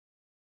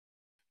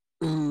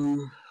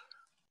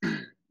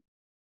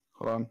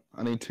Hold on.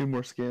 I need 2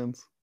 more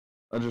scans.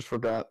 I just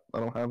forgot. I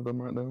don't have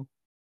them right now.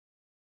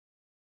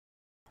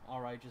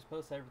 Alright, just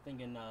post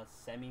everything in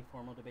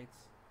semi-formal debates.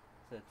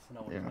 So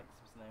no one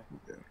texts there.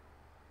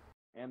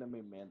 Yeah.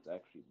 Anime Man's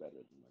actually better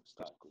than like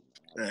Taku,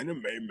 man.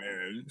 Anime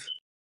Man.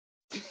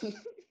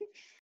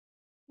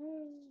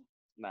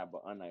 Nah,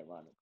 but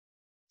unironic.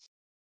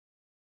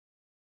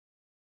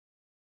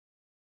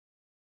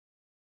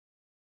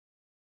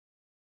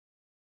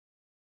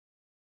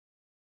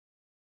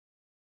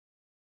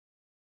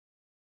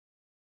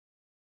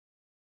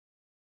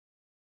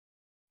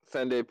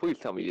 Sunday, please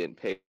tell me you didn't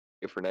pay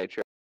for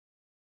Nitro.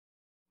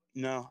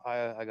 No,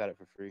 I got it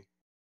for free.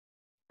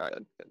 All right,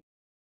 good.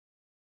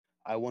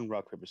 I won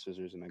rock paper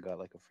scissors and I got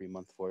like a free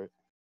month for it.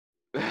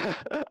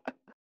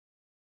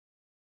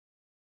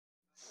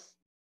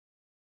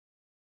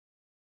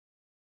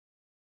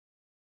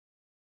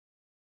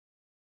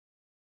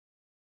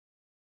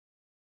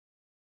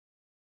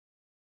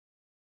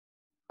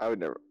 I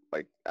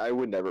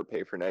would never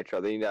pay for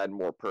Nitro. They need to add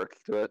more perks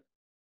to it.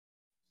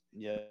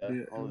 Yeah,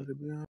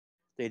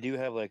 they do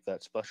have like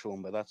that special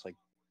one, but that's like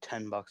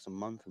 $10 a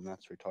month, and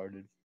that's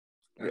retarded.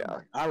 Yeah,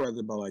 I'd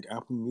rather buy like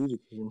Apple Music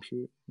or some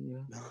shit. Yeah.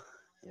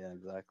 Yeah,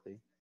 exactly.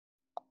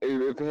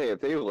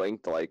 If they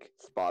linked like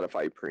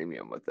Spotify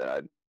Premium with it,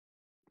 I'd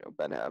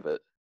Ben have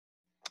it.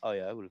 Oh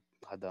yeah, I would have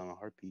had that on a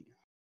heartbeat.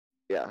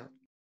 Yeah,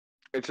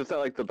 it's just that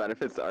like the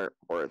benefits aren't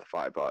worth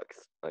 $5.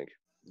 Like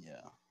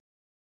Yeah.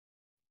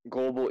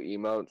 global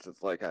emotes,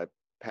 it's like I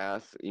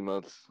pass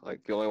emotes.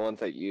 Like the only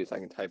ones I use, I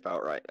can type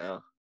out right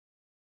now.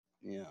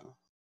 Yeah.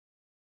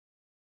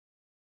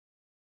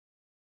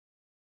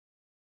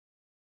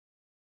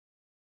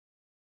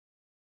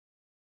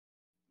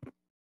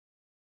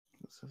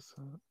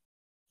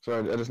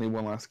 Sorry, I just need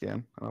one last scan,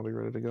 and I'll be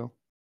ready to go.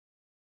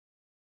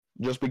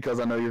 Just because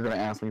I know you're going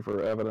to ask me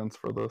for evidence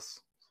for this.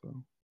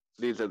 So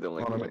These are the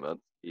only emotes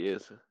you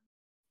use.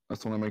 I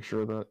just want to make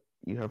sure that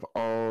you have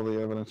all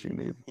the evidence you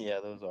need. Yeah,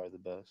 those are the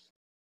best.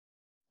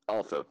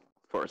 Also, of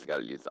course, got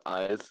to use the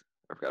eyes.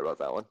 I forgot about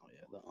that one. Oh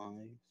yeah, the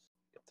eyes.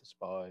 Get the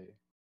spy.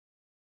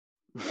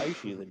 I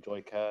usually use the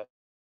Joy Cat.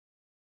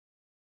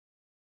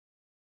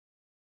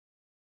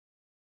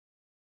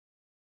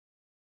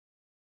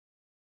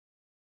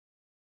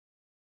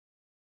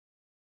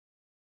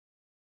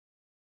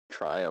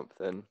 Triumph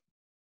then.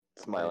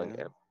 Smiling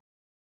Yeah. him.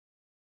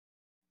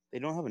 They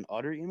don't have an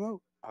otter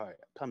emote? Alright,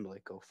 time to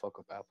like go fuck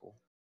up Apple.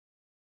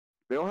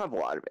 They don't have a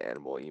lot of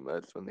animal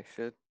emotes when they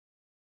should.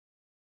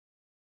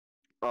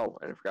 Oh,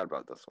 and I forgot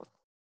about this one.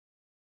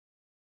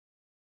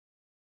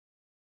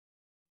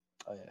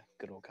 Oh yeah,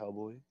 good old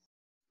cowboy.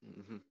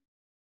 Mm-hmm.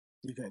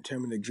 You can't tell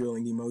me the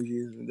drilling emoji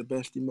is the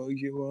best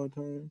emoji of all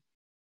time.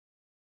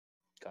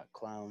 Got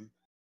clown.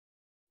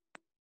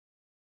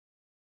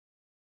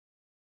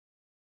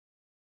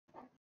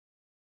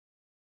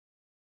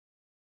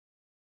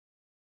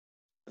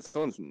 This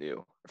one's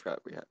new. I forgot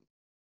we had.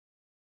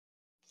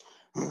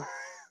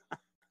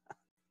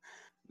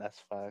 That's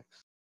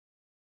facts.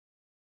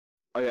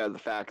 Oh yeah, the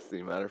fax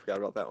theme. I forgot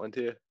about that one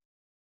too.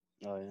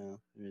 Oh yeah,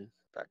 it is.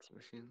 Fax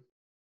machine.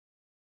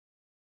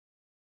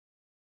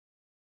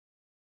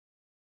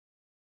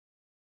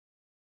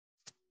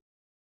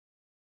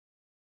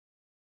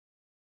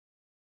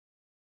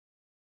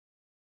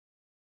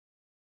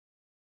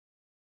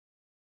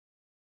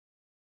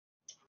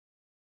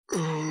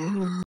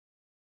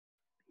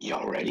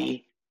 Y'all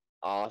ready?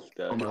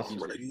 Oscar. Almost.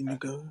 Ready to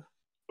go.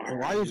 Alright,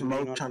 Why is Mo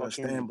moving on trying to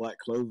fucking- stand Black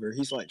Clover?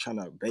 He's like trying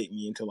to bait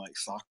me into like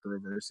soccer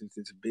versus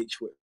this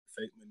bitch with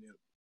fake manip.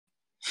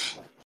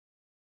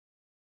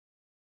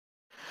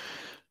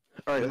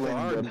 All right, If I I'm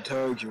already good.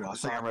 told you, I I think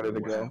soccer I'm ready to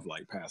will go. have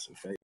like passive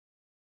fake.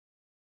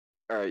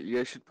 All right, you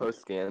guys should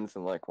post scans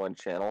in like one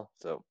channel.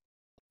 So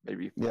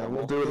maybe. Yeah,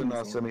 we'll do it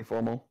in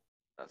semi-formal.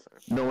 That's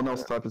No one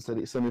else type of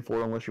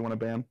semi-4 unless you want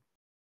to ban.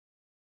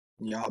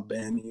 Yeah, I'll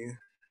ban you.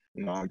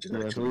 No, I'm just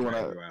Yeah, so actually we want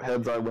drag to you out.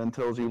 heads I win,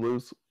 tails you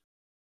lose.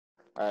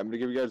 All right, I'm gonna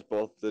give you guys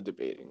both the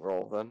debating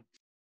role then.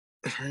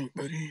 Alright,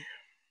 buddy.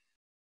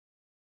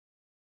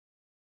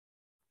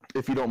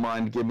 If you don't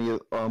mind, give me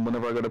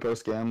whenever I go to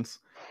post scans,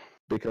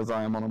 because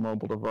I am on a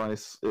mobile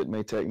device. It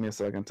may take me a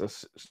second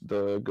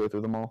to go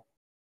through them all.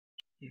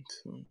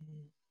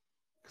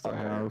 Because I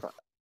have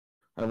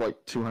like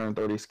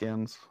 230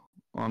 scans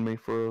on me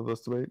for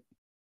this debate.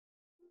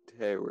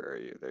 Tay, where are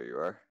you? There you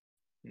are.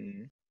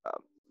 Mm-hmm.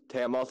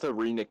 Tay, I'm also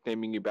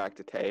re-nicknaming you back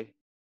to Tay,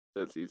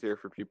 so it's easier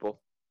for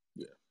people.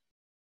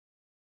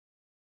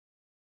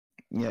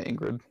 Yeah,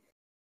 Ingrid.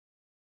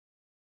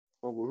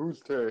 Oh, well, who's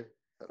Tay?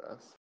 That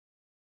ass.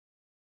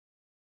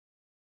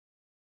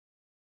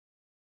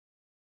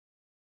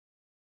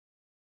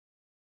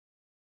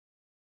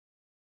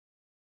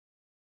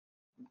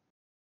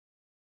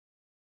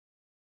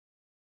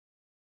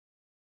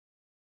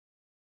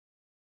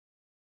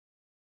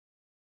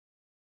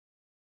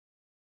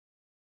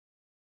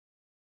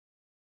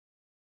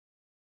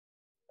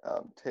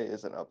 Tay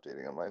isn't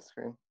updating on my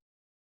screen.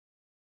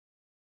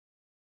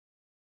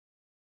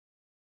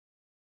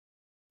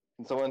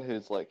 And someone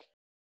who's like,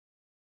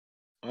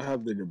 I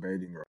have the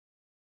debating role.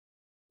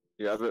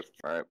 You have it?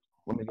 Alright.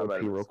 Let me go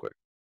pee real quick.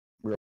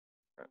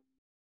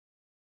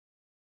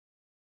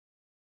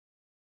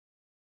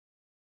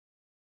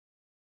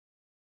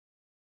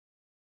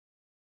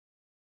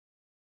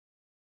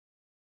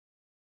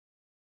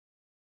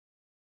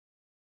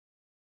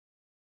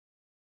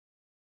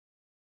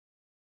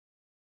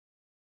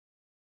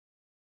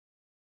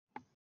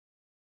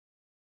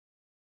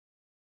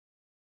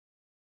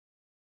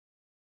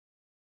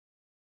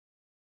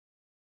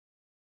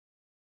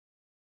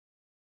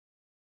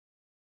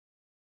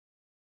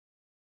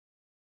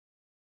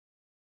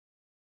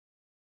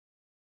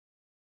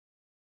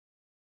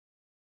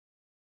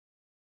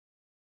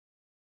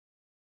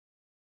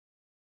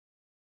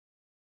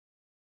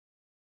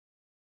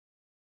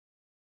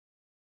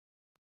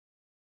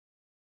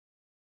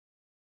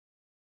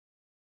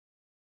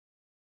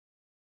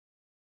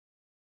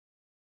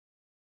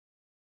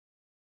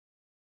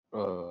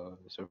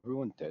 Is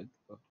everyone dead?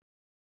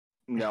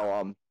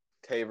 No,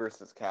 Tay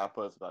versus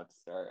Kappa is about to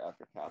start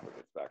after Kappa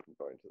gets back from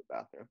going to the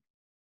bathroom.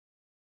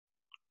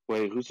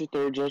 Wait, who's the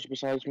third judge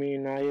besides me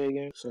and Naya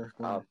again?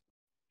 Surfbone.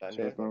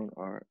 Surfbone?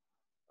 Alright.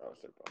 Oh,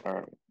 Surfbone.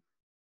 Alright.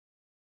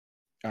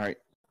 Alright,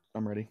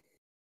 I'm ready.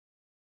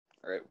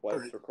 Alright,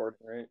 what's recording,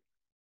 right?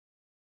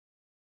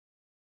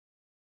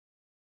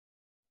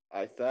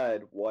 I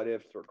said, what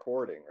if's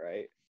recording,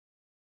 right?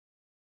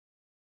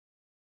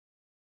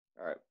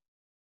 Alright.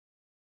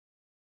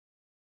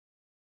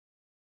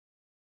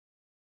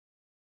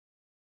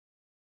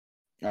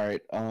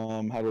 Alright,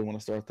 how do we want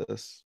to start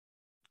this?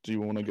 Do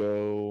you want to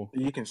go?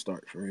 You can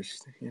start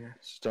first.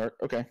 Start?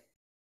 Okay.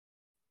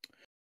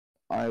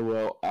 I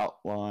will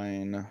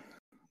outline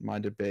my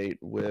debate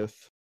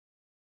with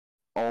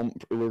we're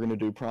going to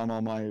do Prime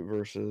All Might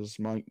versus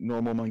my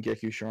normal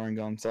Mangekyo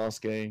Sharingan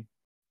Sasuke.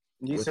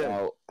 You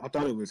said, I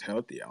thought it was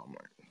healthy All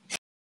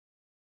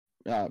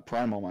Might.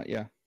 Prime All Might,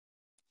 yeah.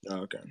 Oh,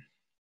 okay.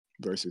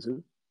 Versus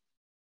who?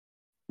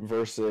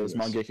 Versus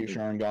Mangekyo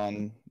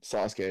Sharingan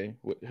Sasuke,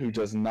 who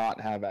does not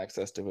have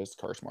access to his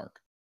curse mark.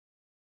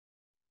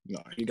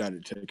 No, he got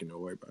it taken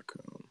away by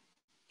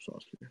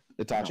Sasuke.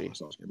 Itachi. Not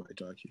Sasuke, by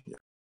Itachi, yeah.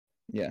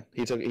 Yeah,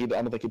 I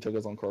don't think he took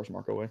his own curse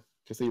mark away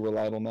because he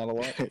relied on that a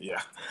lot.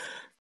 Yeah.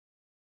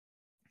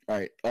 All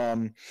right.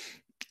 I'll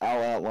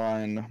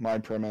outline my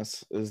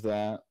premise is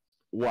that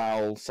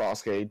while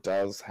Sasuke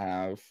does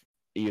have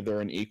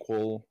either an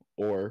equal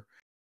or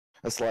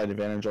a slight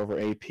advantage over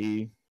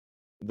AP,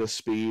 the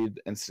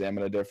speed and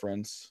stamina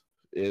difference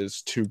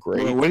is too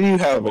great. Well, what do you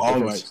have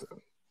All Might?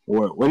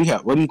 What do you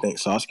have? What do you think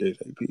Sasuke's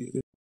AP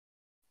is?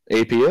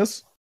 AP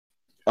is?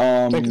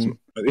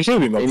 It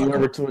should be anywhere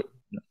between.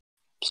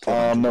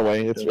 No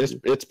way.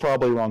 It's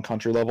probably around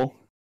country level.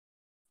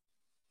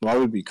 Why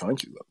would it be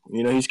country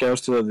level? He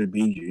scales to the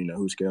Biju.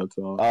 Who scales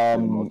to?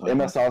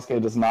 MS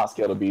Sasuke does not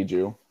scale to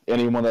Biju.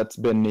 Anyone that's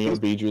been near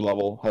Biju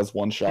level has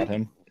one shot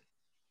him.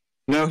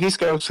 No, he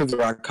scales to the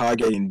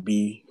Raikage and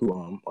B, who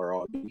are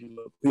all Biju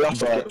level.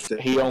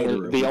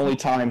 The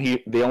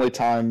only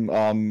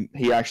time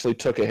he actually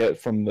took a hit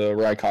from the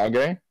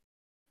Raikage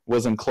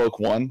was in Cloak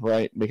 1,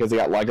 right? Because he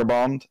got Liger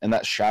bombed and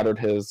that shattered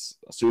his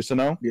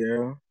Susanoo.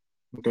 Yeah.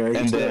 Okay,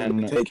 and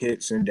then take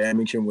hits and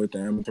damage him with the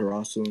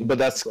Amaterasu. But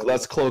that's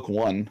Cloak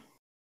 1.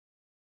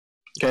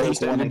 Okay,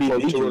 Cloak 1 and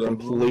Cloak 2 are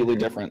completely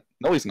different.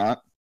 No, he's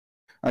not.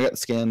 I got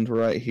scanned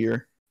right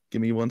here.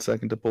 Give me 1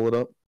 second to pull it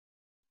up.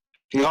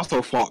 He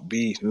also fought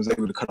Beast and was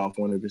able to cut off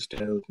one of his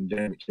tails and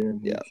damage him.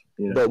 Yeah,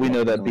 but we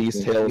know that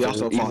Beast's tails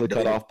are easily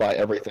cut off by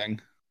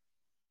everything.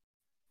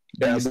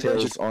 Beast's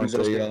tails aren't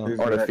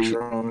a feat.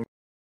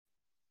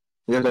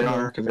 Yeah, they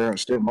are, because they're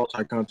still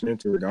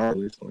multi-continental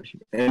regardless.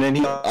 And then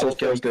he also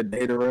scales the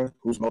Datara,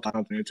 who's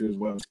multi-continental as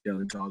well.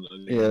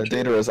 Yeah,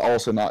 Datara is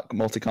also not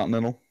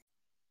multi-continental.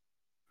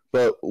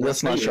 But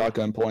let's not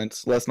shotgun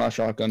points. Let's I'm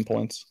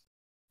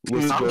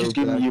just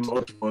giving you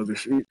multiple other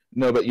shit.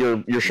 No, but you're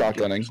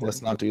shotgunning.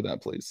 Let's not do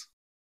that, please.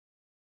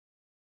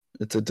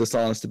 It's a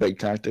dishonest debate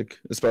tactic,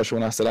 especially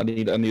when I said I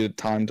needed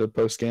time to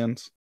post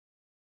scans.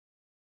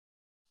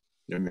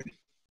 Yeah, man.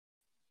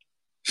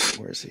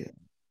 Where is he at?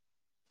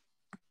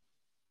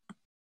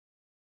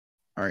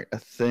 All right, I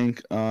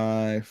think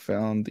I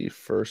found the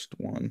first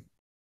one.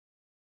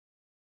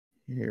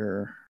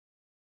 Here.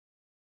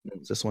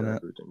 Is this one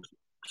at?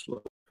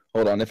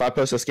 Hold on. If I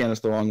post a scan,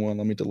 it's the wrong one.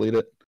 Let me delete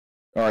it.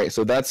 All right,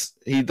 so that's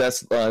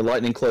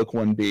Lightning Cloak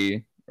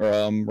 1B,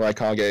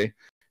 Raikage,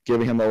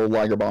 giving him the old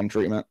Liger Bomb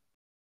treatment.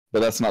 But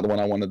that's not the one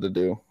I wanted to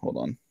do. Hold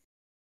on.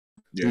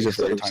 Yeah, these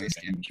are very tiny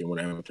scans.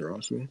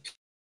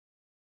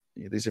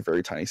 Yeah, these are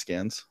very tiny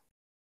scans.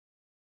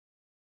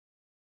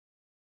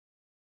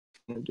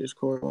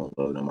 Discord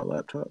load on my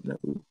laptop.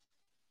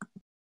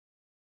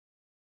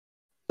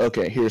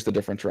 Okay, here's the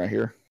difference right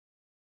here.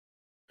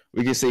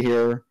 We can see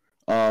here,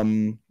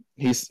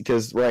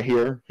 because right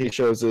here he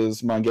shows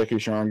his Mangekyo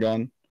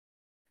Sharingan,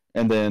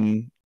 and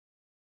then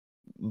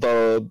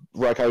the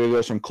Raikage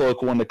goes from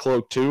Cloak 1 to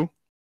Cloak 2,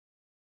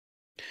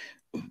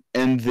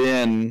 and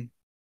then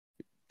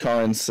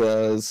Karin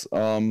says,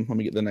 let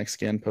me get the next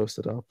scan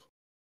posted up.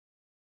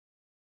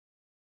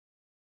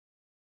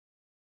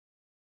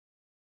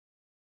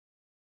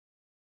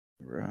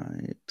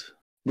 Right.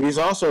 We've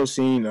also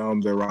seen the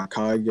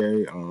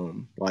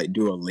Raikage like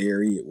do a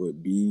lariat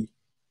with B,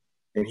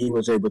 and he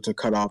was able to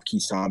cut off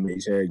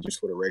Kisame's head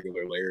just with a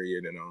regular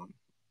lariat, and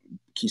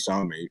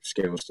Kisame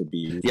scales to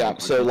B. Yeah,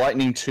 so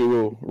Lightning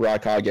 2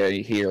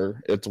 Raikage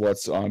here, it's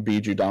what's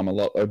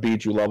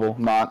Biju level,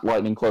 not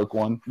Lightning Cloak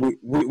 1.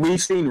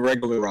 We've seen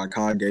regular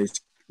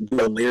Raikages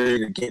do a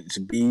lariat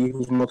against B,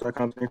 who's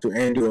multi-continental,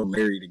 and do a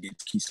lariat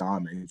against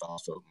Kisame, who's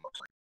also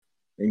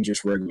multi-continental, and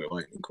just regular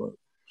Lightning Cloak.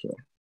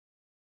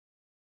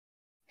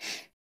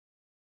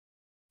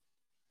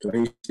 So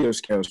he still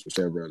scales for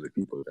several other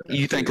people.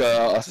 You think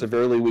a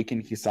severely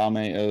weakened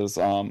Kisame is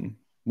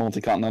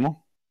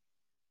multi-continental?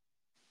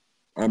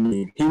 I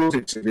mean, he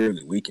wasn't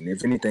severely weakened.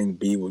 If anything,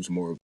 B was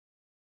more.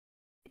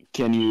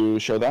 Can you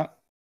show that?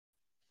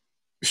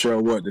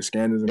 Show what? The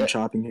scanners and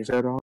chopping his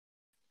head off?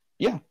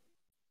 Yeah.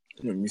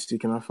 Let me see.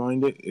 Can I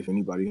find it? If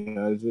anybody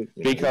has it.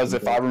 Because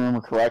if I remember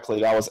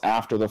correctly, that was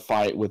after the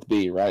fight with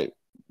B, right?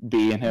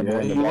 B and him.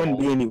 Yeah, he wouldn't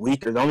be any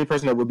weaker. The only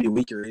person that would be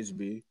weaker is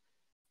B.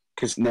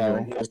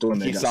 No,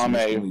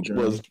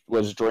 Kisame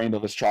was drained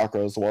of his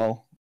chakra as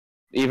well.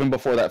 Even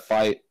before that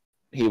fight,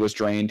 he was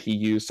drained. He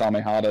used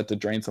Samehada to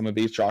drain some of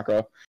B's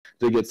chakra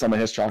to get some of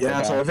his chakra.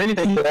 Yeah, so if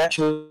anything, he would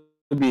actually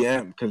be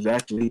amped because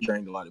actually he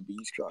drained a lot of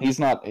B's chakra.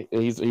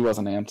 He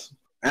wasn't amped.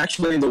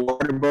 Actually, in the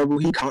water bubble,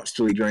 he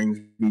constantly drains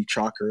B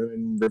chakra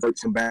and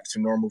reverts him back to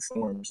normal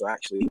form. So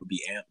actually, he would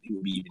be amped. He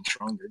would be even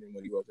stronger than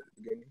what he was at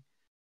the beginning.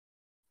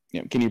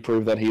 Yeah, can you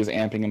prove that he is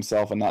amping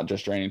himself and not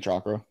just draining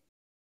chakra?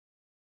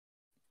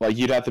 Like,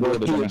 you'd have to be able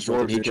to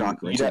demonstrate that he can.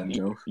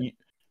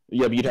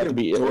 But you'd have to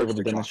be able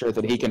to demonstrate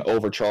that he can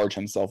overcharge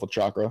himself with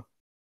chakra.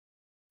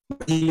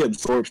 He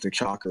absorbs the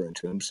chakra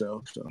into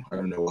himself, so I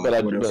don't know. But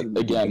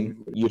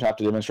again, you'd have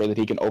to demonstrate that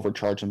he can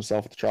overcharge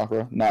himself with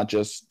chakra, not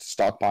just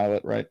stockpile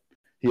it, right?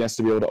 He has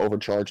to be able to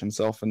overcharge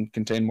himself and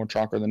contain more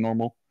chakra than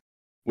normal,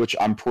 which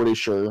I'm pretty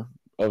sure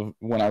of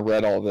when I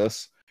read all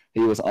this, he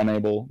was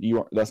unable.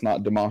 That's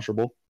not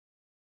demonstrable.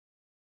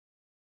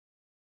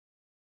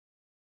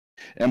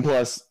 And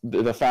plus,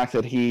 the fact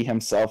that he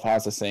himself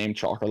has the same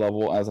chakra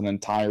level as an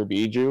entire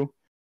Biju,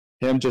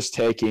 him just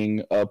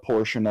taking a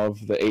portion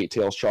of the Eight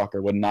Tails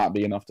chakra would not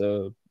be enough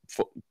to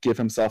give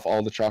himself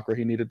all the chakra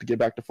he needed to get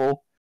back to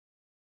full.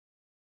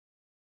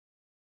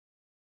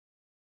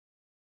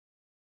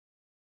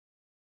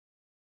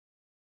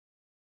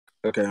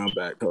 Okay, I'm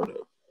back. Hold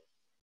up.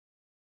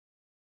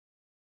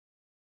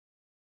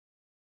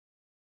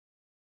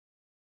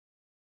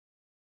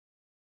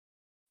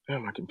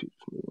 Damn, my computer's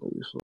moving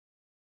really slow.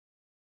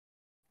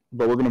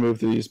 But we're gonna move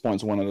through these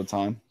points one at a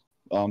time.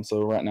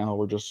 So right now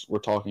we're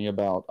talking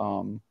about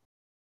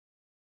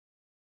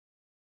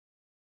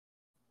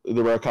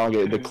the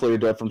Raikage, the clear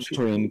difference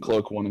between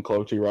Cloak 1 and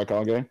Cloak 2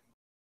 Raikage.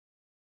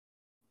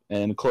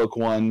 And Cloak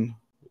 1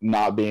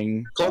 not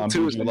being Cloak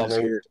 2 is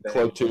level,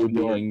 Cloak 2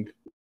 being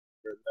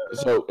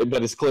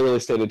but it's clearly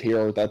stated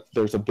here that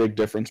there's a big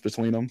difference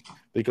between them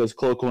because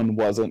Cloak 1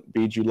 wasn't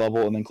Biju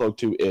level and then Cloak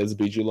 2 is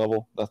Biju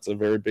level. That's a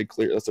very big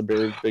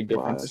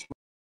difference.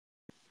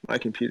 My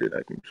computer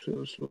acting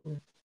so slow.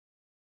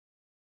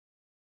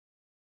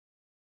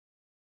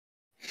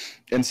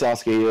 And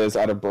Sasuke is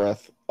out of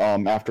breath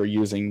after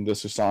using the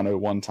Susanoo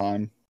one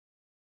time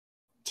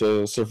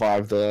to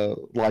survive the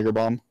Liger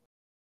Bomb.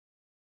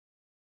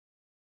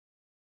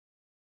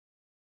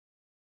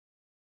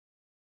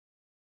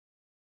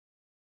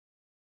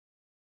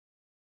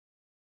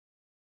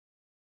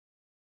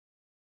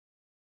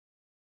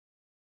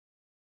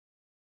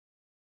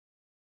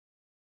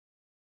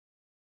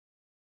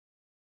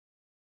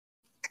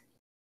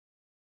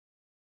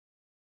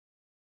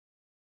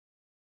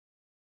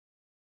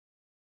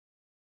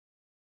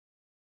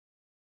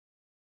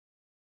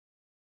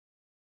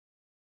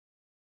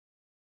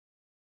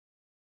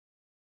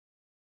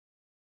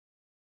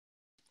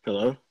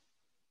 Hello?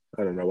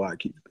 I don't know why I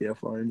keep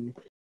PFRing you.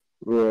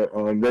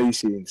 Well, there you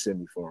see in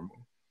semi-formal,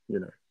 you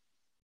know.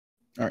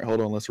 All right,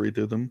 hold on. Let's read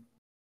through them.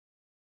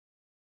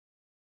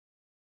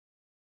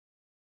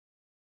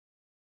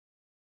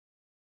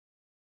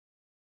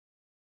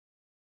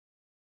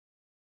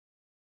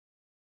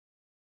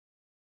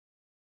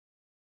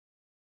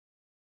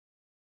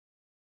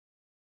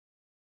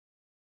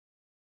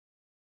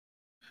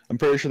 I'm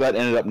pretty sure that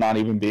ended up not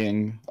even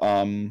being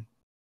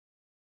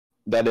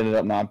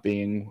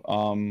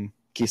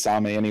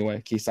Kisame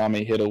anyway.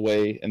 Kisame hid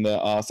away in the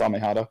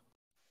Samehada.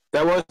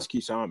 That was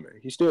Kisame.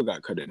 He still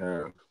got cut in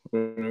half.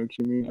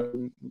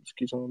 Kisame.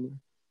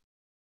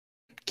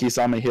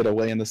 Kisame hid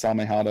away in the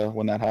Samehada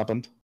when that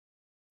happened.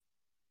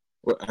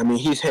 Well, I mean,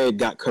 his head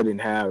got cut in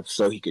half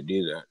so he could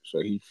do that. So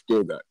he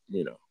still got,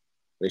 you know,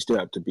 they still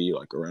have to be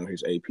like around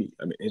his AP.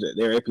 I mean,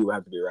 their AP will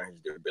have to be around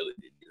his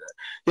ability to do that.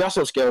 He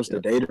also scales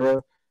the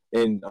data.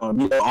 And,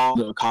 you know, all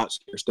the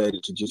Akatsuki are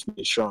stated to just be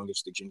as strong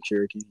as the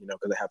Jinchuriki, you know,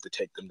 because they have to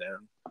take them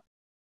down.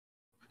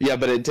 Yeah,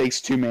 but it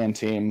takes two-man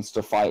teams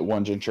to fight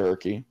one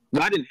Jinchuriki.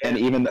 Not in and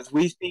even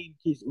we've seen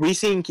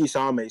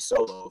Kisame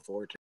solo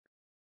for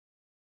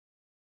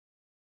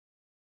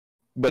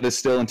but it's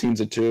still in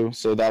teams of 2,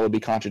 so that would be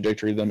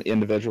contradictory to them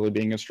individually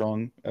being as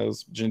strong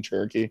as Jin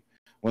Cherokee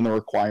when they're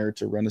required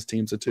to run as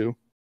teams of 2.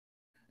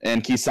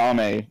 And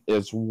Kisame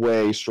is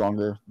way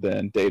stronger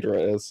than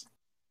Datara is.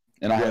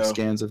 And I have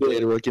scans of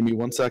Datara. Give me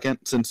 1 second,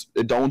 since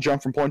it don't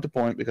jump from point to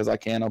point because I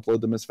can't upload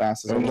them as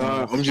fast as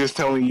I'm just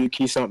telling you,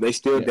 Kisame, they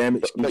still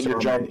damage Kisame. But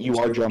you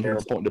are jumping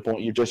from point to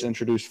point. You just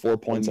introduced 4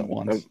 points at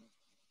once.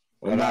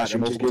 I'm not.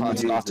 I'm just giving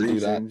you not to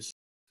do that.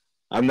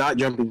 I'm not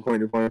jumping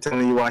point to point. I'm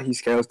telling you why he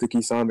scales to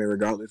Kisame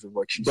regardless of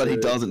what she said. But he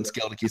doesn't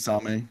scale to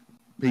Kisame.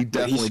 He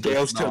definitely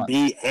scales to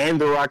B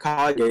and the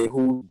Raikage,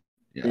 who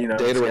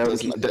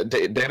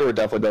Datara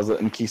definitely does it,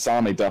 and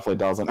Kisame definitely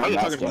doesn't. I'm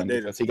talking about Datara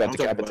because he got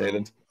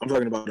decapitated. I'm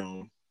talking about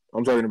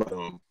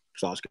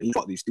Sasuke. He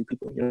fought these 2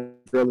 people,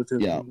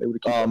 relatively. Yeah.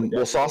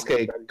 Well,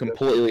 Sasuke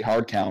completely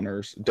hard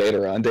counters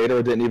Datara, and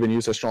Datara didn't even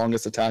use the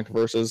strongest attack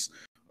versus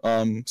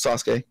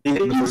Sasuke.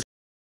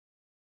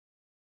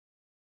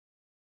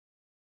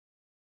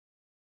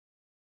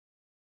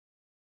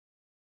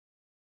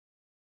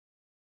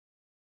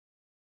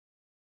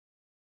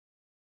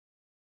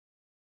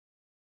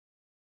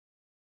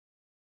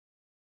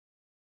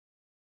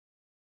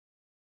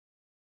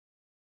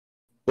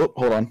 Oh,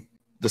 hold on.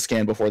 The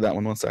scan before that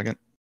one. 1 second.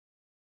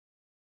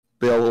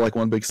 They all look like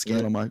one big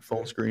scan on my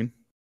phone screen.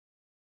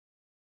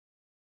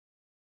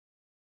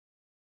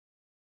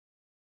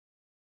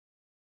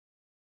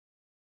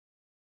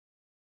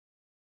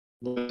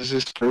 What is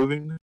this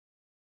proving?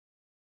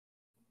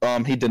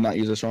 He did not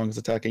use the strongest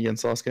attack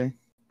against Sasuke.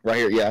 Right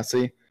here, yeah,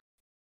 see?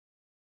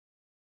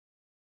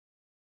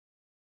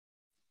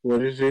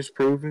 What is this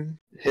proving?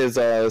 His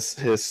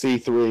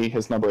C3,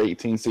 his number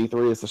 18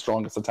 C3 is the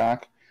strongest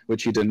attack,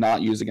 which he did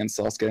not use against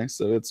Sasuke,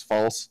 so it's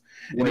false.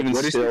 And even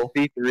what still,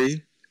 is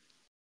C3?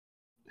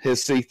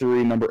 His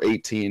C3 number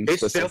 18. His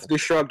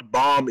self-destruct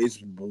bomb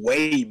is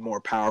way more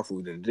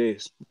powerful than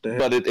this.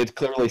 But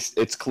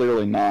it's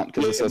clearly not,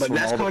 because it says from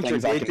all the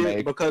things I can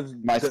make, because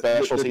my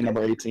specialty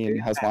number 18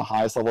 has my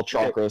highest level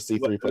chakra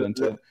C3 put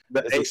into it.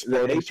 This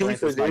exploding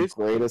strength is my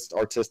greatest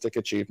artistic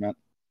achievement.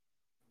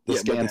 The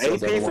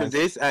AP for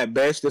this at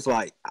best is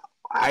like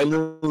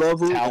island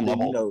level. Town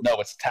level. No,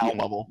 it's town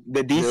level.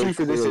 The DC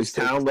for this is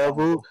town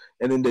level,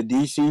 and then the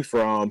DC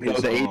from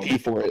his the AP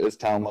for it is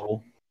town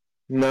level.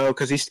 No,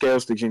 because he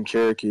scales to Jin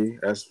Cherokee,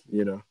 as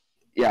you know.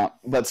 Yeah,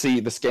 but see,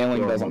 the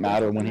scaling doesn't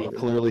matter when he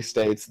clearly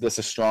states this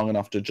is strong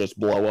enough to just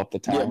blow up the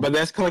town. Yeah, but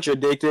that's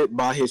contradicted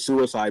by his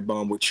suicide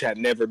bomb, which had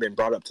never been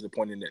brought up to the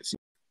point in that scene.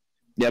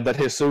 Yeah, but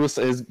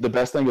the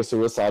best thing the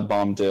suicide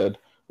bomb did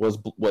was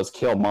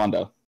kill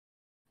Manda.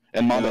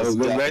 And Manda is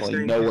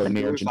definitely nowhere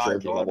near Jin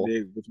Cherokee level.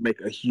 Was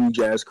make a huge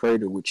ass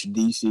crater, which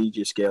DC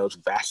just scales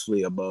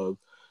vastly above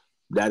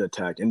that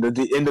attack, and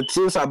the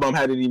suicide bomb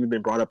hadn't even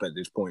been brought up at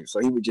this point, so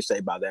he would just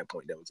say by that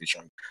point that was his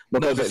chunk.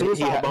 Because the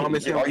suicide bomb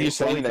is. Are you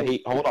saying that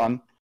he? Hold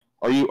on.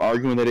 Are you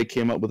arguing that he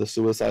came up with a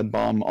suicide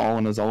bomb all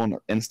on his own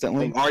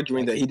instantly? I'm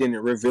arguing that he didn't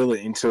reveal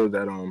it until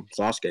that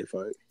Sasuke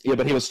fight. Yeah,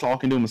 but he was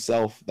talking to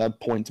himself. That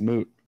point's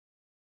moot.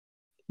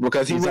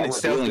 Because he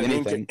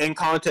wouldn't in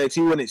context,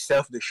 he wouldn't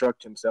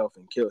self-destruct himself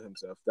and kill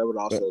himself. That would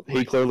also.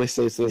 He clearly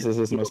states this is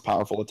his most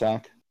powerful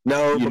attack.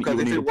 No, because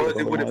if it was,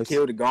 it would have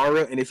killed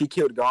Gaara, and if he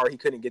killed Gaara, he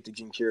couldn't get the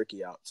Jin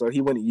Cherokee out, so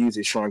he wouldn't use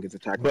his strongest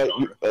attack. But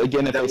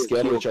again, if they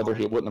scaled each other,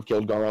 he wouldn't have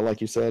killed Gaara,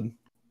 like you said.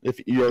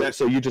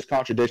 So you just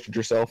contradicted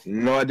yourself.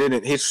 No, I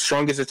didn't. His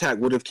strongest attack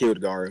would have killed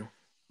Gaara,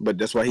 but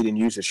that's why he didn't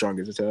use his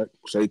strongest attack,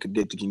 so he could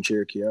get the Jin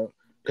Cherokee out.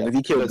 Because if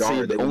he killed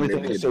Gaara, the only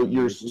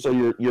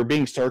thing you're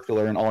being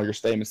circular in all your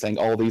statements, saying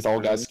all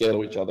guys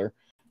scale to each other,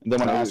 and then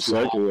when I ask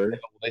you,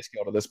 they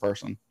scale to this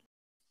person.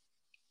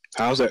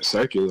 How's that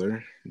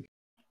circular?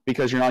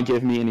 Because you're not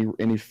giving me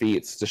any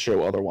feats to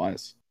show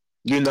otherwise.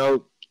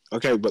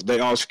 Okay, but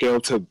they all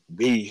scale to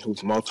B,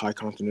 who's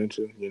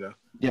multi-continental,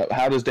 Yeah,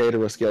 how does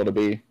Datara scale to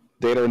B?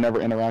 Datara never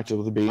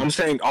interacted with B. I'm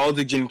saying all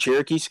the Jin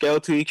Cherokee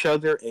scale to each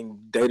other,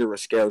 and Datara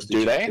scales to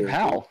Do they?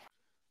 How?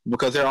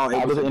 Because they're all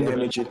able to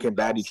damage and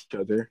combat each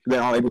other.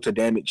 They're all able to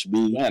damage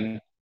B. When?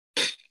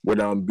 With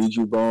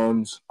Biju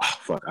bombs. Oh,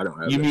 fuck, I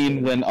don't have You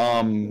mean when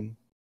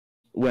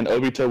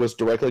Obito was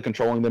directly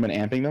controlling them and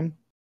amping them?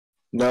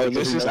 No,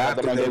 this is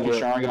after they were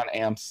Sharingan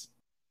amps.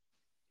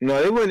 No,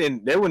 they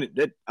wouldn't.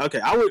 Okay,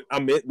 I would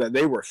admit that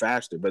they were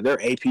faster, but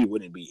their AP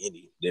wouldn't be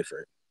any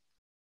different.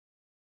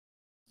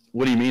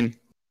 What do you mean?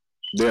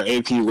 Their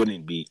AP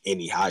wouldn't be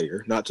any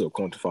higher, not to a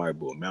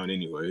quantifiable amount,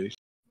 anyways.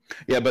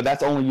 Yeah, but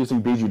that's only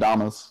using Biju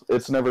Damas.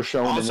 It's never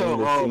shown in any of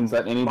the scenes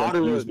that any of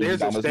them use Biju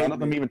Damas. None of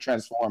them even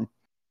transform.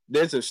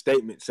 There's a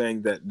statement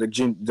saying that the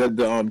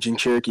Jin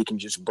Cherokee can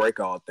just break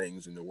all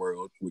things in the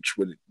world, which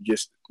would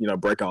just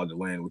break all the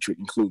land, which would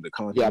include the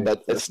continent. Yeah,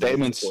 but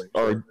statements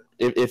are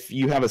if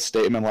you have a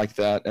statement like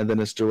that and then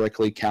it's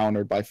directly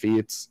countered by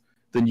feats,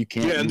 then you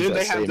can't. Yeah, and use then that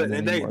they have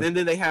statement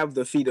then they have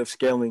the feat of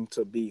scaling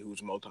to B,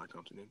 who's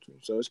multi-continental,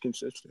 so it's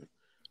consistent.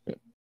 Yeah.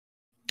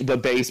 The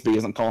base B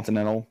isn't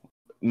continental,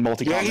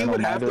 multi-continental. Yeah, he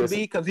would have to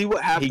be because he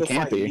would have to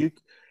fight.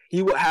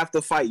 He would have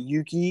to fight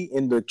Yuki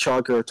in the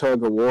Chakra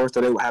tug of war,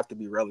 so they would have to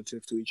be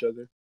relative to each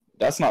other.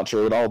 That's not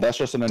true at all. That's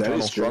just an internal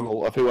is true.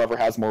 struggle of whoever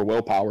has more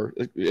willpower.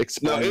 No,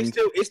 Explained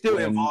it still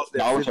when involves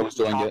their Naruto physical was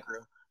doing it. chakra.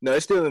 No,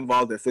 it still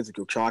involves their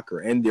physical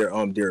chakra and their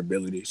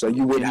durability. So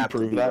you would Can you have to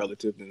prove be that?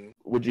 relative to them.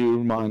 Would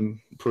you mind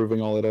proving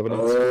all that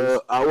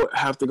evidence? I would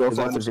have to go 'Cause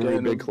find that's the a very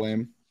scan big of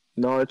claim.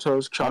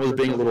 Naruto's I chakra. was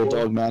being a little tug of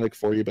war. dogmatic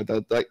for you, but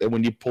that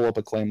when you pull up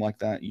a claim like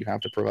that, you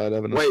have to provide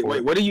evidence.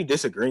 Wait, what are you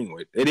disagreeing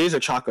with? It is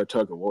a chakra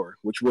tug of war,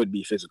 which would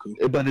be physical.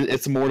 But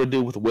it's more to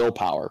do with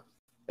willpower.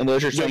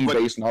 Unless you're saying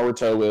base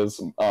Naruto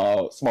is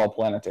small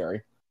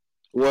planetary.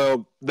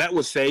 Well, that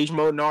was Sage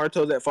Mode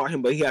Naruto that fought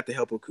him, but he had to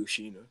help with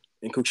Kushina.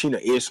 And Kushina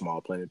is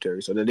small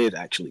planetary, so that is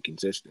actually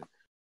consistent.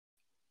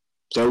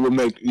 So it would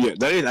make,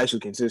 that is actually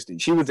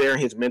consistent. She was there in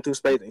his mental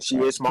space, and she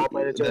is small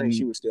planetary, and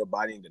she was still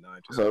biting the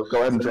Naruto. So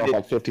go ahead and drop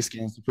like 50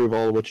 scans to prove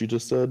all of what you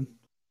just said.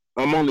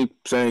 I'm only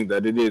saying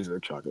that it is a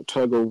chakra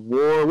tug of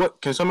war.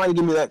 What? Can somebody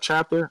give me that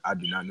chapter? I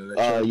do not know that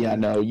chapter. Yeah,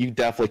 no, you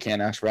definitely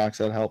can't ask for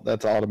outside help.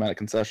 That's an automatic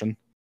concession.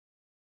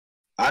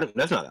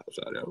 That's not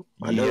outside help.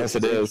 Yes,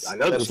 it is. I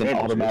know that is an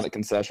automatic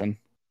concession.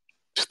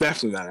 It's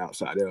definitely not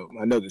outside help.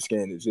 I know the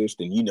scan exists,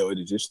 and you know it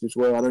exists as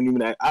well. I don't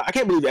even. I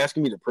can't believe you're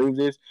asking me to prove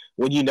this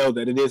when you know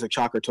that it is a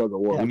chakra tug of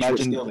war. Yeah,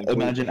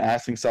 imagine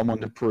asking someone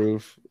to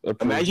prove.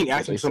 Imagine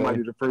asking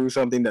somebody to prove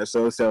something that's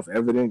so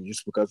self-evident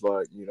just because,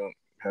 like, you don't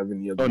have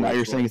any other. Oh, now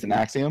you're saying it's an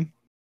axiom?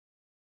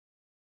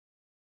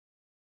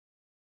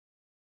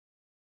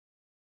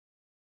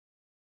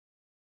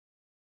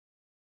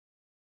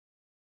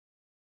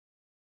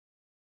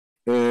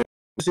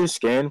 What's this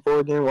scan for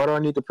again? Why do I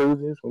need to prove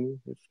this when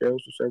it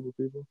scales to several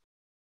people?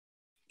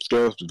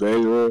 Scales to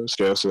Vega,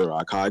 scales to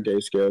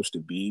Raikage, scales to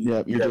B.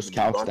 Yeah, you're just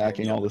couch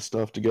stacking all this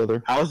stuff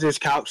together. How is this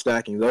couch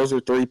stacking? Those are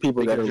three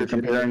people because that are you're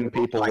comparing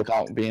people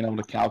without being able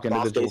to calc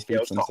individual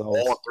feats themselves.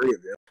 All three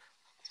of them.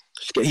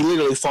 He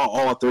literally fought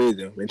all three of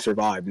them and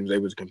survived and was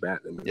able to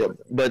combat them. Yep.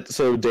 But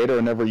so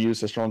Data never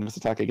used his strongest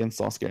attack against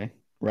Sasuke,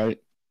 right?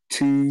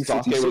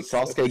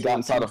 Sasuke got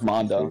inside of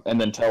Manda and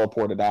then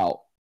teleported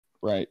out,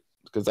 right?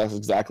 Because that's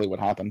exactly what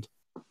happened.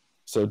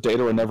 So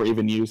Data never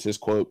even used his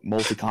quote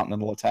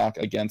multi-continental attack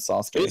against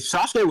Sasuke.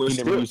 Sasuke was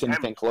never used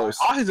anything close.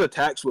 All his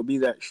attacks would be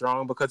that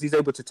strong because he's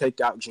able to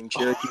take out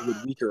Jinchuriki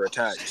with weaker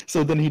attacks.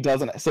 So then he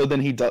doesn't. So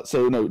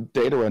no,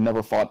 Data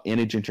never fought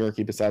any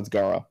Jinchuriki besides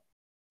Gaara.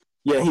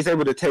 Yeah, he's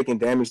able to take and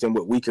damage them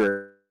with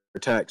weaker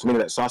attacks, meaning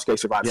that Sasuke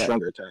survived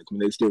stronger attacks. I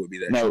mean, they still would be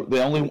that. No,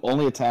 the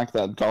only attack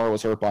that Gaara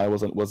was hurt by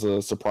was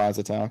a surprise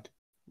attack,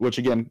 which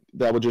again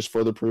that would just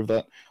further prove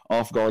that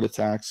off guard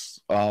attacks,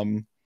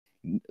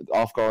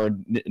 off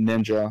guard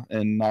ninja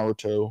and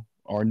Naruto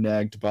are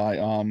negged by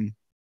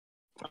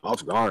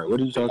off guard.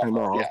 What are you talking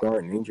about? Off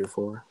guard ninja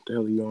for? What the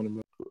hell are you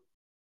on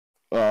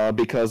about?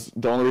 Because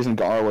the only reason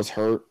Gaara was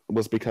hurt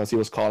was because he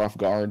was caught off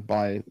guard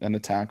by an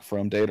attack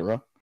from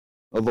Datara.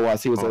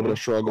 Otherwise, he was able to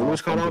shrug off. He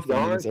was caught off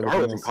guard?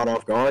 Gaara wasn't caught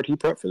off guard. He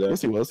prepped for that.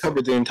 Yes, he was. He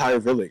covered the entire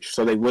village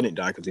so they wouldn't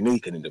die because he knew he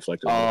couldn't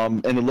deflect it.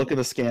 And then look at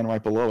the scan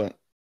right below it.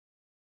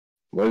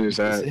 What is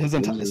that?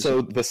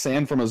 So the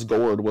sand from his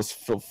gourd was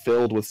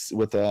filled with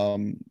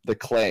the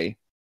clay,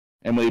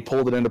 and when he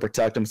pulled it in to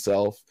protect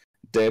himself,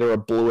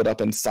 Datara blew it up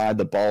inside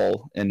the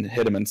ball and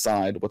hit him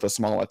inside with a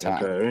small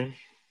attack. Okay.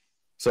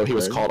 So he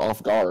was caught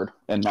off guard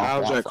and knocked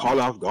out. How's that caught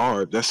off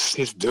guard? That's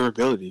his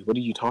durability. What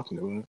are you talking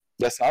about?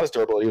 That's not his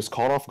durability. He was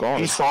caught off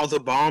guard. He saw the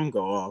bomb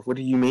go off. What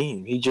do you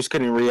mean? He just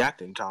couldn't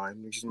react in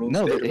time. It just means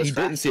no, he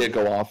didn't see it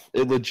go off.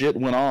 It legit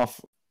went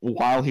off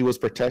while he was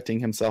protecting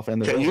himself in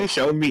the Can you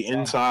show me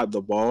inside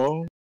the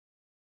ball?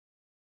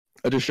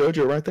 I just showed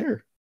you it right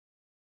there.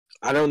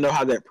 I don't know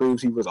how that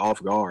proves he was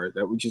off guard.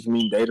 That would just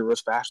mean Data was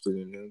faster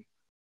than him.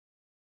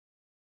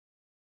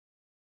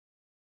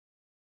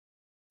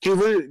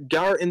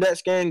 In that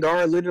scan,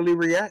 Gaara literally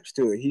reacts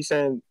to it. He's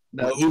saying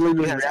he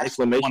literally has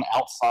exclamation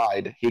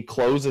outside. He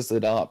closes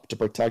it up to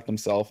protect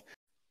himself,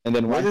 and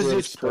then right there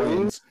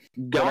explains.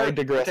 I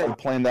digress. I'm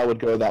playing that would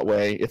go that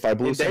way. If I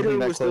blew something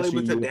that close to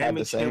you, you would have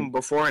the same.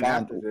 Before and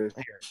after this.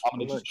 I'm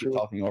gonna just keep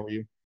talking over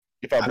you.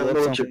 If I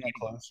blew something that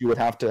close, you would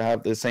have to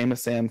have the same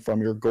sand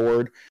from your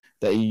gourd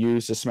that you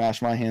used to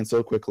smash my hand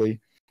so quickly.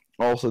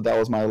 Also, that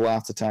was my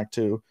last attack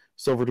too.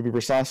 So for it to be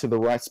precisely the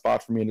right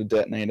spot for me to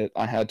detonate it,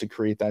 I had to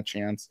create that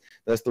chance.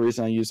 That's the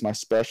reason I used my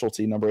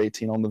specialty, number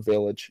 18, on the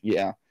village.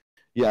 Yeah,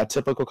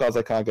 typical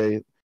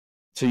Kazekage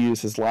to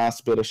use his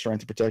last bit of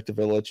strength to protect the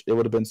village. It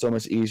would have been so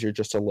much easier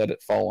just to let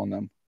it fall on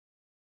them.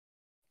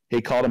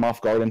 He caught him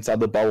off guard inside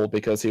the bubble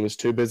because he was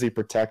too busy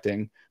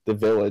protecting the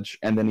village,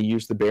 and then he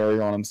used the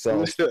barrier on himself.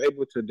 He was still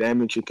able to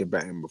damage and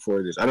combat him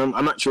before this. I'm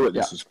not sure what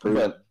this is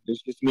proving.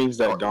 This just means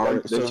that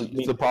Gaara.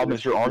 The problem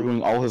is you're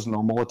arguing all his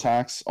normal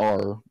attacks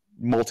are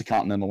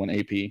multi-continental and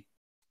AP.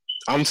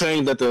 I'm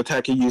saying that the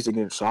attack he used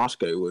against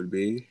Sasuke would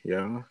be,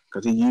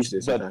 because he used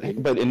this attack.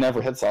 But it never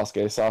hit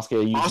Sasuke.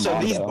 Sasuke used also,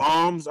 these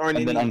bombs aren't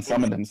and then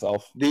unsummoned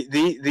himself.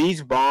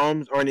 These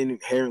bombs aren't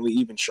inherently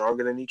even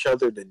stronger than each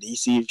other. The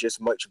DC is just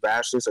much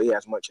vaster, so he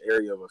has much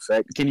area of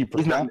effect. Can you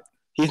prove that?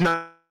 He's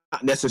not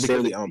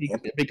necessarily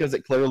because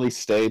it clearly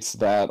states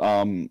that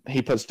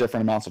he puts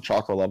different amounts of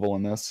chakra level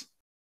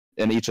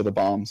in each of the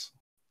bombs.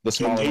 The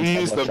smaller he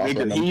used the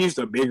bigger. He used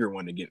the bigger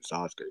one against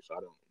Sasuke, so I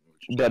don't know.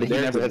 But he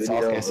never hit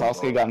Sasuke.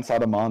 Sasuke got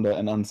inside of Manda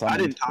and unsummoned. I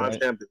didn't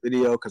timestamp the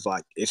video because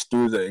like it's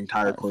through the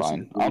entire course.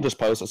 Fine, I'll just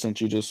post it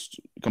since you just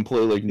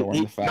completely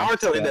ignoring the fact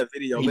Naruto in that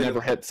video. He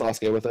never hit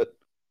Sasuke with it.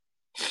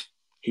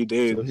 He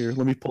did. So here,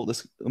 let me pull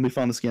this. Let me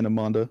find the scan of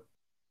Manda.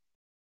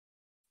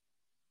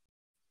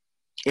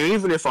 And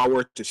even if I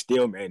were to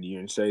steal man you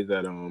and say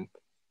that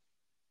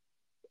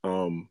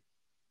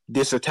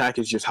this attack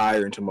is just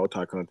higher into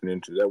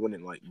multi-continental, that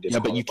wouldn't like. Yeah,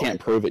 but you can't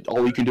prove it.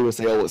 All you can do is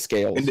say, "Oh, it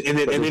scales." And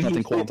there's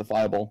nothing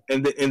quantifiable.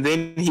 And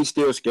then he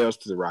still scales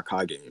to the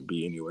Raikage and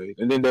B anyway.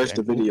 And then there's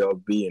the video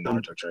of B and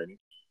Naruto training.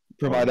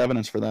 Provide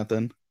evidence for that,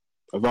 then.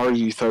 I've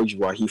already told you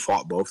why he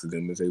fought both of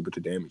them, was able to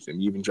damage them.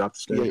 You even dropped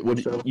the scan. Yeah,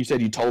 you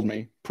said you told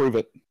me. Prove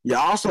it. Yeah,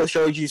 I also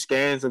showed you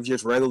scans of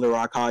just regular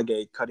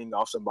Raikage cutting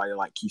off somebody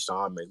like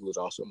Kisame, who was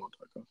also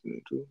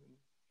multi-continental.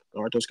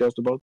 Naruto scales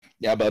to both.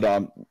 Yeah, but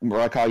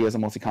Raikage is a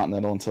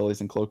multi-continental until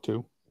he's in Cloak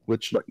 2. But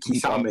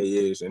Kisame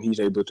is, and he's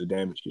able to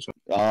damage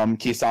Kisame.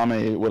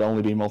 Kisame would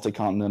only be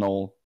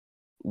multi-continental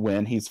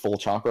when he's full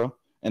chakra.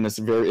 And it's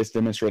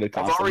demonstrated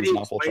constantly. I've already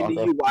explained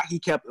to you why he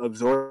kept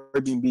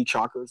absorbing B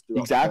chakras.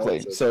 Exactly.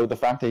 So the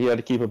fact that he had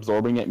to keep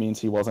absorbing it means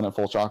he wasn't at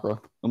full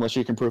chakra, unless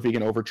you can prove he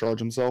can overcharge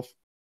himself.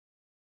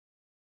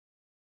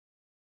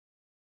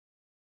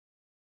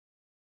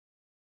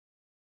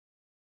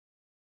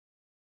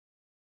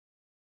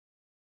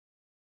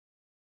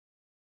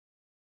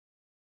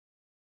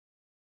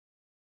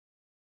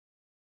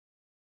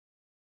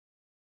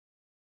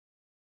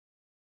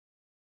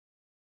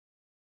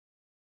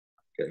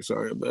 Okay,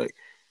 sorry, I'm back.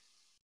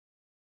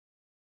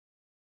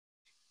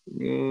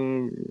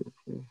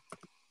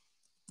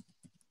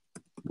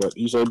 But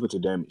he's able to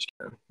damage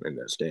him in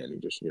that stand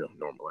and just,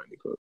 normal lightning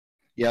clip.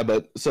 Yeah,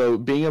 but so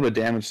being able to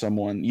damage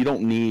someone, you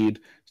don't need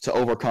to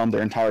overcome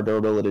their entire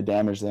durability to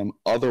damage them.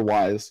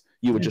 Otherwise,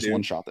 you would just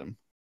one-shot them.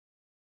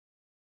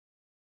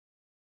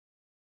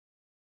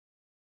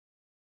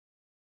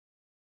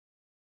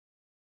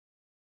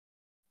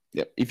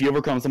 Yeah, if you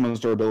overcome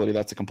someone's durability,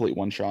 that's a complete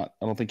one-shot.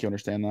 I don't think you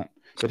understand that.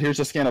 But here's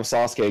a scan of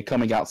Sasuke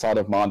coming outside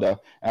of Manda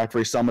after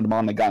he summoned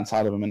Manda, got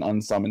inside of him, and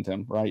unsummoned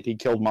him, right? He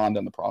killed Manda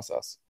in the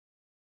process.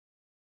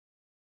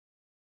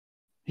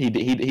 He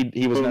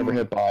was never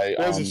hit by...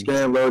 There's a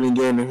scan loading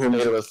in and him.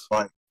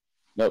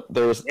 Nope,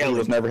 he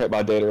was never hit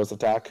by Datara's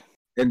attack.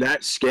 In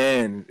that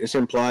scan, it's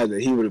implied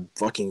that he would have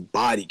fucking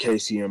bodied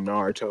KCM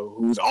Naruto,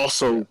 who's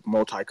also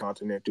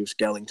multi-continental,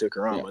 scaling to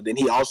Kurama. Yeah. Then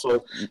he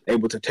also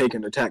able to take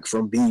an attack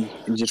from B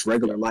and just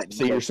regular lightning.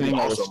 So you're seeing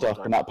all this stuff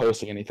but not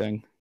posting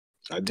anything.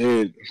 I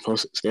did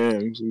post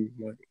scans,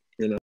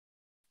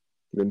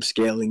 them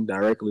scaling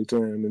directly to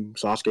him, and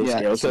Sasuke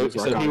scales. So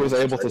he was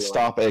able to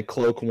stop a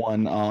Cloak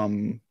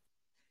 1.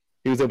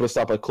 He was able to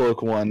stop a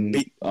Cloak 1.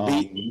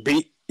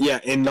 Yeah,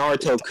 and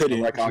Naruto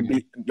couldn't.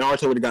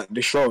 Naruto would have gotten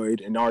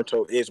destroyed, and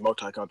Naruto is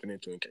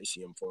multi-continental in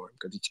KCM form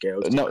because he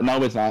scales. No,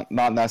 it's not.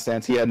 Not in that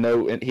sense. He had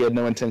no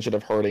intention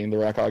of hurting the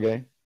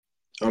Raikage.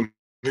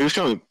 He was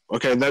showing.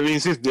 Okay, that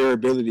means his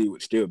durability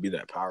would still be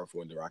that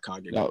powerful in the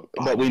Raikage. No,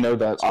 but we know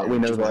that.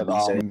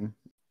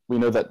 We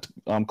know that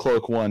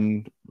Cloak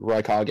 1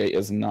 Raikage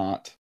is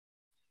not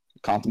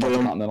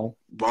multi-continental.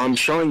 But I'm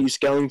showing you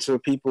scaling to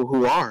people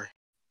who are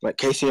like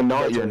KCM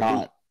Naruto. But you're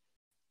not.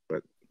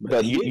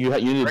 But you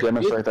need to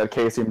demonstrate that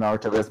KCM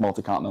Naruto is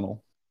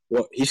multi-continental.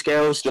 Well, he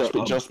scales just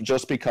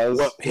because.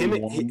 Well, he's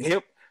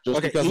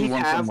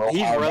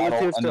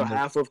relative to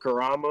half of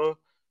Kurama,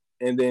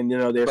 and then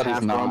there's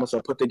half Kurama. So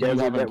put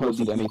together that would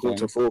be equal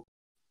to full.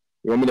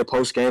 You want me to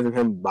post scans of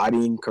him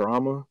bodying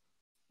Kurama,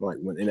 like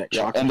when in that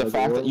chakra? And the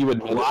fact that you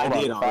admitted,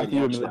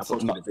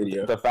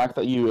 the fact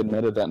that you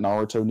admitted that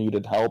Naruto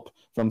needed help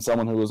from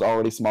someone who was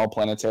already small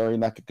planetary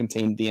and that could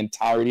contain the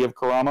entirety of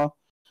Kurama.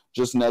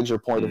 Just negs your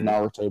point of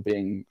Naruto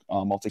being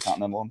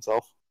multi-continental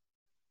himself.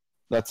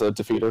 That's a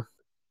defeater.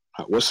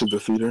 What's a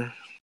defeater?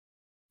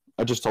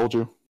 I just told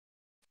you.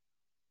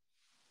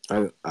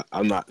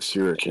 I'm not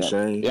sure what you're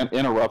saying.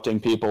 Interrupting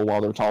people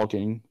while they're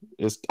talking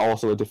is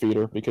also a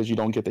defeater because you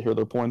don't get to hear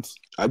their points.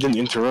 I didn't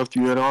interrupt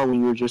you at all when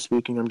you were just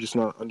speaking. I'm just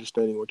not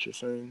understanding what you're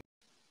saying.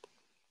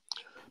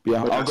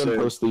 Yeah, I'll go and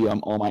post the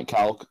All Might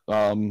calc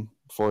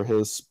for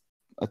his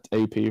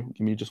AP. Give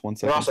me just 1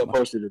 second. I also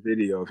posted a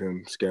video of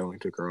him scaling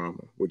to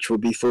Kurama, which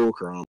would be full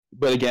Kurama.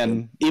 But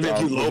again, even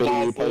if you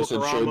lowball full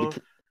Kurama,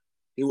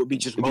 it would be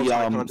just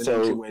multi-continental.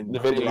 So the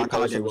video you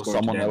posted was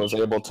someone that was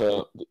able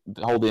to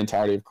hold the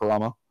entirety of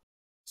Kurama.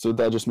 So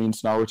that just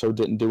means Naruto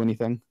didn't do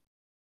anything.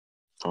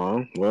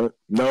 What?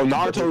 No,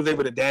 Naruto was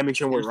able to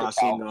damage him with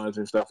Rasengan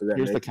and stuff.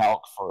 Here's the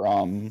calc for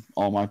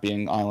All Might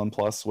being Island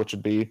Plus, which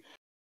would be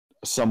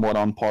somewhat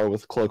on par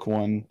with Cloak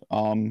 1.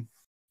 Can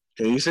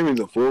you send me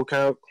the full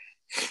calc?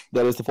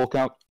 That is the full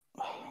count.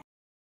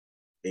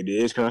 It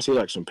is. Can I see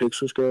like some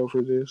pixel scale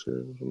for this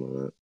or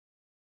something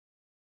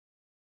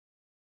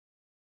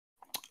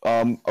like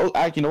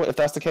that? You know what? If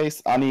that's the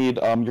case, I need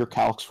your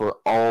calcs for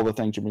all the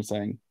things you've been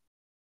saying.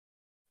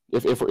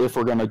 If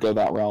we're gonna go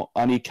that route,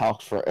 I need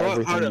calcs for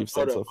everything you've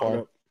said so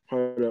far.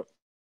 Hold up.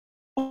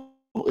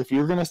 if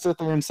you're gonna sit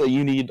there and say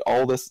you need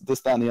all this,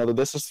 that, and the other,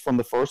 this is from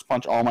the first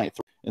punch All Might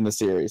 3 in the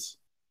series.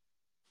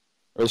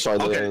 Or sorry,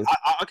 I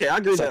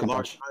agree with that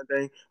large punch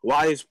thing.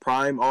 Why is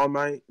Prime All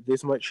Might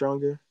this much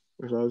stronger?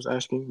 As I was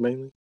asking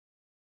mainly.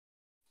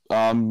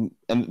 And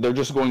they're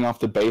just going off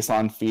the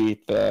baseline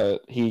feat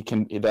that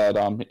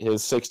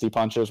his 60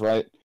 punches,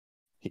 right?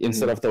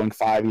 Instead of throwing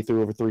 5, he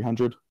threw over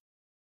 300.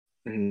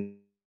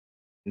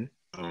 Mm-hmm.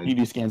 You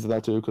do scans of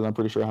that too, because I'm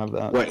pretty sure I have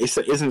that. Right,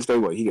 isn't there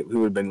what he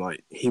would have been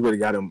like? He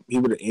would have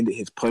ended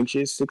his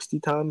punches 60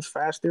 times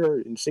faster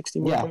in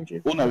 60 more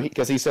punches. Well, no,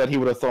 because he said he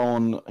would have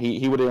thrown.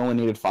 He would have only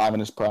needed 5 in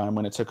his prime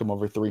when it took him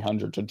over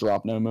 300 to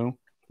drop Nomu.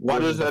 Why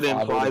does that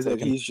imply that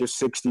he's just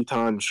 60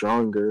 times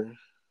stronger?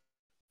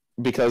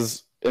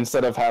 Because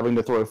instead of having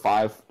to throw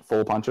 5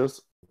 full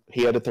punches,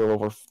 he had to throw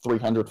over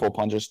 300 full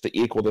punches to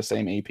equal the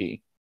same AP.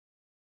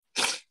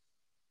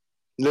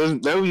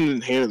 That would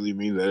inherently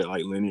mean that it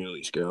like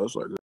linearly scales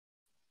like that.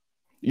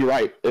 You're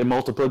right. It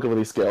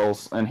multiplicity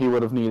scales, and he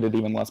would have needed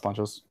even less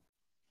punches.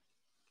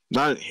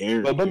 Not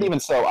inherently. But even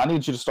so, I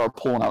need you to start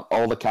pulling out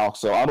all the calcs.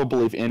 So I don't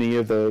believe any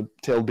of the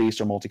tailed beasts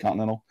are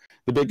multi-continental.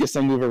 The biggest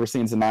thing we've ever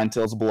seen is the Nine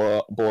Tails blow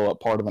up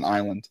part of an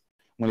island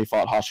when he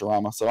fought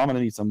Hashirama. So I'm going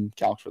to need some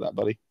calcs for that,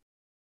 buddy.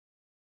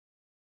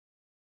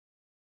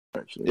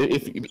 Actually,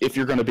 if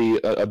you're going to be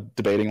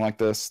debating like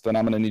this, then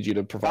I'm going to need you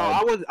to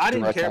provide. I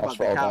didn't care about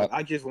the calc.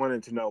 I just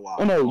wanted to know why.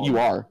 Oh no, you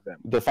are.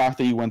 The fact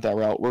that you went that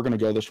route, we're going to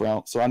go this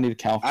route. So I need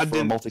calc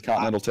for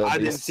multi-continental tail. I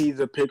didn't see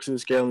the pixel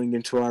scaling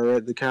until I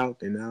read the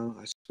calc, and now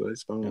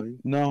it's fine.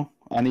 No,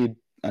 I need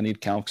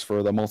calcs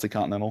for the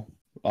multi-continental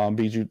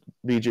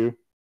Biju.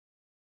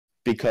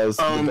 Because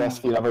the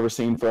best feat I've ever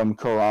seen from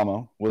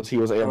Kurama was he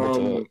was able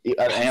to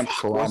amp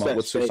Kurama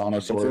with Susanoo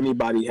Sword. If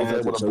anybody has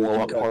able to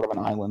blow up part of an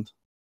island.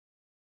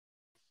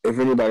 If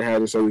anybody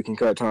has it so we can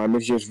cut time,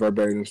 it's just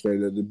verbatim say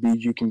that the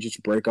Biju can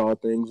just break all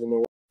things in the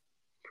world.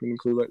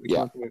 Include like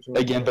the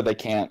again, but they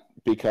can't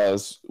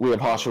because we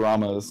have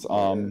Hashirama's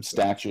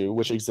statue,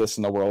 which exists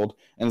in the world,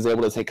 and is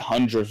able to take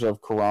hundreds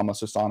of Kurama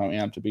Susanoo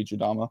amp to Biju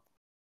Dama.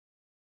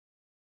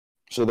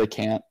 So they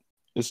can't.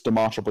 It's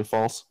demonstrably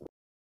false.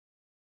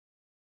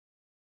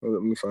 Well,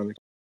 let me find it.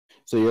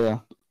 So yeah,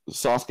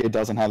 Sasuke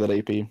doesn't have that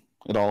AP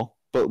at all.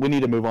 But we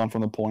need to move on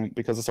from the point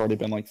because it's already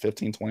been like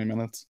 15, 20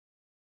 minutes.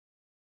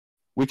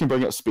 We can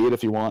bring up speed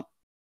if you want.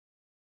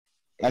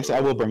 Actually, I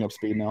will bring up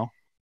speed now.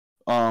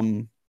 Let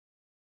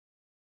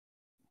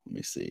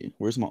me see.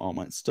 Where's my All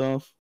Might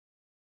stuff?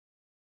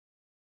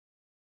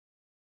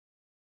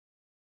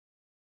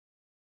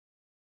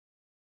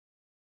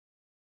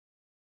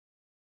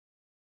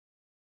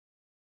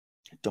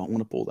 I don't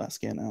want to pull that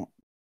scan out.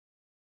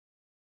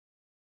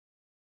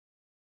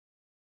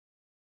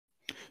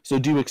 So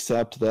do you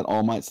accept that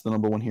All Might's the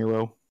 #1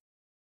 hero?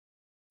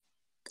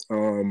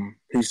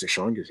 He's the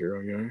strongest hero,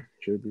 yeah.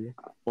 Should be.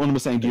 Well, I'm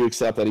saying, do you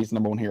accept that he's the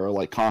 #1 hero,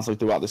 like constantly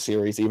throughout the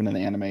series, even in the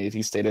anime,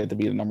 he's stated to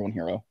be the #1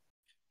 hero?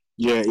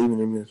 Yeah, even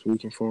in this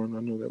weekend form,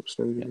 I know that was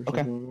stated. Yeah,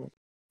 okay.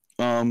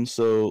 Like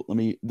so let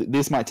me.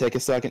 This might take a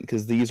second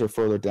because these are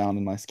further down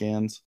in my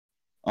scans.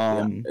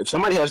 If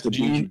somebody has the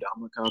Biju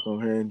Dama calc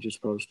on hand,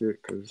 just post it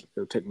because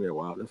it'll take me a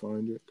while to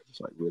find it. Cause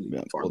it's like really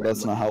far back.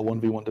 That's not how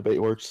 1v1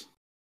 debate works.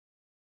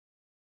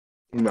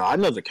 No, I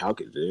know the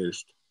calc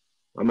exists.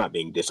 I'm not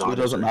being dishonest.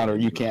 It doesn't matter.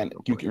 You can't.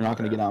 You're not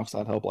going to get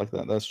outside help like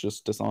that. That's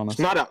just dishonest.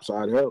 It's not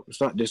outside help. It's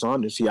not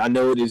dishonesty. I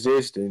know it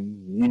exists,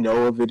 and you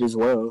know of it as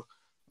well,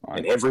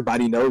 and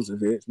everybody knows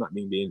of it. It's not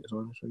being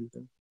dishonest or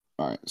anything.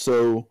 All right.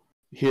 So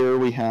here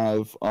we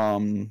have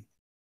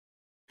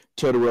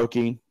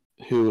Todoroki,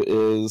 who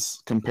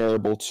is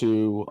comparable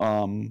to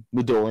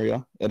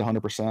Midoriya at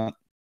 100%.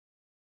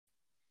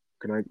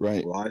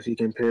 Why is he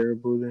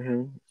comparable to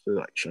him? So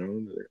like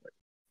shown.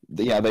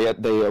 Yeah,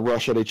 they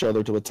rush at each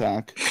other to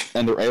attack,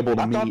 and they're able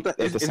to meet at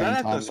the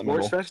same time. The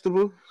sports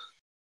festival?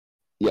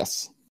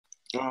 Yes.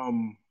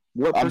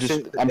 What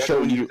percent? I'm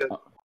showing you.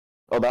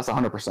 Oh, that's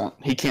 100%.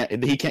 He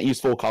can't use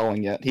full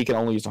calling yet. He can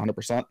only use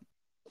 100%.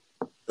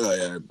 Oh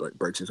yeah, like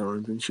breaks his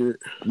arms and shit.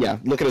 Yeah,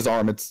 look at his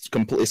arm. It's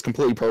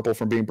completely purple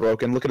from being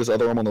broken. Look at his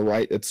other arm on the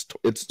right. It's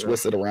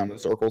twisted around in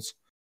circles.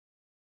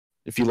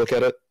 If you look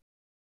at it,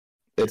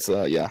 it's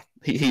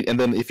He and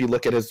then if you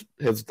look at his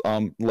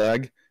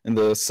leg in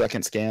the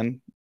second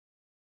scan,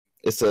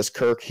 it says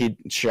Kirk. He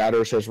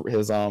shatters his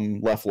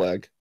left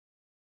leg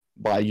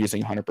by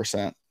using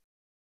 100%,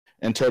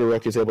 and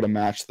Todoroki is able to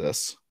match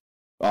this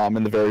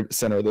in the very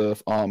center of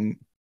the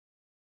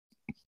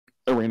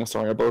arena.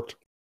 Sorry, I burped.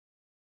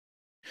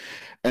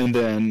 And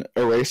then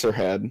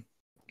Eraserhead,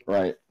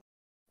 right,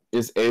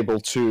 is able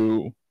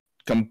to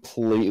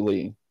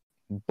completely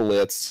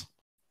blitz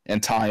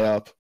and tie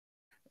up.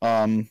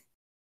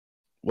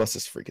 What's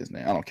this freaking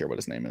name? I don't care what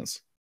his name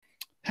is.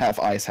 Half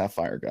ice, half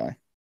fire guy.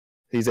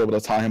 He's able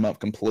to tie him up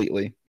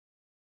completely,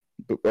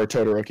 or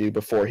Todoroki,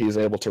 before he's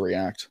able to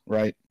react.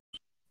 Right?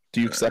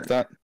 Do you accept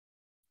that?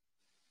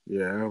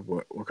 Yeah.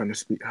 What kind of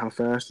speed? How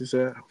fast is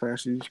that? How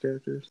fast are these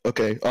characters?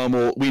 Okay.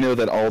 Well, we know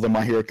that all the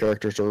My Hero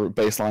characters are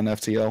baseline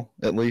FTL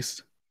at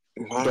least.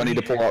 Do I need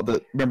to pull out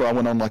the? Remember, I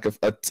went on like a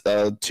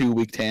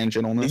 2-week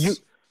tangent on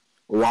this.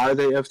 Why are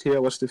they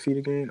FTL? What's the feat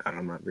again?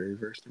 I'm not very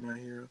versed in My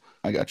Hero.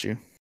 I got you.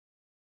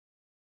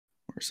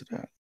 Where's it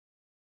at?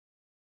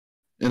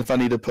 And if I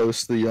need to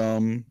post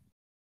the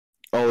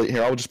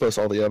I'll just post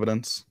all the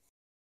evidence.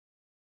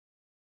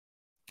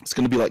 It's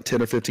going to be like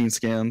 10 or 15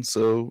 scans,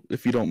 so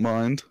if you don't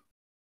mind.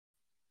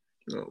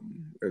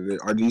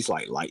 Are these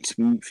like light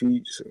speed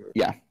feeds? Or?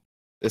 Yeah.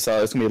 It's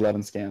going to be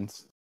 11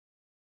 scans.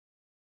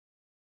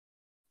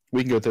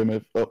 We can go through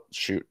them. Oh,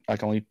 shoot. I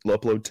can only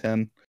upload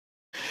 10.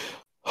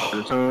 At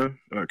a time?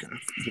 Okay.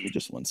 Give me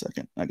just 1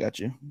 second. I got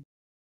you.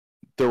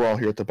 They're all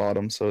here at the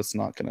bottom, so it's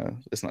not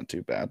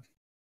too bad.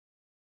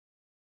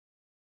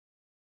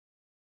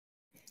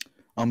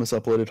 I almost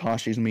uploaded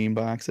Hashi's meme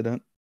by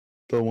accident.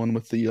 The one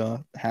with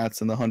the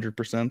hats and the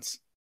 100%.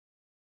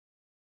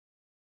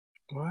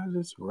 Why is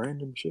this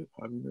random shit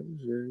popping up?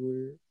 It's very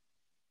weird.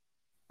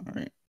 All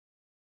right.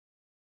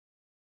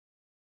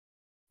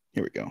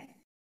 Here we go.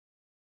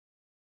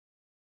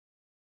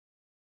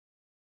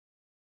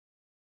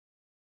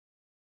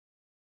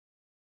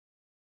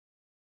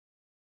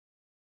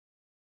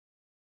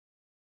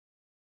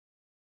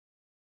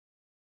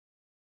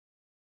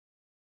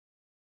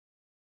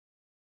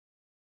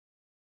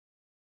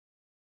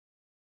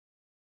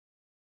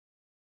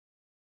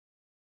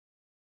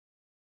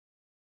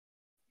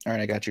 All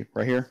right, I got you.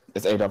 Right here.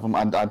 It's 8 of them.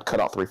 I'd cut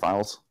out 3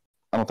 files.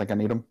 I don't think I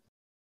need them.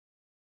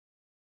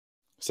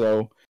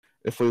 So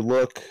if we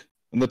look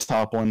in the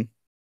top one,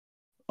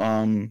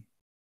 you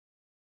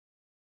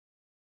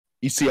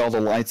see all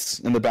the lights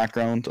in the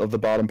background of the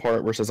bottom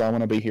part where it says, I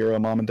want to be hero,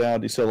 mom and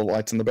dad. You see all the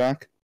lights in the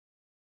back?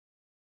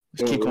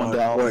 Just keep going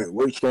down. Wait,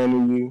 which scan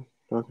are you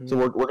talking So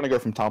we're going to go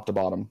from top to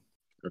bottom.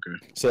 Okay.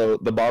 So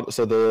the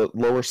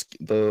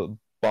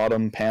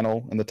bottom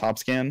panel in the top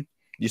scan,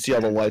 you see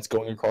all the lights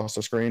going across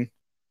the screen.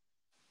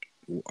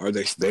 Are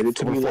they stated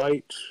to be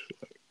lights?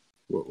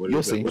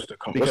 You'll see,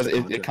 because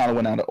it kind of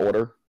went out of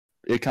order.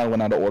 So I'm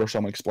going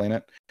to explain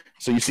it.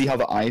 So you see how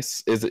the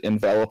ice is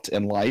enveloped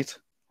in light,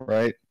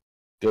 right?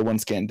 Go 1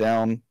 scan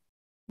down,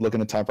 look in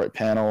the top right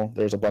panel.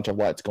 There's a bunch of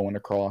lights going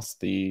across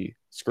the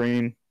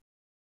screen.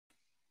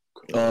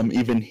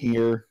 Even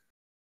here,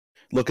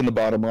 look in the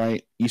bottom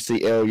right. You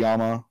see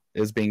Aoyama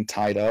is being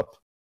tied up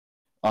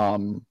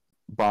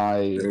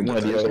by one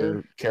of the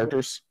other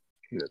characters.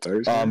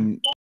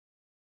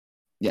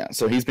 Yeah,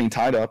 so he's being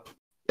tied up.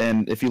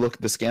 And if you look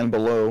at the scan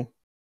below,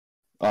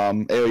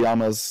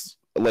 Aoyama's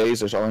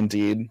lasers are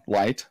indeed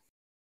light.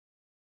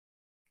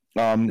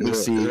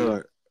 Is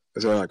there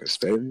like a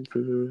statement for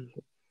this?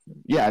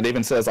 Yeah, it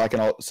even says I can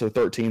also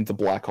 13, the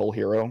black hole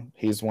hero.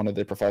 He's one of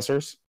the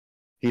professors.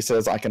 He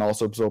says I can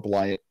also absorb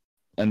light.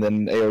 And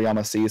then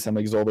Aoyama sees him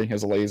absorbing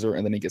his laser,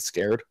 and then he gets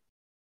scared.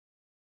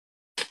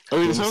 I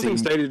mean, something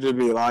stated to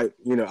be light,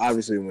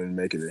 obviously when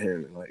making it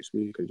him in light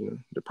speed, because,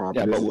 the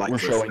problem is but we're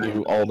showing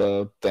you all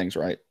the things,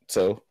 right?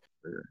 So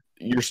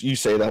you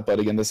say that,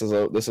 but again, this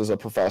is a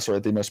professor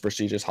at the most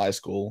prestigious high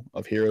school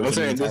of heroes. I'm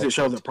saying, does it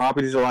show the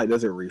properties of light?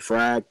 Does it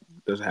refract?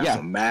 Does it have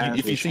some mass?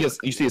 If you see his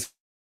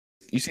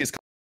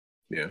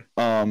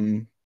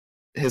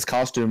his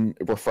costume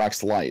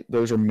refracts light.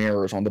 Those are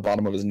mirrors on the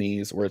bottom of his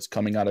knees where it's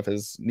coming out of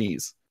his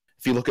knees.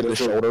 If you look at his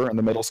shoulder in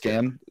the middle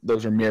scan,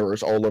 those are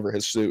mirrors all over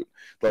his suit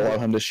that allow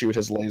him to shoot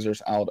his lasers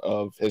out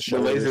of his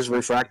shoulder. The lasers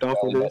refract off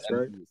of this,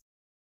 right?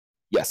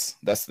 Yes,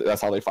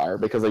 that's how they fire,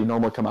 because they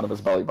normally come out of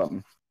his belly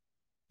button.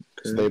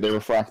 Okay. So they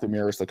refract the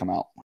mirrors that come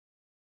out.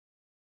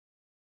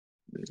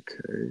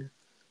 Okay.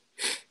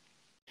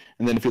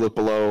 And then if you look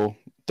below,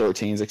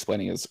 13 is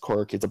explaining his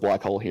quirk. He's a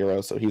black hole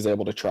hero, so he's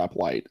able to trap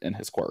light in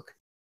his quirk.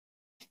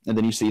 And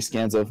then you see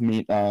scans of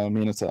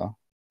Mineta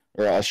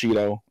or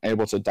Ashido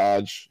able to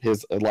dodge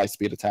his light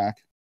speed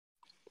attack.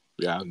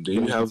 Yeah. Do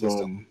you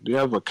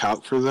have a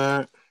calc for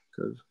that?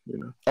 Because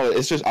Oh,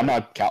 it's just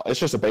It's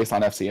just a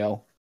baseline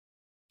FCL.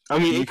 I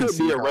mean, it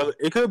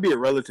could be a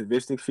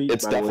relativistic feat.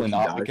 It's definitely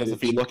not, because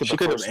if you look at the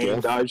first aim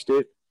dodged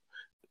it.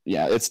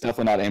 Yeah, it's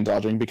definitely not aim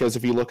dodging, because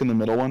if you look in the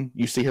middle one,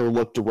 you see her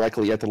look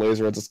directly at the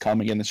laser as it's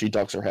coming in, and she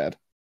ducks her head.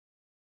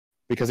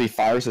 Because he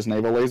fires his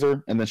naval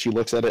laser, and then she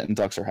looks at it and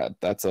ducks her head.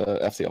 That's a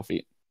FCL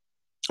feat.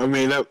 I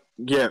mean,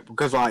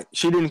 because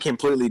she didn't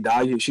completely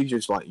dodge it. She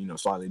just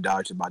slightly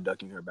dodged it by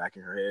ducking her back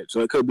in her head.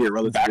 So it could be a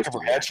relativistic. Back of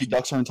her head, she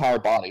ducks her entire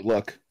body.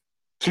 Look.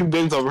 She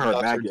bends over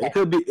her back. It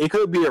could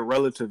be a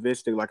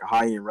relativistic, like a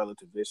high-end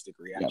relativistic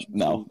reaction.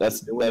 Yeah, no,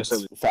 that's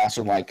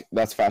faster.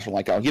 That's faster.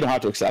 You don't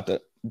have to accept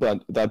it,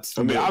 but that's.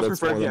 I mean, that's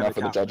more than enough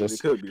for the judges. It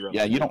could be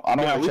I don't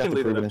actually have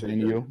to prove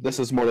anything to you. This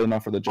is more than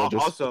enough for the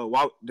judges. Also,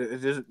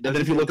 and then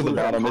if you look at the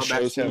bottom, it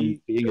shows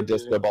him being a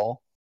disco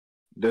ball.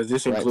 Does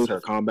this include her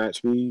combat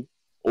speed?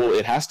 Well,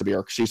 it has to be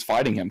her. She's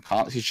fighting him.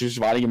 She's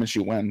fighting him, and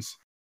she wins.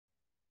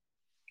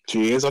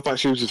 She is. I thought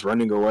she was just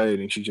running away,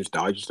 and she just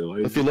dodges the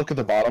laser. If you look at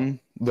the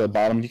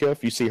bottom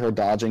GIF, you see her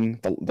dodging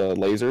the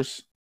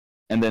lasers,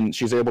 and then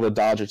she's able to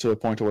dodge it to a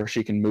point where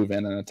she can move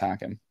in and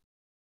attack him.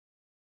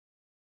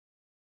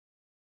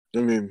 I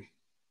mean,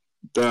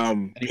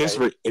 did she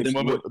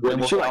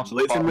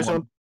blitz him or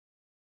something?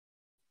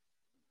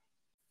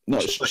 No,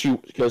 she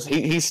because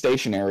he's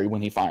stationary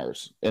when he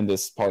fires in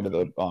this part of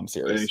the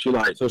series. She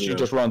so she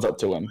just runs up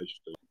to him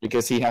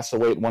because he has to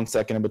wait 1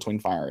 second in between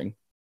firing.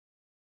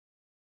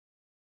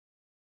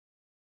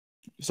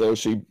 So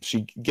she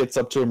gets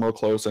up to him real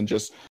close and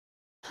just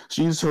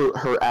she uses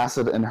her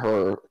acid and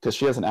her because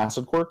she has an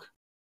acid quirk,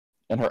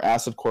 and her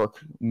acid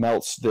quirk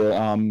melts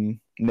the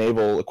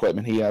naval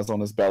equipment he has on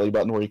his belly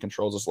button where he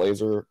controls his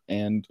laser,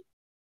 and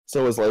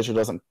so his laser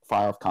doesn't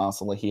fire off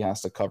constantly. He has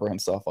to cover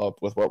himself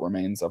up with what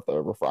remains of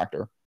the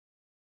refractor.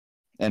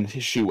 And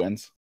she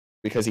wins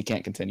because he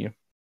can't continue.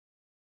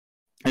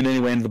 And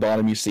anyway, in the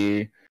bottom, you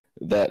see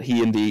that he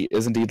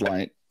is indeed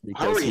light.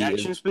 Her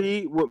reaction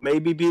speed would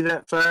maybe be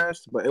that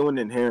fast, but it wouldn't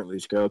inherently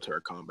scale to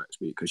her combat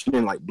speed because she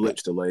didn't like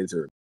blitz the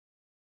laser.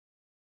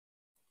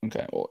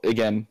 Okay, well,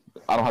 again,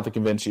 I don't have to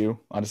convince you.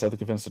 I just have to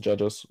convince the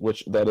judges,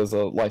 which that is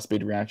a light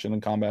speed reaction in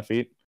combat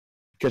feat.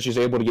 Because she's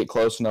able to get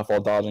close enough while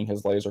dodging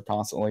his laser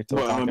constantly.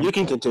 You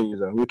can continue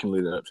though. We can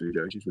leave that up to the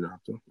judges. We don't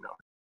have to.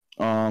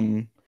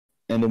 No.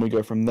 And then we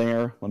go from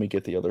there. Let me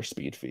get the other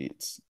speed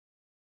feats.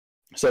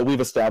 So we've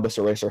established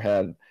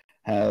Eraserhead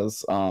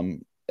has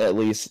at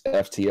least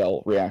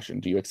FTL reaction.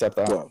 Do you accept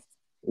that?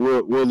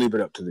 Well, we'll leave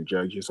it up to the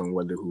judges on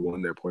whether who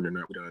won their point or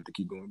not. We don't have to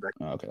keep going back.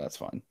 Okay, that's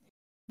fine.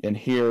 And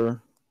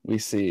here we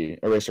see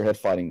Eraserhead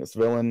fighting this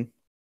villain.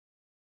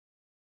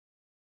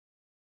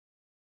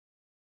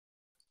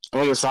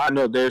 On the side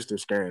note, there's the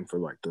scan for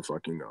like the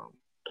fucking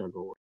tug of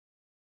war.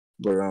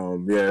 But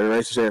yeah,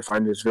 Eraserhead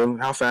fighting this villain.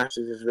 How fast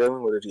is this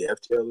villain? What is he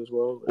FTL as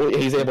well? Well,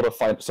 he's able to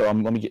fight. So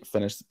let me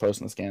finish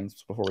posting the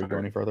scans before we go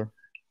any further.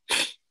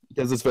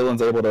 Because this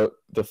villain's able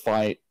to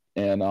fight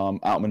and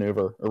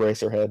outmaneuver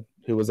Eraserhead,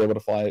 who was able to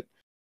fight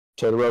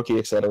Todoroki,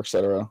 etc.,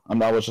 etc.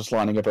 I was just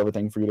lining up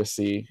everything for you to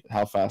see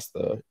how fast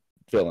the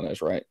villain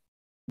is, right?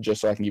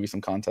 Just so I can give you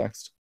some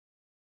context.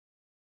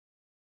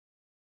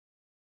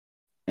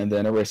 And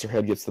then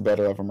Eraserhead gets the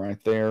better of him right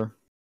there.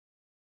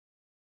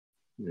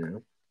 Yeah.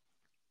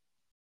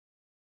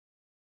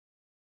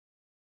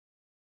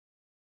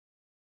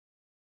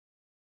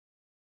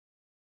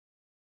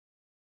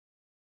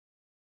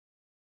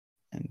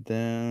 And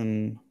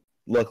then,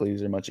 luckily,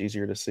 these are much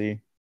easier to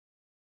see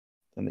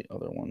than the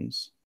other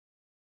ones.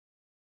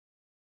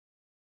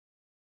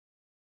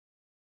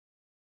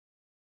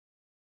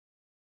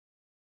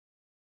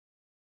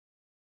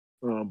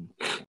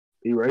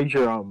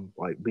 Erasure,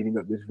 like beating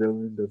up this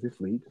villain, does this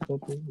lead to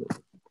something? Or?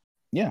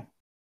 Yeah.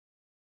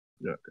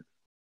 Yeah.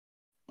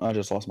 I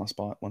just lost my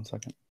spot. 1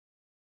 second.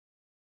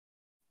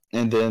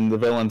 And then the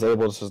villain's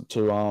able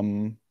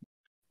to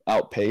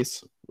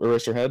outpace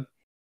Eraserhead.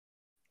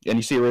 And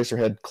you see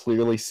Eraserhead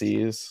clearly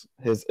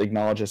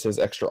acknowledges his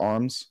extra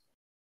arms,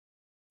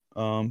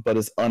 but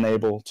is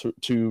unable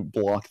to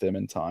block them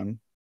in time.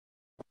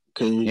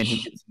 And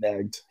he gets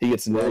nagged. He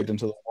gets nagged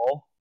into the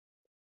wall.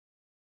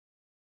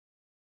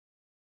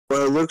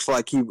 Well, it looks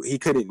like he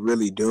couldn't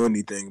really do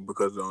anything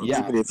because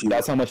even if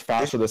that's how much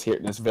faster this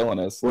villain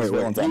is. This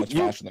villain's that much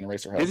faster than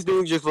Eraserhead. This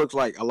dude just looks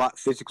like a lot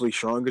physically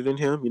stronger than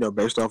him,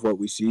 based off what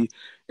we see.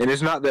 And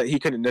it's not that he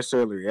couldn't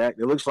necessarily react.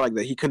 It looks like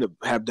that he couldn't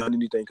have done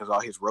anything because all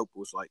his rope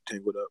was like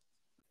tangled up.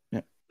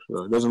 Yeah.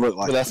 So it doesn't look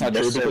like. But that's not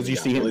true because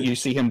you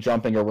see him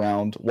jumping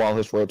around while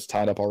his rope's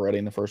tied up already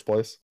in the first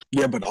place.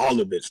 Yeah, but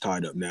all of it's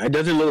tied up now. It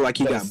doesn't look like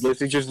he got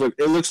blitzed.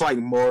 It looks like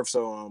more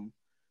so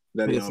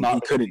that he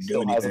couldn't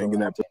do anything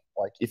in that.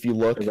 Like if you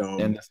look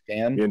in the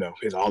scan,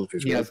 all of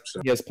his he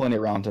has plenty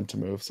around him to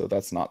move, so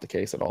that's not the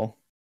case at all.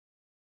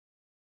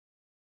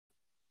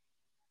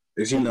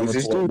 Is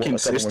this dude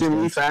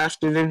consistently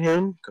faster than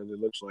him? Because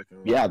it looks like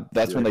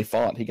that's when they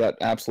fought. He got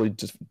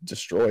absolutely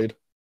destroyed,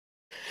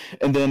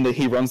 and then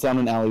he runs down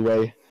an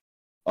alleyway,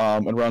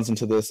 and runs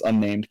into this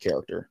unnamed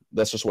character.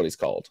 That's just what he's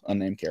called,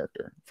 unnamed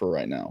character for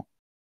right now.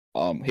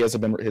 His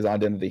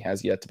identity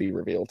has yet to be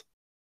revealed.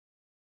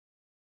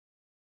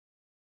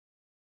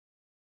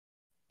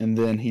 And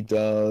then he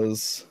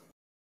does.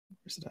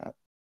 Where's it at?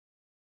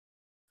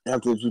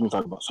 Afterwards, we can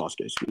talk about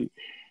Sasuke's feet.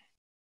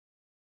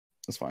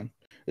 That's fine.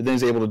 And then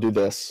he's able to do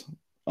this.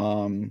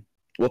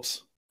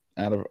 Whoops,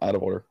 out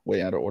of order.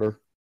 Way out of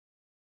order.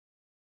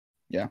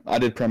 Yeah, I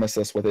did premise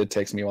this with it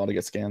takes me a while to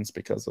get scans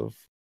because of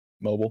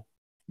mobile.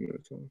 Yeah,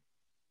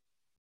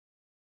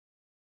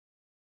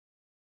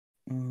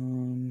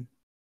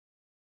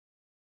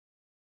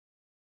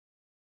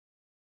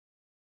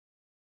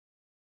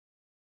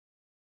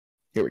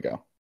 Here we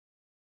go.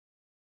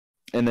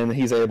 And then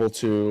he's able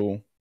to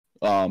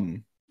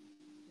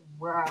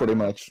pretty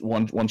much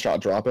one shot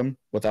drop him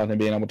without him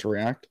being able to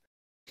react.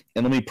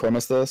 And let me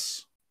premise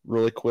this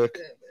really quick.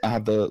 I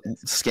have the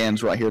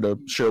scans right here to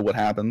show what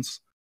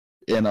happens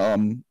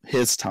in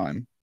his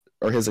time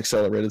or his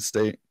accelerated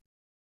state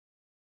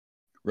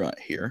right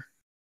here.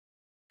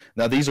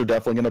 Now these are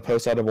definitely going to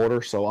post out of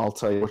order, so I'll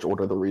tell you which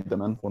order to read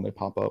them in when they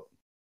pop up.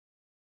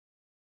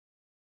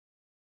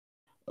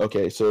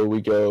 Okay, so we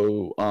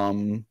go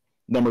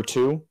number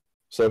 2.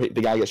 So the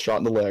guy gets shot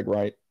in the leg,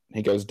 right?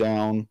 He goes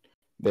down.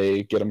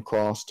 They get him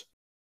crossed.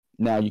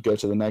 Now you go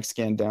to the next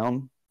scan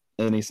down,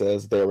 and he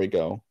says, "There we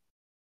go."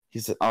 He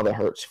said, "Oh, that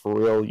hurts for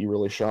real. You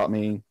really shot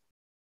me.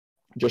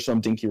 just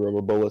some dinky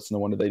rubber bullets. No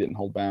wonder they didn't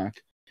hold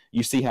back.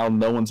 You see how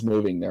no one's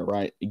moving there,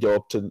 right? You go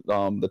up to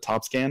the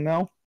top scan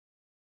now.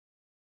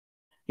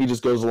 He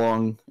just goes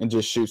along and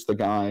just shoots the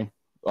guy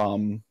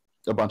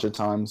a bunch of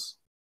times.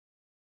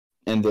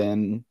 And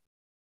then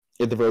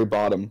at the very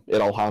bottom,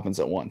 it all happens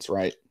at once,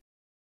 right?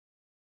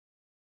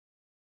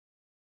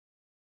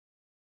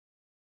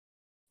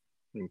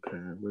 Okay,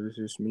 what does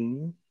this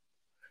mean?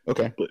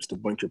 Okay. Blitzed a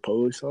bunch of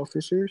police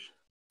officers?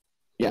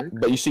 Yeah,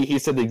 but you see, he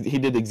said he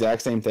did the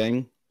exact same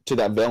thing to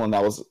that villain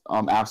that was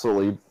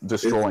absolutely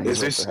destroying. Is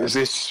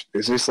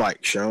this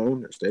like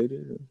shown or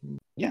stated?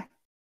 Yeah.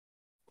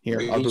 Here,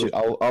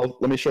 I'll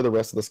let me show the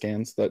rest of the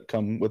scans that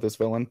come with this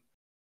villain,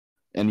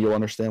 and you'll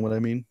understand what I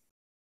mean.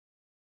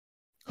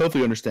 Hopefully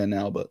you understand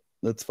now, but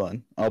that's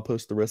fine. I'll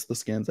post the rest of the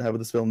scans I have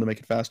with this villain to make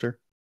it faster.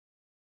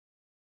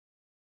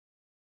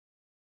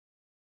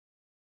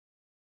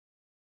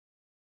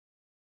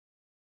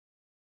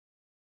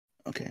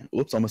 Okay,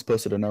 whoops, almost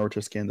posted a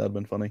Naruto scan. That'd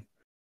been funny.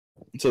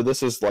 So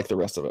this is like the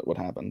rest of it, what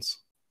happens.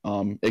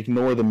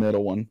 Ignore the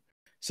middle one.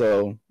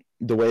 So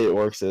the way it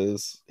works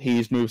is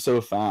he's moved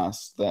so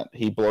fast that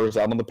he blurs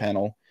out on the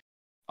panel.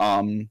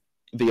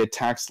 The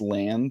attacks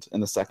land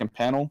in the second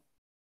panel.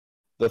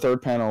 The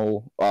third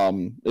panel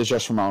is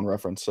just from my own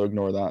reference, so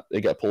ignore that.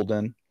 It got pulled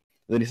in.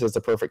 Then he says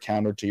the perfect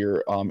counter to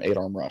your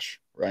 8-arm rush,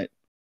 right?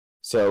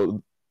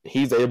 So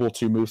he's able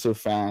to move so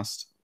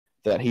fast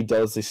that he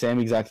does the same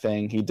exact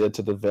thing he did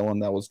to the villain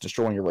that was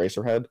destroying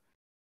Eraserhead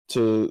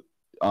to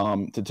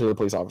the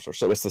police officer.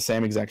 So it's the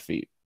same exact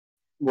feat.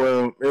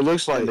 Well, it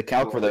looks like... And the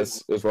calc for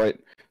this is right.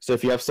 So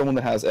if you have someone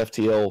that has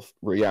FTL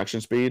reaction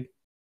speed,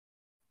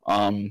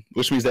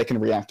 which means they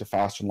can react to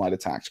fast and light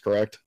attacks,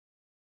 correct?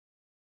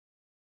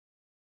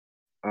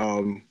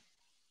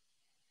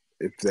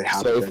 If they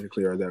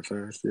hypothetically are that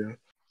fast, yeah.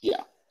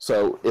 Yeah.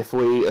 So if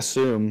we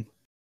assume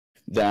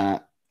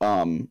that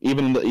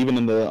even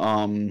in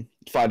the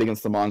fight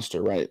against the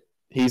monster, right?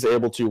 He's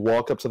able to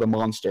walk up to the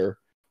monster,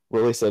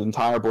 release an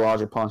entire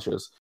barrage of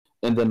punches,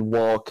 and then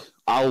walk,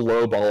 I'll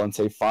lowball and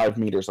say 5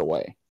 meters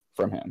away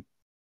from him.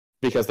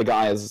 Because the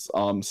guy is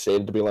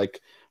stated to be like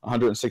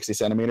 160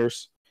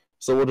 centimeters.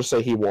 So we'll just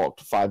say he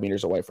walked 5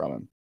 meters away from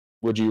him.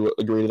 Would you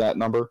agree to that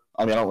number?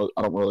 I mean, I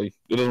don't really,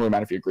 it doesn't really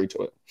matter if you agree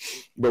to it.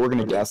 But we're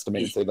going to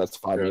estimate and say that's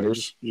 5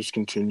 meters. Just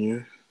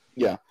continue.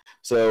 Yeah.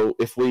 So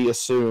if we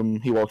assume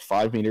he walked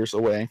 5 meters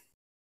away,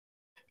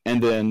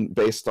 and then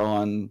based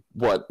on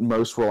what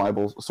most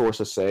reliable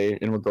sources say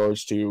in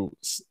regards to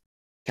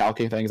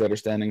calculating things that are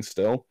standing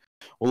still,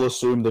 we'll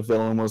assume the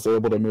villain was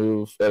able to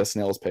move at a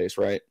snail's pace,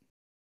 right?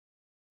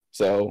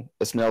 So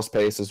a snail's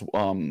pace is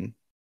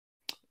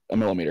a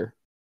millimeter.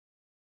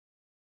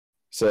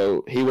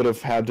 So he would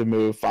have had to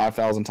move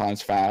 5,000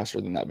 times faster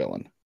than that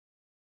villain.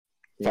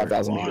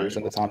 5,000 meters,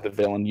 and the time the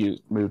villain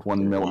moved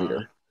 1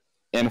 millimeter.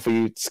 And if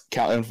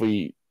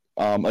we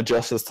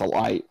adjust this to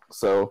light,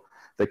 so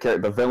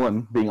the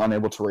villain being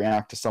unable to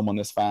react to someone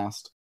this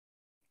fast,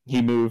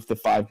 he moved the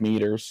 5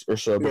 meters or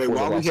so. Wait,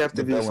 why would he have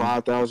to be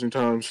 5,000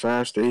 times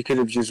faster? He could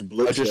have just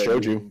blitzed. I just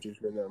showed you.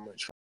 Just been that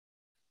much.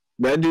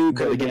 That dude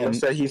could again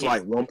say he's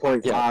like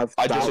 1.5. Yeah,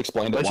 I just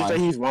explained it. Let's just say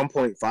he's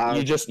 1.5.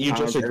 You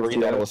just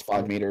agreed that it was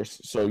 5 meters,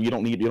 so you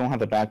don't have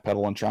to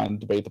backpedal and try and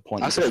debate the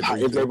point. I said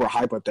if they were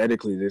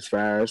hypothetically this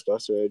fast, I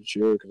said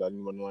sure because I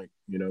didn't want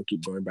to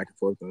keep going back and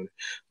forth on it.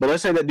 But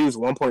let's say that dude's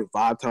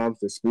 1.5 times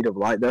the speed of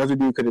light. The other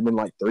dude could have been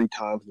like 3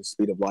 times the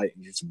speed of light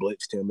and just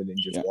blitzed him and then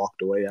just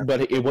walked away.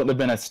 But it wouldn't have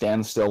been a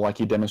standstill like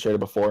you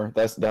demonstrated before.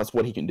 That's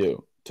what he can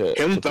do.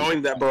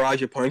 Throwing that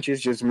barrage of punches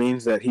just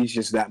means that he's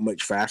just that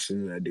much faster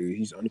than that dude.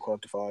 He's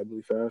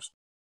unquantifiably fast.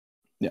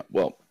 Yeah,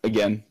 well,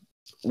 again,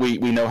 we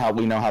know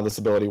how this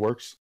ability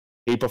works.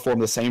 He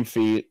performed the same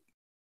feat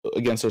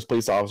against those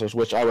police officers,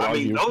 which I would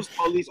argue. Those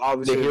police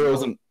officers the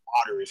heroes and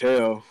water as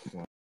hell.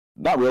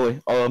 Not really.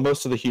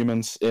 Most of the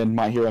humans in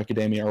My Hero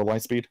Academia are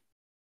light speed.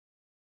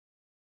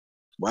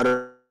 I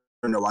don't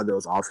know why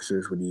those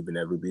officers would even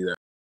ever be there.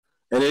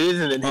 And it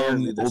isn't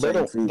inherently the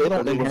same feat. They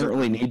don't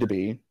inherently need to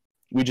be.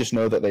 We just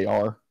know that they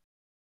are.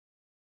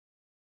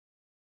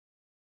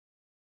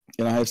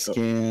 And I have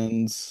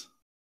scans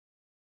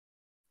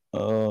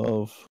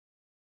of...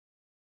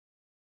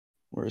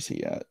 Where is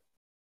he at?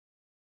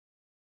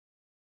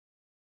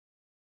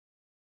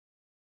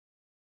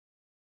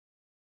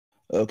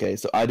 Okay,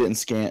 so I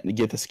didn't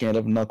get the scan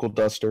of Knuckle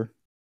Duster.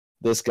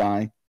 This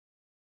guy.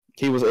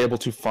 He was able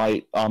to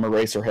fight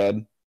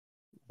Eraserhead,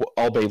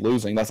 albeit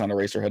losing. That's not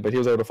Eraserhead, but he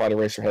was able to fight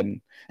Eraserhead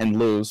and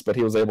lose. But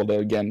he was able to,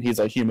 again, he's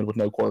a human with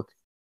no quirk.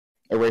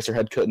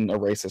 Eraserhead couldn't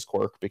erase his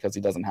quirk because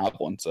he doesn't have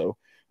one. So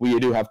we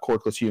do have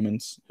quirkless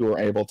humans who are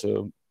able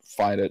to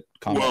fight at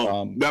combat.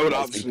 Well, that would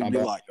obviously be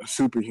like a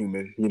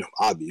superhuman,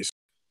 obvious.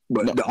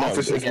 But the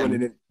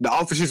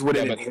officers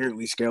wouldn't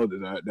inherently scale to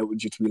that. That would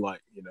just be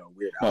like,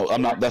 weird. No,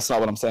 I'm not. That's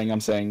not what I'm saying. I'm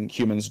saying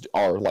humans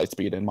are light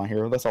speed in My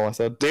Hero. That's all I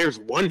said. There's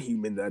one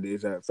human that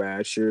is that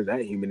fast. Sure,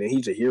 that human, and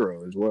he's a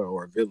hero as well,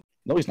 or a villain.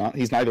 No, he's not.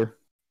 He's neither.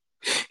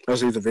 Oh,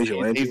 so he's a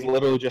vigilante? He's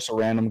literally just a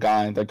random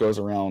guy that goes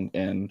around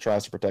and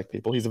tries to protect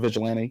people. He's a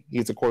vigilante.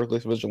 He's a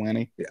quirkless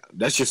vigilante. Yeah,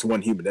 that's just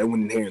one human. That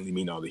wouldn't inherently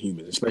mean all the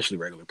humans, especially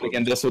regular people.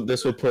 Again, this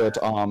would put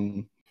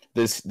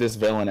this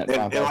villain at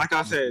 5,000. And like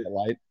I said,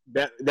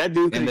 that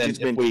dude could have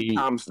just been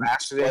times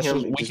faster than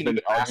him.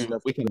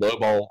 We can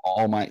lowball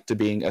All Might to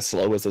being as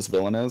slow as this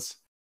villain is,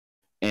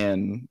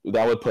 and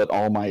that would put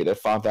All Might at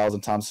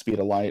 5,000 times the speed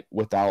of light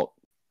with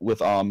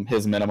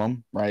his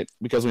minimum, right?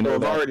 Because we know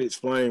I've already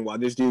explained why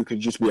this dude could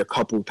just be a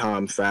couple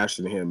times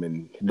faster than him,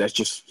 and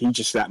he's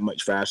just that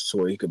much faster,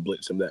 so he could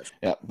blitz him that.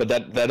 Yeah, but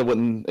that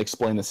wouldn't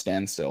explain the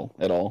standstill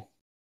at all.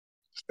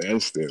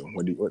 Standstill?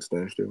 What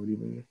standstill? What do you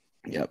mean?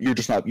 Yeah, you've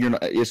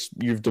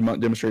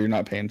demonstrated you're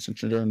not paying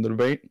attention during the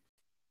debate.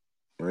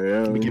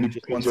 Yeah. Give me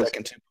just 1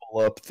 second to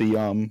pull up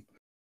the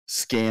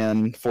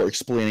scan for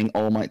explaining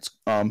All Might's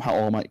how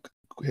All Might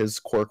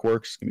his quirk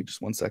works. Give me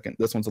just 1 second.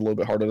 This one's a little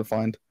bit harder to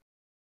find.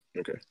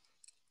 Okay.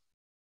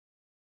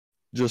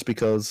 Just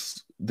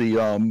because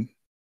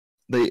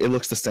it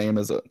looks the same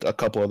as a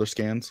couple other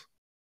scans.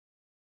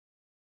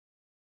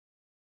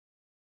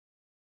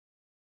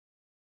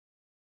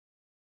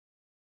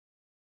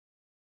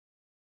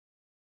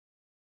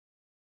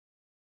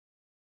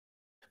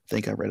 I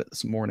think I read it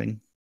this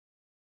morning.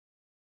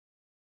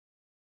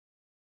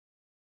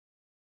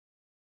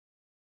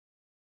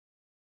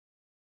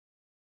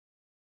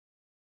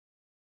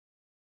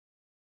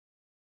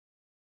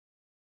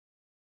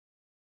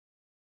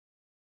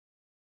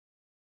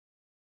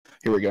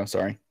 Here we go.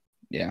 Sorry.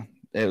 Yeah,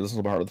 it was a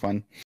little bit harder to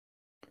find.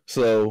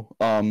 So,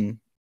 All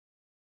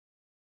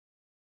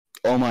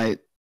Might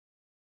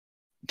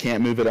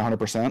can't move at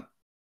 100%.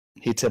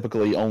 He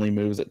typically only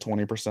moves at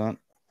 20%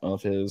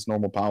 of his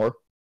normal power,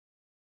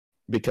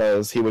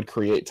 because he would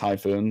create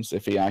typhoons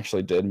if he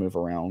actually did move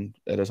around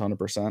at his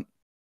 100%.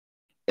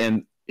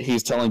 And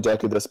he's telling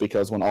Deku this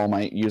because when All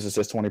Might uses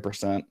his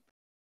 20%,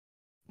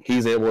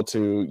 he's able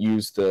to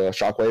use the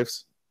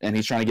shockwaves, and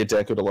he's trying to get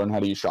Deku to learn how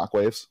to use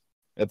shockwaves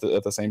at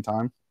the same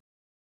time.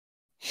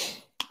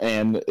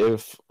 And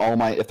if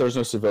there's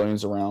no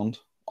civilians around,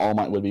 All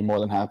Might would be more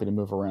than happy to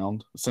move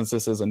around. Since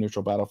this is a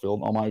neutral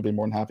battlefield, All Might would be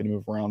more than happy to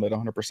move around at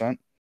 100%.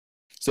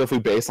 So if we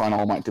baseline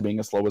All Might to being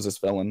as slow as this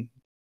villain,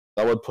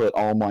 that would put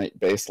All Might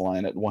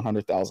baseline at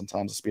 100,000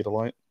 times the speed of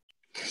light.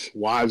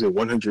 Why is it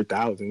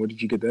 100,000? Where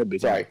did you get that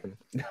big? Sorry.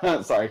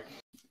 Sorry.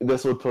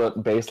 This would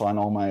put baseline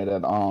All Might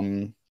at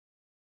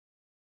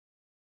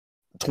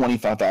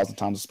 25,000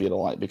 times the speed of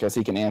light, because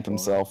he can amp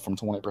himself from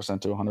 20%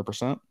 to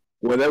 100%.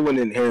 Well, that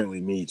wouldn't inherently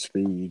mean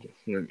speed.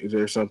 Is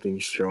there something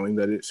showing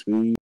that it's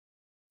speed?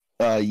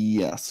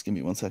 Yes. Give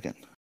me 1 second.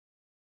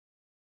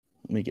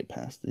 Let me get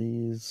past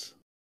these.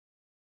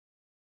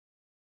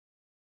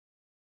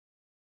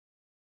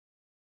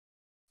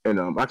 And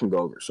I can go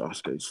over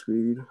Sasuke's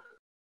speed.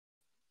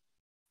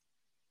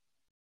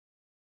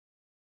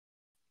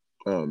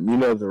 The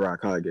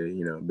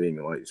Raikage, being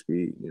a light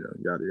speed,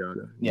 yada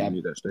yada. Yeah,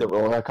 the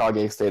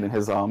Raikage stayed in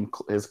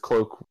his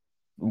cloak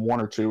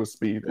 1 or 2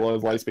 speed,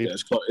 was light speed. Yeah,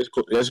 it's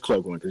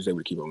cloak 1 because they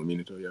would keep on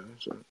Minato, yeah.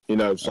 So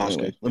Sasuke.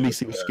 Anyway, let me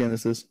see what skin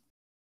this is.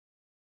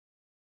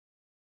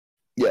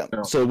 Yeah.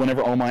 So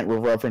whenever All Might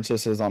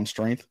references his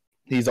strength,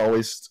 he's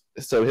always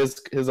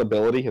his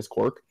ability, his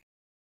quirk,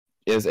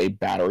 is a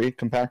battery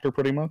compactor,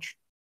 pretty much.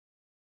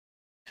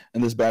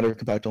 And this battery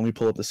compactor, let me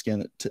pull up the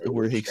scan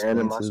where he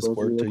explains his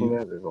quirk to you.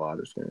 There's a lot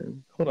of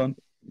scans. Hold on.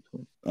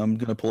 I'm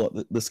going to pull up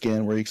the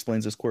scan where he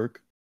explains his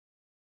quirk.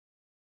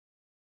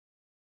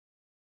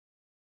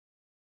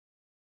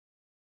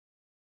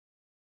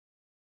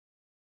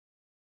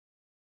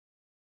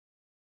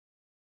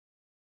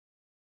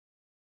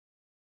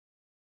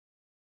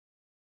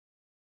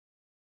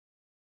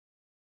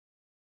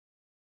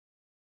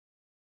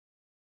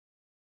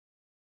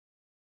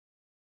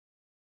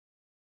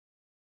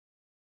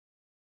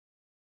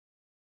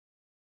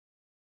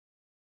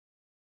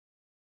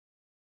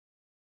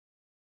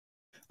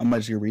 I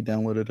might just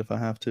re-download it if I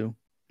have to.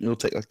 It'll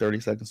take like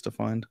 30 seconds to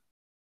find.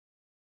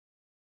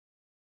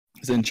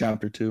 It's in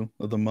chapter 2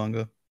 of the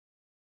manga.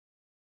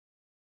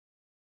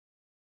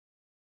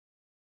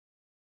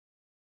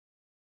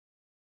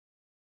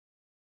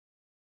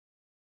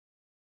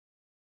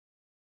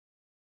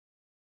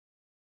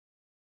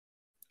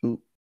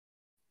 Ooh,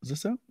 is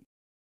this out?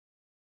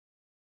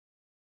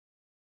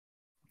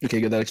 Okay,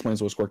 good. That explains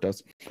what his quirk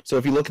does. So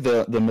if you look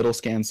at the middle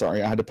scan,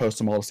 sorry, I had to post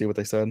them all to see what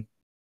they said.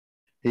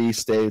 He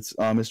states,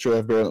 it's true,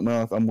 I've barely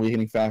enough. I'm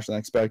weakening faster than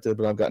expected,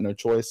 but I've got no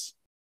choice.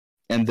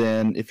 And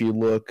then if you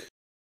look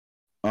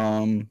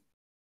in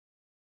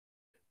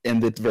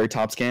the very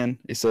top scan,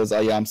 it says,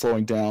 yeah, I'm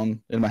slowing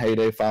down. In my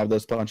heyday, 5 of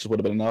those punches would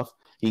have been enough.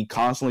 He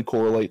constantly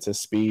correlates his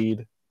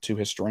speed to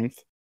his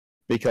strength.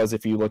 Because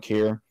if you look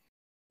here,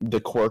 the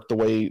quirk, the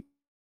way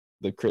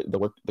the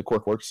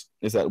quirk works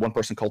is that one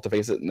person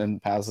cultivates it and then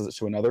passes it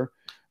to another.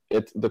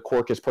 The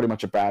quirk is pretty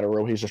much a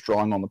battery. He's just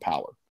drawing on the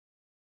power.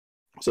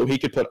 So he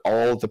could put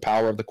all the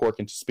power of the quirk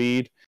into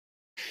speed.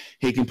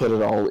 He can put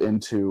it all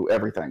into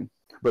everything.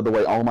 But the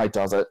way All Might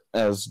does it,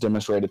 as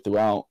demonstrated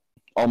throughout,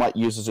 All Might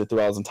uses it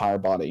throughout his entire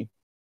body.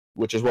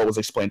 which is what was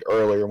explained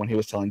earlier when he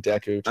was telling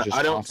Deku to just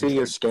I don't see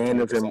a scan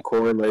of him 20%.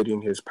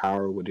 correlating his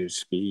power with his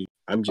speed.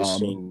 I'm just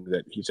seeing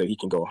that he said he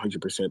can go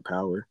 100%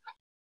 power.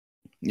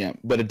 Yeah,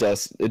 but it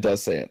does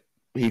say it.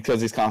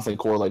 Because he's constantly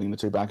correlating the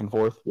two back and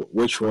forth.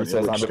 Which one? He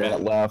says, I have a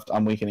minute left.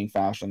 I'm weakening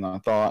faster than I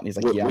thought. And he's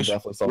like, I'm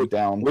definitely slowing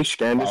down. Which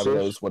scan 5 is of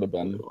this? those would have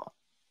been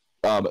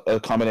a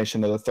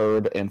combination of the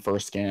third and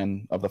first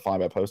scan of the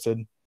 5 I posted.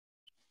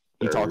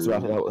 He talks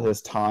about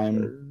his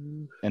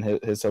time and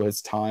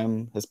his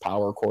time, his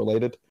power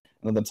correlated.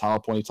 And then the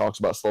top when he talks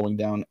about slowing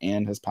down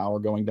and his power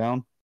going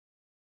down.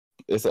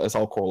 It's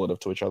all correlative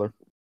to each other.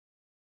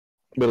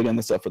 But again,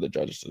 this is up for the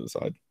judges to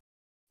decide.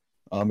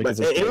 But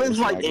it looks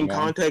like in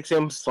context,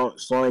 him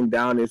slowing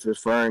down is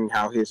referring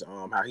how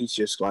he's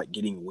just like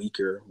getting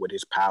weaker with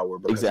his power.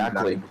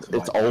 Exactly,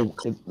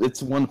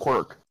 it's one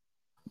quirk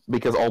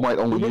because All Might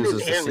only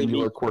uses the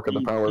singular quirk of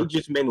the power. He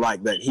just meant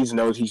like that. He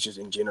knows he's just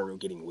in general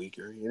getting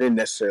weaker. It didn't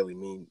necessarily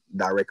mean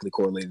directly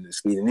correlated to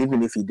speed. And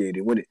even if he did,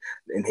 it wouldn't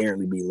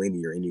inherently be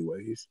linear,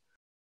 anyways.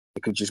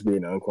 It could just be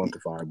an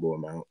unquantifiable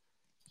amount.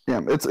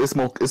 Yeah, it's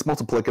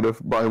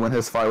multiplicative by when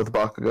his fight with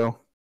Bakugo.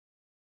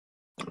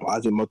 Why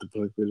is it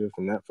multiplicative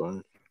in that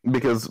fun?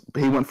 Because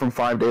he went from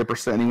 5 to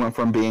 8%. He went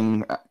from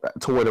being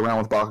toyed around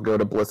with Bakugo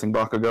to blitzing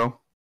Bakugo.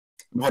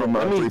 From a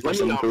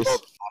 3% increase.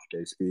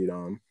 Sasuke speed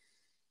on.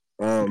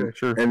 Okay,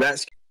 sure. And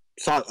that's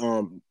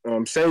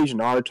Sage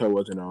Naruto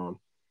wasn't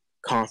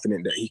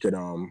confident that he could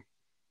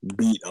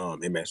beat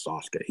MS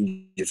Sasuke.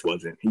 He just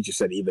wasn't. He just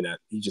said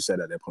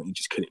at that point he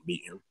just couldn't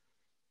beat him.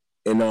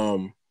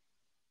 And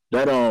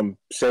that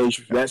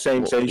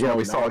same Sage. Yeah,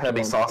 we saw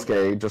heavy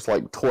Sasuke just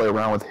like toy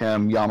around with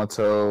him,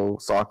 Yamato,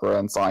 Sakura,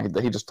 and Sai.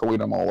 He just toyed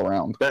them all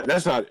around.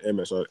 That's not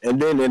MSO.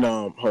 And then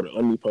hold on,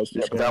 let me post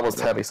this. Yeah, that was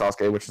heavy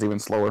Sasuke, which is even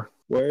slower.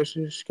 Where is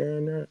this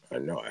scan at? I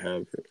know I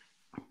have it.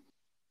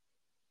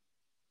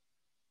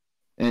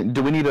 And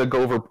do we need to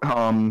go over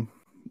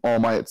All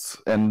Might's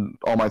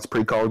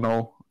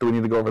precognial? Do we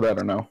need to go over that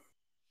or no?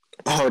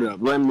 Hold up,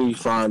 let me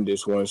find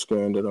this one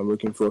scan that I'm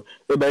looking for.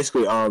 It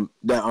basically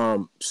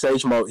that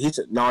Sage mode.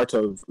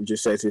 Naruto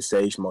just says his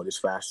Sage mode is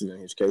faster than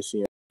his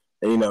KCM,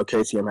 and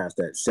KCM has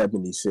that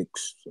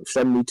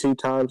 72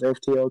 times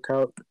FTL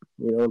count.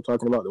 You know what I'm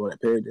talking about? The one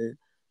that Perry did.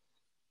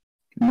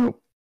 No.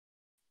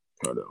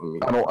 Hold up,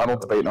 I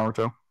don't debate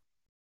Naruto.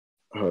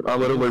 I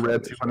literally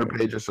read 200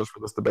 pages just for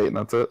this debate, and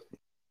that's it.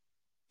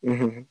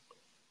 Mm-hmm.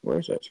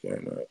 Where's that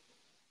scan at?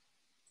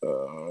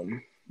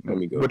 Let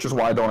me go. Which is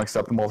why I don't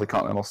accept the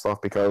multi-continental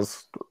stuff,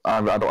 because I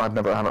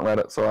haven't read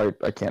it, so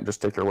I can't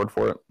just take your word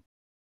for it.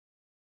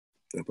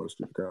 I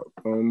posted it out.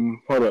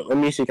 Hold up. Let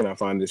me see. Can I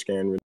find this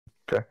scan?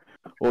 Okay.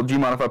 Well, do you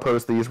mind if I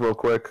post these real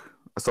quick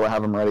so I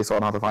have them ready so I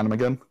don't have to find them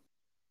again?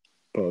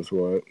 Post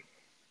what?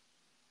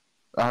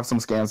 I have some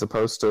scans to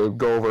post to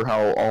go over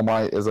how All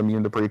Might is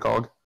immune to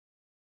precog.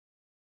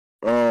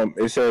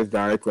 It says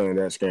directly in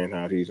that scan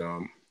how he's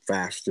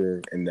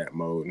faster in that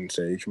mode, in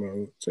Sage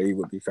mode. So he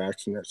would be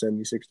faster than that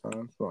 76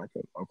 times, like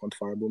an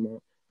unquantifiable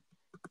amount.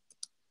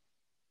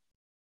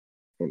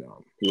 And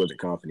he wasn't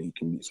confident he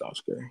can beat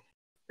Sasuke.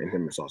 And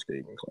him and Sasuke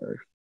even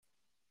clashed.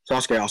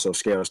 Sasuke also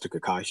scales to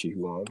Kakashi,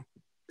 who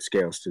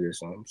scales to this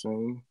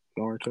same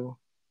Naruto.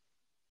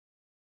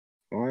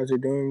 Why is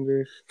it doing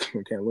this?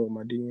 I can't load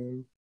my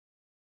DM.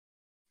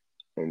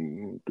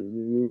 And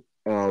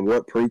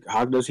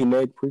how does he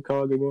make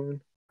precog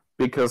again?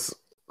 Because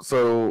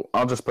so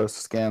I'll just post a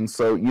scan.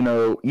 So have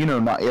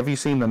you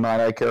seen the Night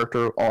Eye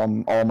character, All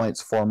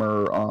Might's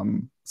former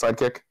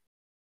sidekick?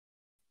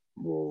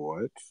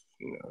 What?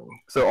 No.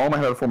 So All Might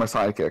had a former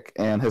sidekick,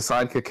 and his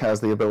sidekick has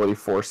the ability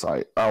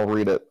Foresight. I'll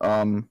read it.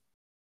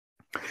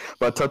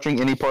 By touching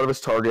any part of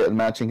his target and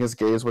matching his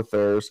gaze with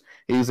theirs,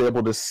 he's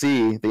able to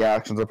see the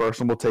actions a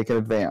person will take in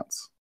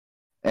advance,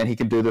 and he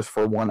can do this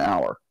for 1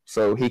 hour.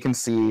 So he can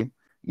see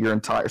your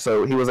entire.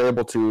 So he was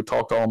able to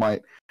talk to All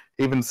Might.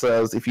 Even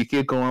says, if you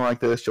keep going like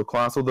this, you'll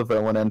clash with the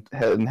villain and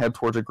head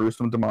towards a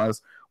gruesome demise,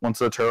 one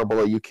so terrible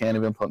that you can't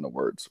even put into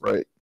words,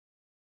 right?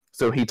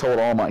 So he told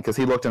All Might, because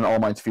he looked in All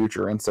Might's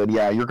future and said,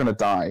 yeah, you're going to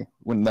die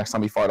when next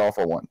time you fight All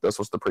for One. This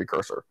was the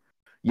precursor.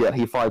 Yet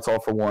he fights All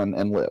for One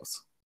and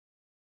lives.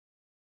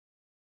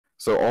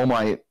 So All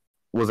Might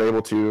was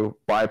able to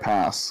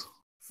bypass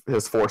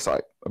his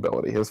Foresight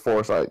ability. His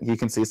Foresight, he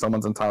can see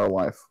someone's entire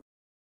life.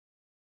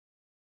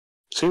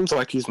 Seems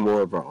like he's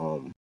more of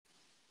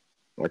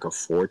a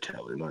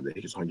foreteller, not that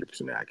he's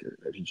 100% accurate.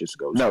 That he just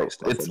goes. No,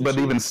 but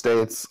even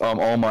states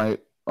All Might.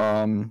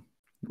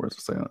 Where's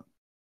it saying it?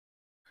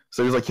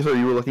 So he's like, so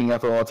you were looking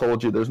after all I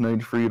told you. There's no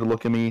need for you to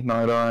look at me,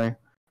 Night Eye.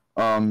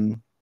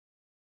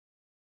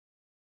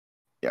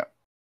 Yeah.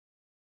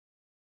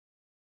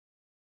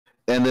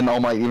 And then All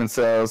Might even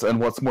says, and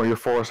what's more, your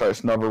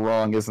foresight's never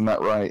wrong, isn't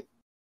that right?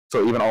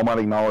 So even All Might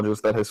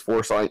acknowledges that his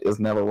foresight is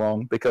never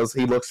wrong because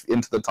he looks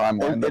into the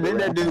timeline. And then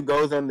that dude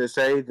goes on to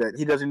say that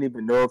he doesn't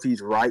even know if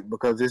he's right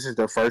because this is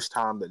the first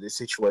time that this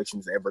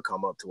situation's ever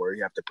come up to where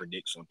you have to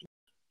predict something.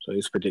 So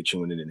his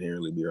prediction wouldn't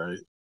inherently be right.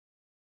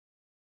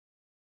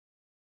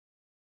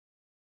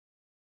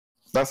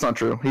 That's not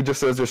true. He just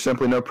says there's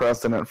simply no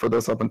precedent for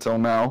this up until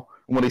now,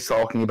 what he's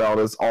talking about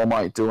is All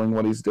Might doing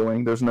what he's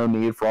doing. There's no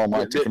need for All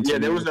Might to continue. Yeah,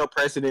 there was no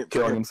precedent for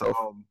killing him himself.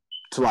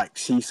 To like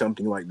see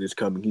something like this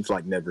coming. He's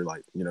like never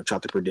like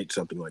tried to predict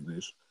something like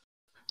this.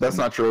 That's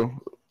not true.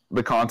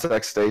 The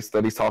context states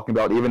that he's talking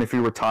about even if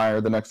you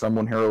retire, the next time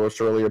one hero will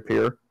surely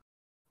appear.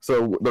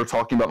 So they're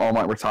talking about All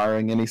Might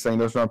retiring, and he's saying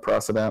there's no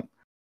precedent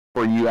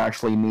for you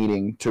actually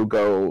needing to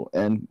go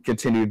and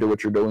continue to do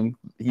what you're doing.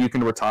 You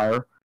can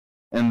retire,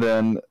 and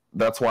then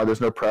that's why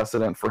there's no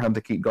precedent for him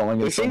to keep going.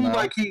 It seems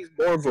like he's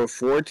more of a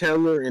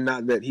foreteller, and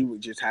not that he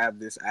would just have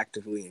this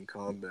actively in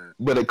combat.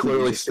 But it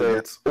clearly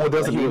states, well, it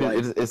doesn't mean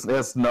it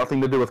has nothing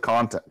to do with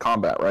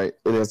combat, right?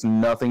 It has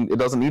nothing. It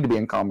doesn't need to be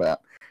in combat.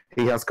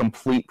 He has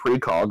complete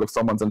precog of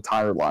someone's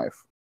entire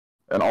life,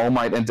 and All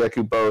Might and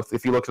Deku both.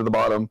 If you look to the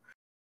bottom,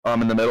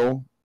 in the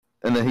middle,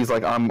 and then he's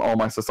like, "I'm All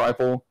Might's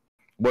disciple."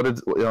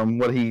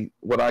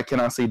 What I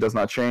cannot see does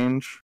not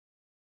change.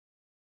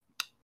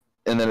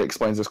 And then it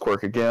explains his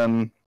quirk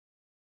again.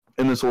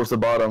 In the source at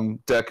the bottom,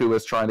 Deku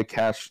is trying to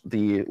catch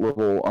the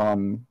little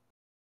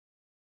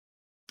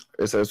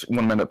it says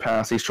 1 minute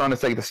pass. He's trying to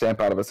take the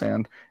stamp out of his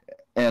hand,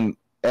 and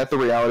at the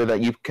reality that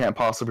you can't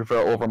possibly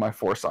prevail over my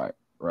foresight,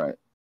 right?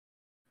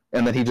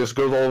 And then he just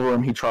goes over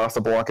him. He tries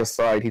to block his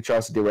sight. He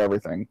tries to do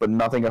everything, but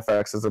nothing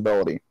affects his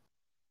ability.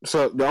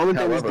 So the only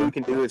thing this dude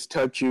can do is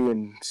touch you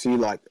and see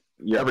like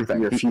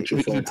everything. Your future.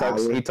 He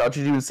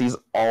touches you and sees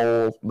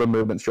all the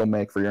movements you'll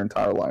make for your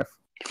entire life.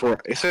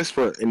 It says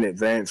for in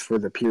advance for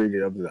the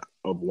period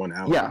of 1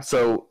 hour. Yeah,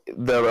 so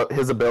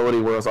his ability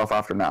wears off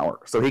after an hour,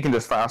 so he can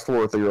just fast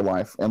forward through your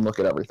life and look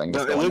at everything.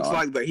 It looks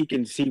like that he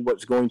can see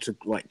what's going to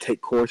like take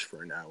course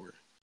for an hour.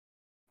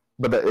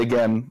 But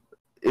again,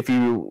 if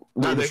you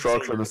read the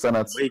structure of the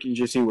sentence, he can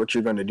just see what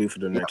you're going to do for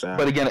the next hour.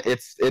 But again,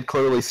 it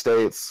clearly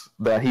states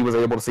that he was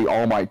able to see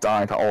All Might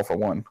die to All for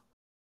One.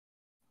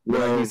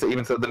 Well, he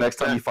even said the next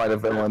time you fight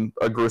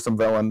a gruesome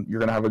villain, you're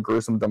going to have a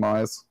gruesome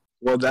demise.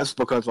 Well, that's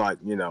because, like,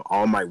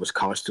 All Might was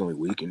constantly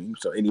weakening,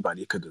 so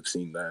anybody could have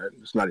seen that.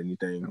 It's not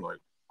anything, like,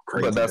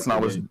 crazy. But that's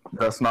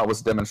not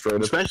what's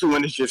demonstrated. Especially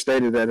when it's just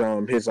stated that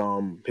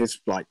his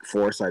like,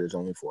 foresight is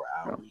only for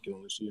an hour. You can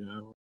only see an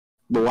hour.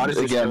 But why does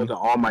it show the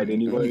All Might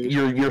anyway?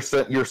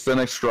 Your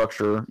Cynic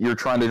structure, you're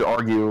trying to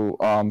argue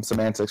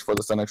semantics for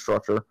the Cynic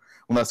structure,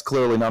 when that's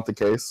clearly not the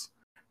case.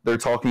 They're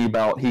talking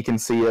about he can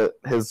see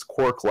his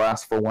quirk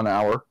lasts for 1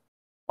 hour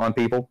on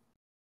people,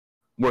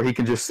 where he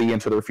can just see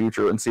into their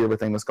future and see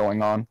everything that's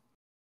going on.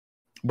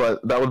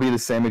 But that would be the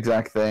same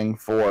exact thing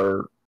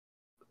for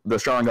the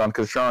Sharingan,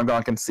 because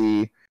Sharingan can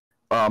see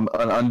an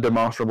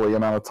undemonstrably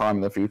amount of time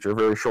in the future,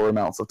 very short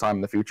amounts of time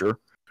in the future.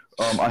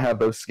 I have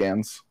those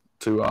scans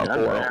to pull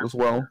out as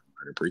well.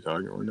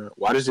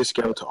 Why does this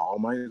scale to All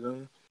Might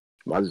though?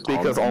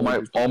 Because All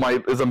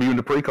Might is immune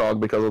to precog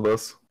because of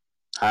this.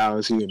 How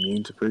is he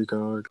immune to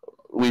precog?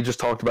 We just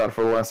talked about it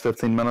for the last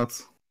 15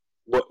 minutes.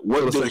 What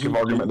for the sake of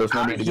argument, there's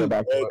no need to go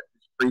back to it.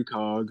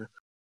 Precog.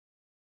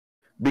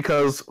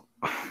 Because,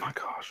 oh my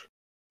gosh,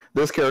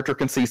 this character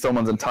can see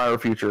someone's entire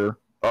future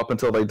up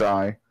until they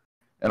die,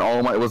 and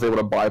All Might was able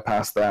to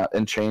bypass that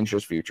and change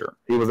his future.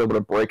 He was able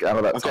to break out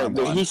of that timeline.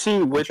 Did he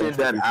see within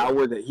that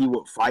hour that he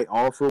would fight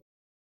all for?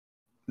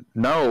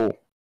 No.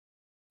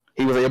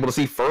 He was able to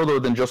see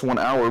further than just 1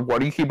 hour. Why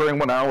do you keep bringing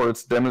 1 hour?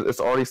 It's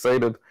already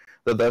stated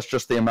that that's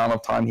just the amount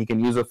of time he can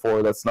use it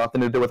for. That's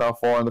nothing to do with how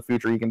far in the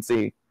future he can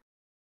see.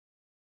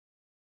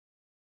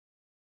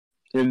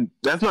 And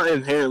that's not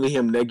inherently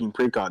him negging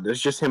precog.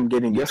 That's just him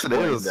getting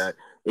explained that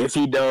if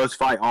he does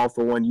fight All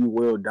for One, you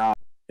will die.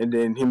 And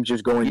then him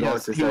just going on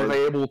to he was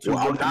able to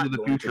look into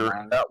the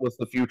future. That was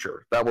the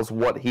future. That was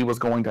what he was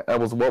going to. That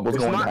was what was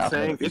going to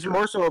happen. It's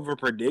more so of a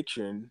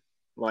prediction.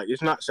 Like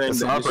it's not saying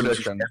it's not a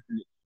prediction.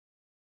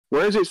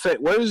 Where does it say?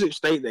 Where does it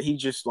state that he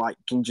just like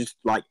can just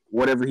like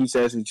whatever he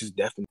says is just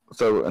definite?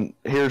 So and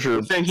here's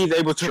your saying he's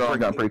able to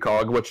Sharingan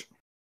precog, which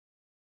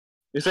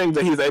you're saying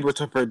that he's able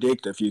to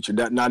predict the future.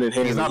 Not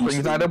inherently.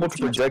 He's not able to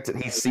predict it.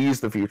 He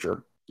sees the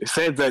future. It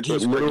says that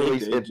he's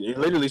predicted. It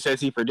literally says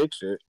he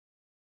predicts it.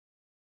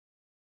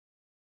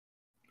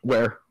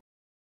 Where?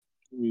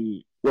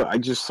 Well, I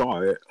just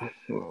saw it.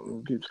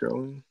 Well, keep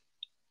scrolling.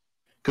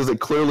 Because it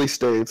clearly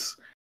states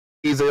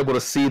he's able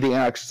to see the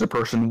actions a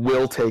person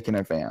will take in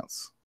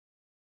advance.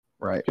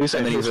 Right. He's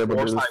saying he's able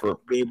to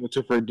be able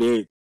to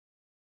predict.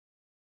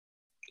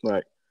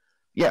 Like,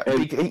 yeah,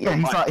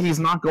 he's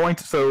not going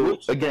to. So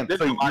again,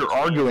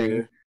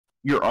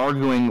 you're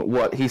arguing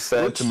what he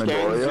said to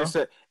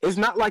Midoriya. It's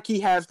not like he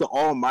has the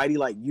almighty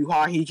like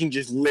Yuha. He can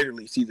just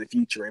literally see the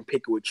future and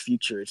pick which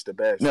future is the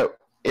best. No,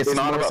 it's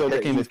not about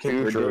picking the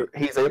future.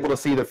 He's able to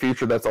see the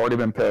future that's already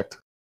been picked.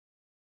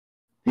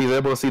 He's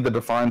able to see the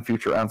defined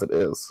future as it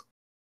is.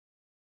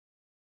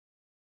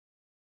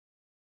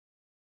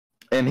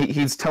 And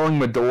he's telling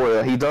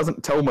Midoriya, he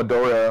doesn't tell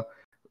Midoriya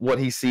what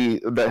he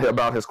sees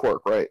about his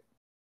quirk, right?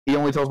 He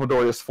only tells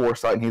Midoriya's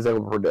foresight, and he's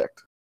able to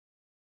predict.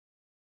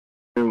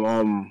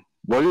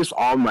 What is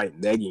All Might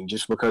negging?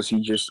 Just because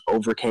he just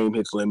overcame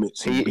his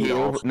limits? He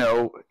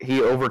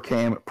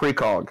overcame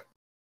precog.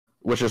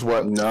 which is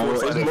what. No,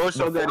 it's more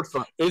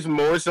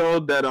so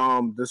that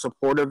the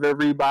support of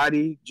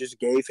everybody just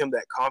gave him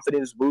that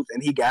confidence boost,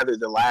 and he gathered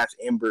the last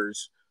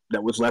embers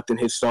that was left in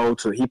his soul.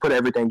 He put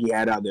everything he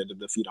had out there to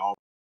defeat all.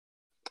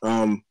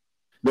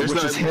 Which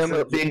is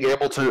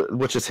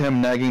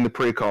him nagging the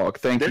precog.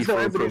 Thank you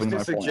for improving my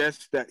point. There's no evidence to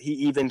suggest that he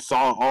even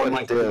saw All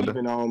Might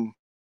even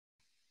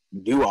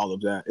do all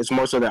of that. It's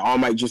more so that All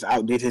Might just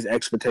outdid his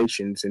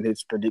expectations, and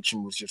his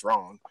prediction was just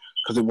wrong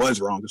because it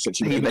was wrong. Since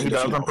he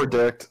doesn't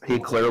predict, he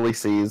clearly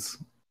sees.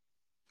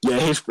 Yeah,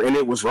 and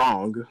it was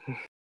wrong.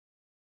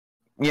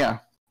 Yeah,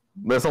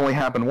 that's only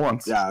happened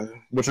once. Yeah,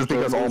 which is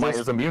because All Might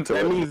is immune to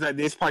it. That means that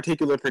this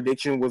particular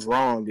prediction was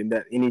wrong, and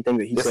that anything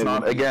that he said. It's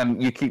not. Again,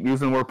 you keep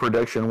using the word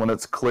prediction when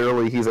it's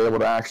clearly he's able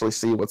to actually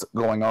see what's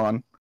going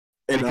on.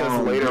 And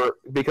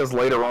because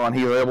later on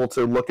he's able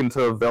to look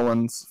into a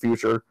villain's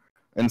future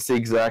and see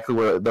exactly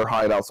where their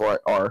hideouts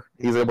are.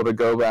 He's able to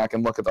go back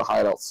and look at the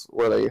hideouts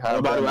where they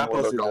have them and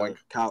where they're going.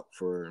 Count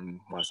for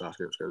why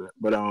Sasuke was scared of that.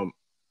 But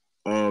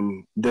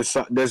does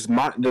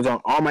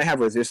All Might have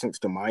resistance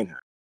to mind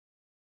hack?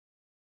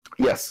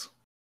 Yes.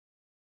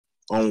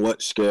 On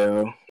what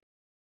scale?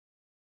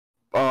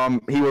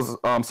 He was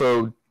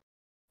so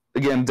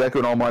again, Deku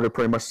and All Might are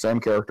pretty much the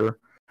same character.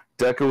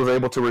 Deku was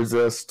able to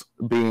resist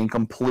being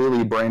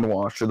completely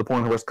brainwashed to the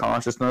point where his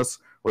consciousness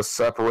was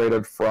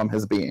separated from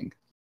his being.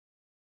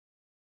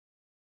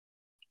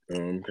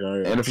 And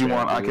if you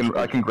want, I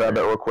can grab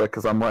that real quick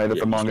because I'm right at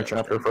the manga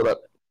chapter for that.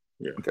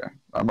 Yeah. Okay,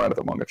 I'm right at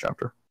the manga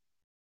chapter.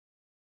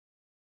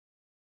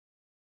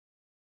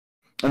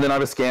 And then I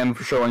have a scan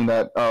for showing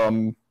that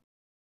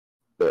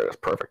there's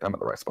perfect. I'm at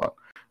the right spot.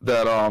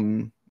 That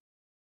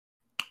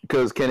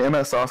because can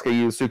MS Sasuke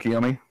use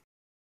Tsukiyomi?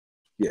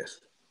 Yes.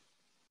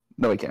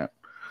 No, he can't.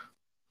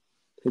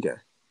 He can.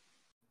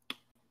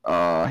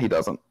 He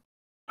doesn't.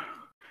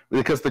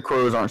 Because the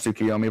crows aren't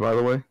Tsukiyomi, by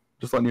the way.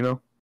 Just letting you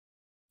know.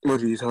 What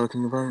are you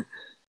talking about?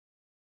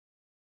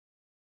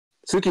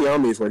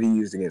 Tsukiyomi is what he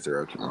used against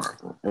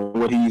Orochimaru. And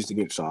what he used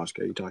against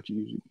Sasuke,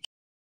 Itachi.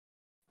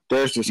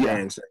 There's the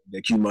scan saying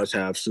that you must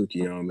have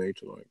Tsukiyomi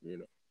to,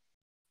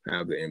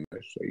 have the MS.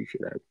 So you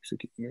should have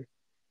Tsukiyomi.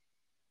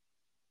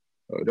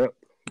 Hold up.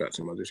 Got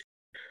some others.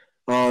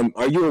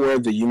 Are you aware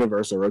of the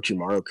universe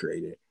Orochimaru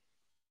created?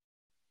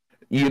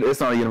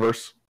 It's not a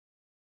universe.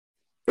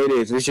 It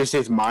is. It's just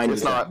his mind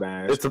is not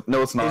bad. It's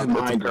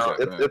not.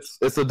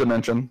 It's a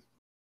dimension.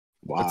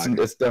 Why?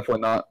 It's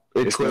definitely not.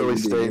 It clearly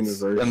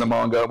states in the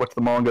manga, which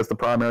the manga is the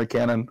primary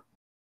canon.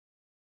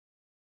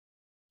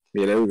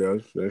 Yeah, there we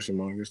go. There's the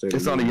manga.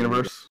 It's not a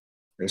universe.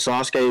 And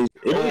Sasuke.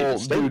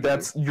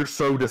 Dude, you're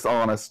so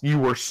dishonest.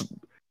 I'm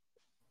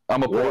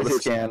gonna pull up the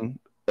scan,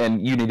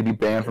 and you need to be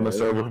banned from the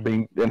server for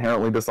being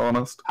inherently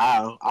dishonest.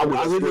 How? I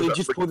literally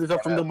just pulled this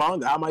up from the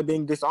manga. How am I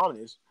being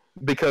dishonest?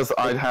 Because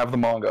I have the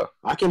manga.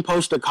 I can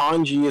post the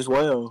kanji as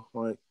well.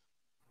 Like,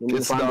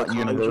 it's not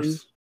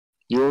universe.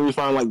 You only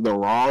find the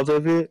raws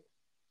of it.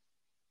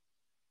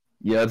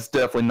 Yeah, it's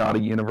definitely not a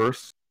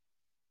universe.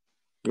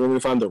 You only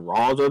find the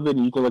raws of it,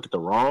 and you can look at the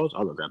raws.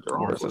 I'll go grab the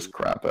raws. Where's this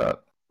crap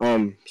at?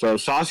 So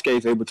Sasuke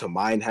is able to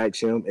mind hack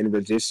him and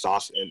resist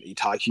and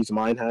Itachi's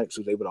mind hack,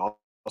 so he's able to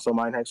also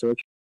mind hack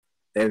Orochi.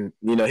 And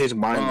his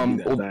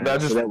mind.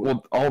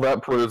 All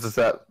that proves is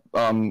that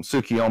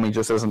Tsukiyomi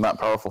just isn't that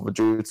powerful of a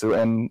jutsu,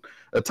 and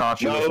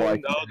Itachi was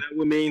like. No, that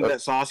would mean that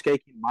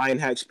Sasuke can mind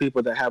hacks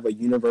people that have a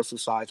universal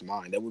size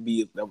mind. That would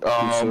be. No,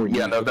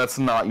 that's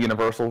not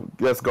universal.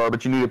 That's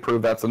garbage. You need to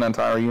prove that's an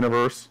entire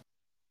universe.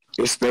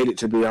 It's stated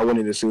to be. I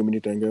wouldn't assume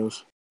anything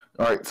else.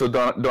 All right, so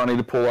do I need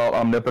to pull out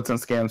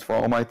omnipotence scans for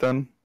All Might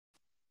then?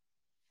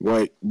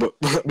 Wait, but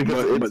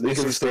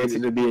this is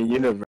stated to be a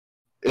universe.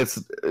 It's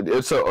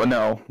so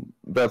no,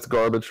 that's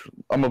garbage.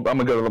 I'm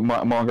gonna go to the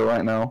manga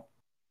right now.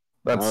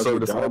 That's so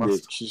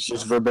dishonest. It's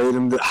just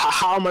verbatim.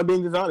 How am I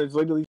being dishonest? It's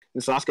literally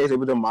Sasuke's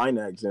able to mind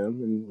hack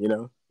him, and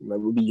that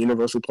would be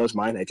universal plus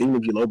mind hack. Even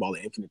if you lowball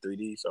the infinite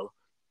 3D. So,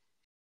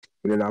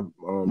 and then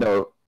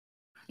no.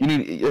 You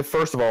need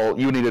first of all,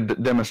 you need to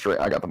demonstrate.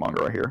 I got the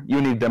manga right here.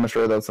 You need to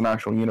demonstrate that it's an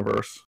actual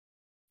universe.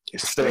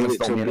 That's the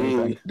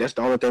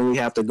only thing we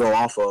have to go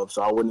off of.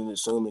 So I wouldn't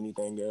assume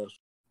anything else.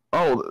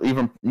 Oh,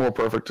 even more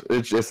perfect.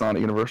 It's not a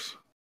universe.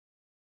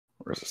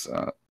 Where's this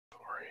at?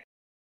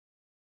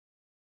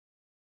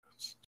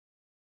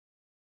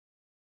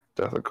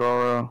 Death of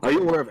Kara. Are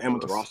you aware of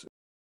Amaterasu?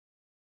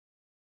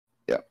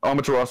 Yeah,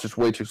 Amaterasu is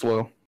way too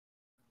slow.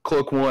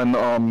 Cloak One.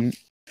 He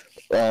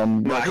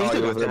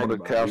still was able to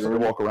casually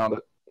walk around it.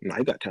 No,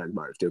 he got tagged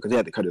by it still because he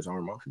had to cut his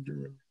arm off. If you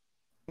remember.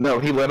 No,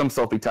 he let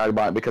himself be tagged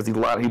by it because he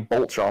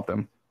bolt chopped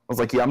him. I was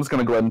like, yeah, I'm just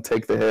gonna go ahead and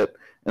take the hit,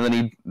 and then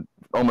he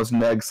almost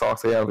negged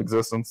Sasuke out of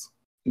existence.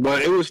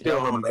 But it was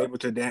still able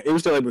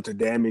to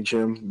damage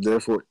him.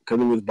 Therefore,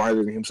 because it was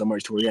bothering him so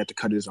much to where he had to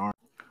cut his arm.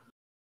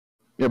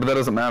 Yeah, but that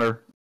doesn't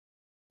matter.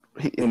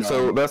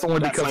 So that's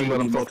only because he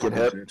let himself get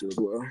hit.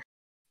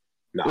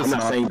 No, I'm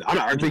not saying. I'm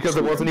not because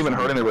it wasn't even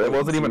hurting the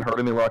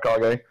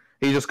Raikage.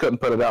 He just couldn't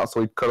put it out,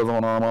 so he cut his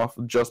own arm off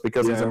just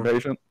because he's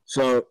impatient.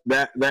 So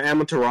that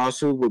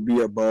Amaterasu would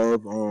be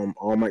above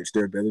All Might's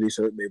durability,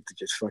 so it'd be able to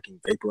just fucking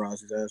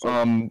vaporize his ass.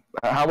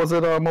 How was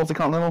it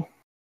multi-continental?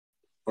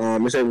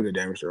 It's able to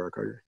damage the rock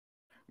hugger.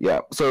 Yeah.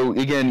 So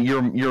again,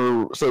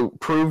 so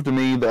prove to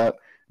me that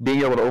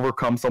being able to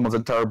overcome someone's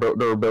entire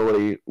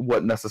durability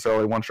wouldn't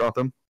necessarily one-shot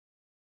them,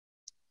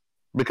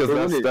 because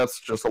that's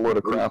just a load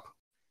of crap.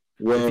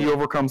 Well, if you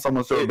overcome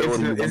someone's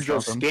durability, it's the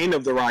skin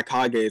of the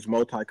Raikage is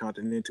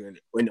multi-continental. And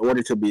in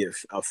order to be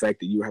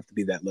affected, you have to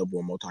be that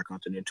level of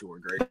multi-continental or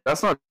greater.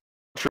 That's not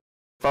true.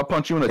 If I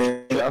punch you in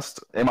the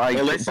chest, am I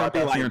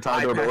bypassing your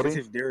entire durability?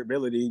 His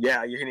durability,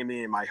 yeah, you're hitting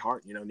me in my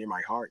heart, near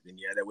my heart, then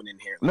yeah, that would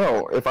inherently.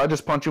 No, if I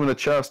just punch you in the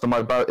chest, am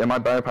I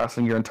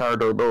bypassing your entire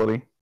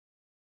durability?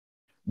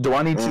 Do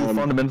I need to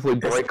fundamentally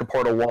break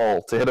apart a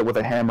wall to hit it with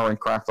a hammer and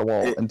crack the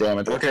wall and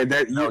damage it? Okay,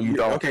 you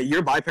don't. Okay,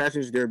 you're bypassing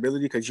his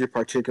durability because you're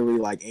particularly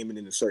like aiming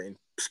in a certain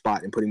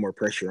spot and putting more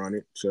pressure on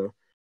it. So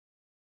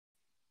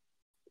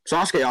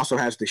Sasuke also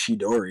has the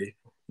Shidori,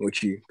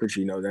 which you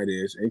know that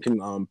is. It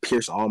can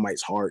pierce All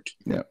Might's heart.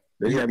 Yeah.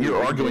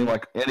 You're arguing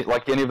like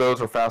any of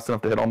those are fast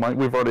enough to hit All Might.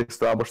 We've already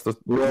established this.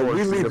 Well,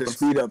 we leave the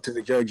speed up to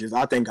the judges.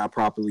 I think I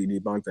properly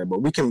debunked that,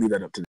 but we can leave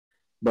that up to them.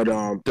 But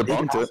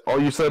debunked it.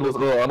 All you said was,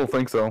 "Oh, I don't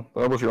think so."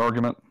 That was your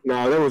argument.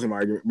 No, that wasn't my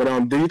argument.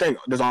 But do you think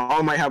does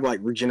All Might have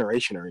like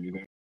regeneration or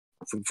anything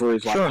for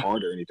his like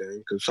heart or anything?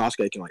 Because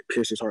Sasuke can like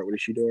pierce his heart with a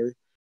Shidori.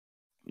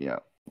 Yeah.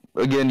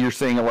 Again, you're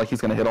saying it like he's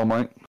gonna hit All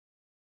Might.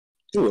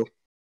 He will.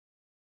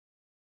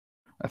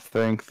 I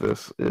think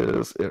this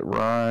is it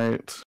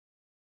right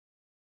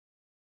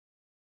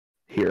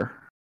here.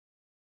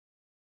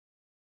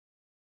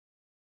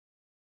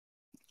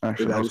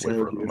 Actually, I was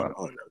waiting for that.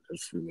 Oh, no,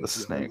 that's the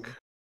snake.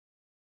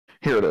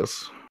 Here it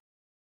is.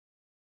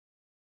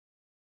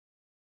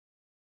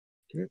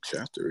 What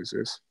chapter is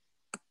this?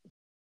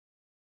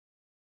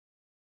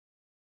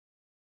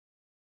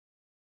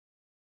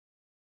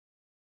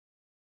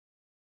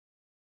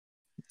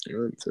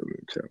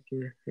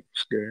 Chapter.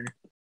 It's gay.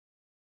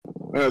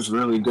 That's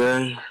really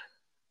gay.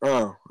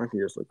 Oh, I can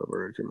just look up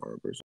Orochi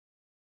Marbles.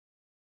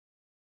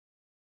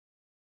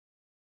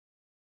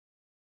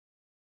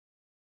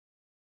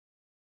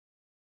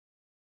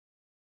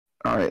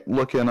 All right,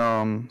 look in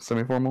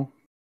semi-formal.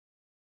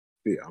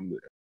 Yeah, I'm there.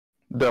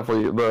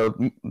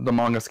 Definitely, the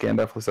manga scan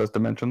definitely says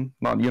dimension,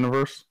 not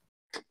universe.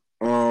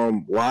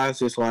 Why is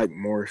this like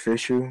more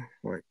official?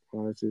 Like,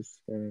 why is this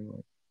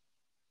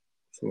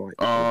like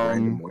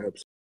random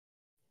website?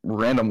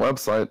 Random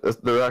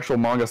website. They're actual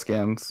manga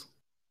scans.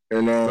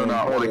 And they're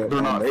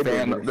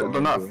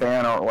not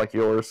fan art like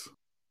yours.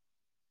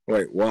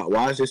 Wait,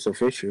 why is this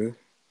official?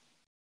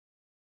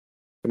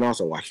 I'm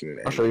also watching it.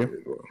 I'll show you. As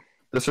well.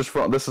 This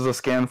is a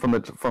scan from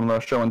the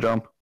Show and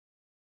Jump.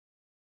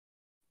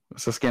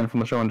 It's a scan from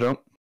the Show and Jump.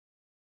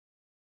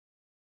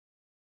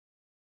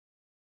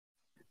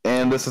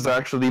 And this is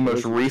actually the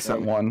most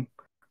recent one.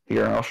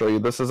 Here, I'll show you.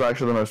 This is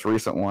actually the most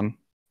recent one.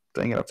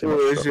 Dang it, I have too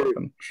much stuff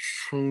open.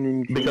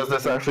 Because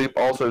this actually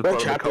also is part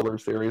of the Color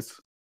series.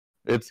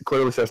 It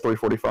clearly says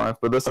 345,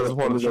 but this is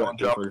one of the Show and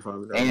Jump,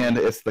 and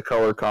it's the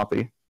color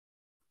copy.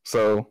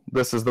 So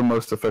this is the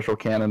most official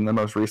canon, the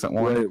most recent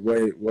one.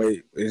 Wait.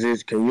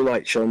 Can you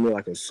like show me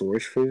like a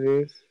source for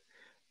this?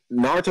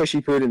 Naruto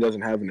Shippuden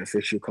doesn't have an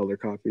official color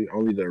copy.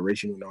 Only the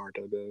original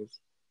Naruto does.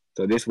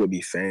 So this would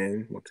be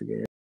fan once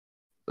again.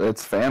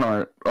 It's fan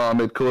art.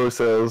 It clearly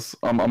says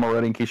I'm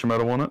already in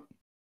Kishimoto on it.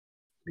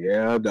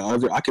 Yeah,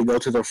 I could go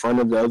to the front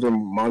of the other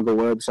manga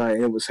website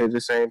and it would say the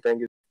same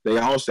thing. They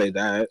all say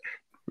that.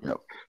 Yep.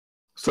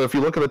 So if you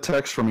look at the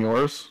text from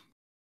yours,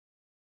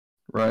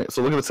 right?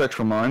 So look at the text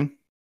from mine,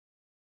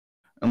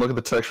 and look at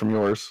the text from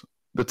yours.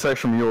 The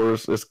text from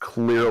yours is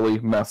clearly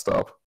messed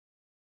up.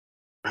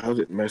 How's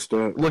it messed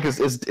up? Look,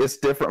 it's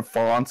different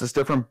fonts, it's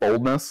different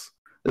boldness.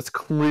 It's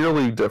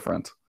clearly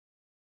different.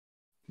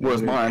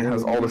 Whereas mine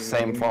has all the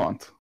same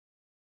font.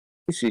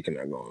 She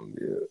cannot go on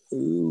there.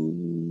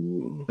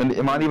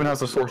 And mine even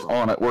has a source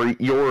on it, where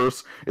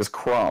yours is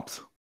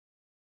cropped.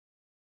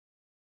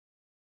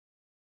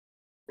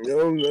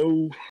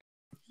 No.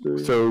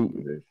 So,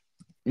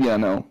 yeah,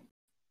 no.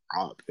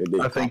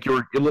 I think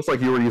it looks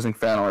like you were using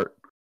fan art.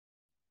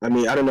 I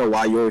mean, I don't know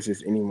why yours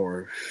is any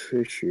more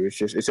fishy. It's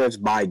just, it says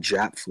by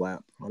Jap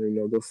Flap. I don't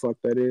know the fuck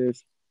that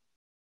is.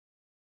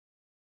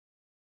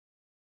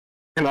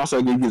 And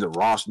also give you the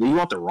raw. Do you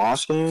want the raw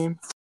scan?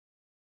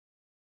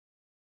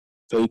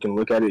 So you can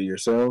look at it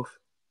yourself?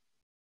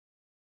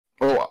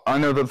 Oh, I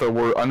know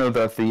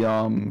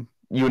that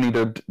you need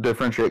to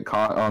differentiate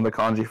the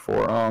kanji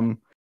for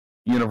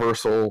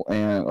universal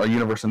and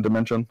universe and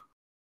dimension.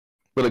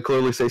 But it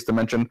clearly says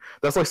dimension.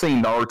 That's like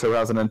saying Naruto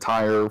has an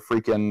entire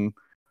freaking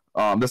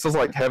this is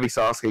like heavy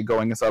Sasuke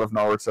going inside of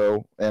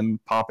Naruto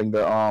and popping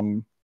the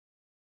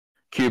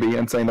Kyuubi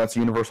and saying that's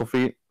universal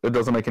feat. It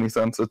doesn't make any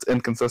sense. It's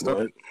inconsistent.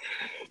 What?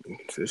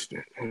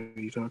 Inconsistent. What are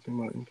you talking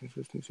about?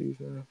 Inconsistencies?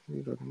 What are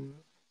you talking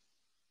about?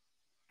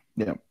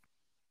 Yeah.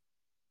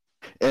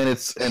 And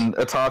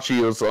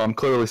Itachi is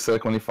clearly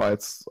sick when he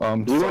fights. Do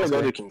you want to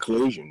go to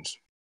conclusions?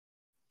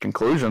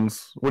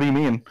 conclusions. What do you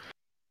mean?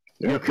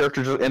 Yeah. Your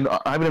character just, and I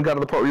haven't even got to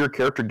the part where your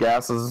character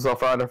gasses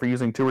himself out after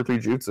using 2 or 3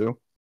 jutsu.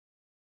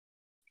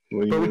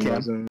 What do you But we mean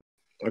by can.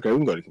 that? Okay, we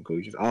can go to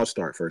conclusions. I'll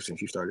start first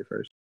since you started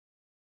first.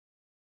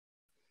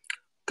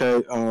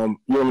 Okay, you want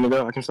me to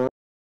go? I can start.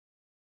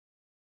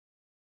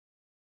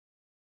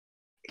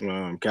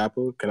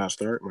 Kappa, can I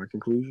start my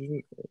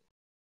conclusion?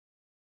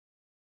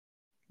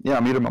 Yeah, I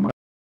muted my mic.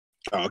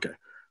 Oh, okay.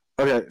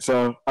 Okay,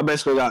 so I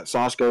basically got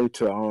Sasuke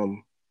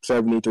to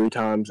 73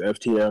 times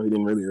FTL. He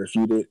didn't really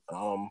refute it.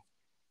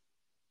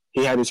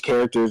 He had his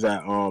characters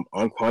at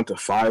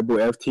unquantifiable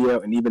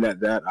FTL, and even at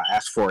that, I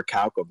asked for a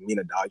calc of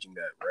Mina dodging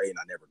that ray, and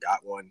I never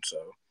got one. So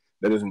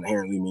that doesn't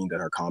inherently mean that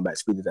her combat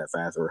speed is that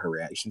fast or her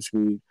reaction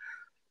speed.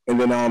 And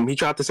then he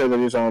tried to say that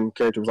his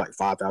character was like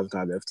 5,000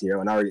 times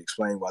FTL, and I already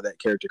explained why that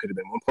character could have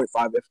been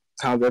 1.5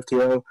 times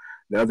FTL.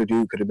 The other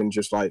dude could have been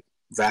just like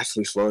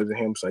vastly slower than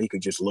him, so he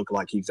could just look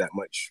like he's that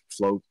much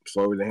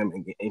slower than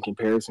him in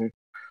comparison.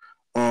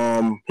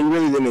 He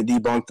really didn't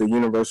debunk the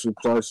Universal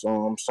Plus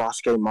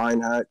Sasuke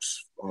mind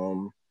hacks.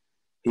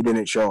 He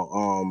didn't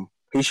show.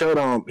 He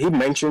showed. He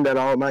mentioned that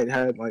All Might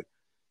had like.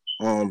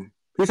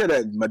 He said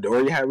that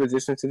Midoriya had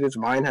resistance to this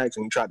mind hacks,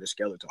 and he tried to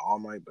scale it to All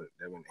Might, but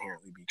that wouldn't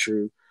inherently be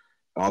true.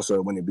 Also,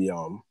 it wouldn't be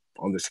on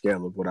the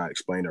scale of what I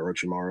explained that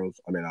Orochimaru's.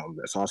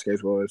 that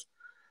Sasuke's was.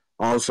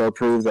 Also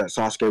proved that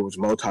Sasuke was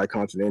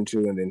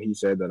multi-continental, and then he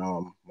said that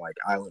like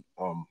island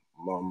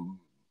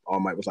All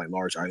Might was like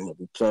large island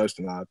level plus,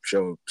 and I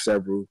showed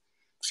several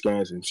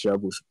scans and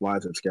several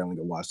lines of scaling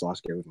of why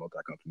Sasuke was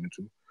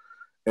multi-continental.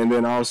 And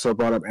then I also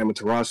brought up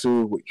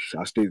Amaterasu, which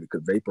I stated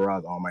could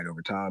vaporize All Might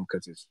over time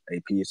because its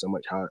AP is so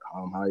much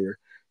higher.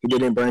 He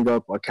didn't bring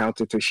up a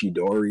counter to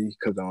Shidori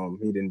because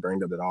he didn't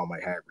bring up that All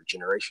Might had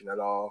regeneration at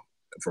all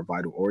for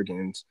vital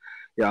organs.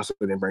 He also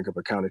didn't bring up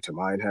a counter to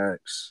mind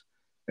hacks.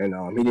 And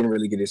he didn't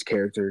really get his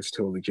characters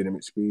to a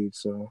legitimate speed.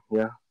 So,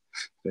 yeah,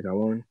 I think I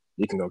won.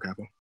 You can go,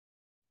 Kappa.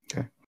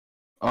 Okay.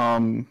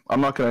 I'm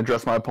not going to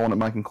address my opponent,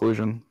 my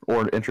conclusion,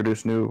 or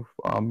introduce new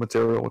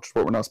material, which is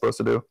what we're not supposed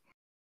to do.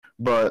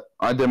 But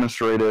I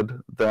demonstrated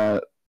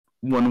that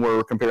when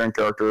we're comparing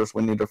characters,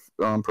 we need to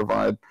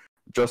provide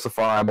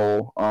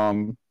justifiable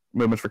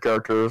movements for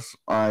characters.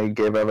 I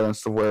gave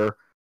evidence to where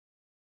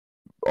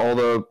all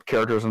the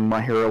characters in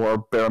My Hero are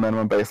bare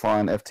minimum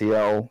baseline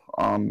FTL.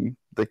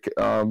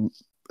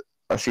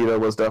 Ashita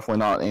was definitely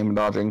not aim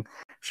dodging.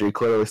 She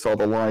clearly saw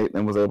the light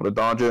and was able to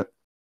dodge it.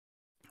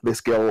 They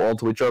scale all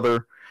to each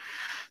other.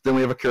 Then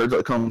we have a character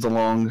that comes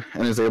along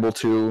and is able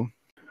to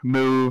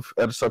move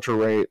at such a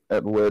rate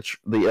at which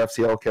the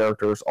FTL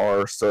characters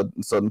are stood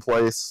in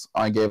place.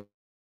 I gave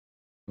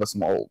a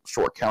small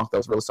short count that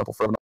was really simple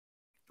for him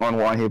on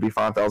why he'd be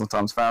 5,000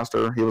 times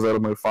faster. He was able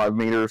to move 5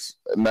 meters,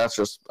 and that's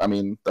just,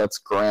 that's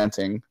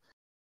granting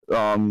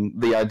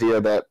the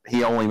idea that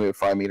he only moved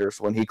 5 meters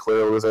when he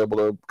clearly was able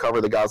to cover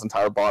the guy's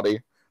entire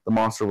body. The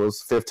monster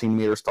was 15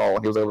 meters tall,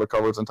 and he was able to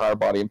cover his entire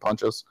body in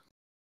punches.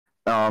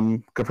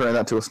 Comparing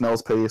that to a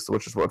snail's pace,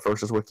 which is what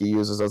First's Wiki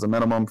uses as a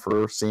minimum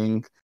for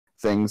seeing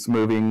things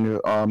moving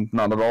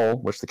not at all,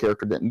 which the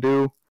character didn't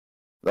do,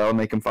 that would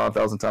make him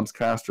 5,000 times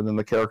faster than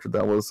the character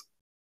that was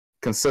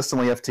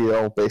consistently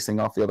FTL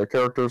basing off the other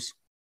characters.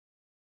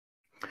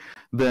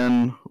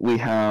 Then we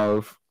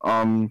have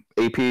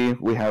AP.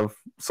 We have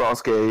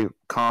Sasuke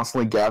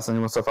constantly gassing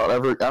himself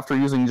out. After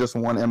using just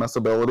one MS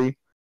ability,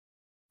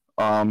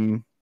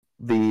 the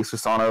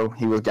Susanoo,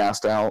 he was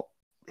gassed out.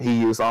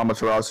 He used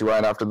Amaterasu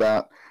right after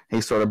that.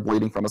 He started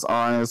bleeding from his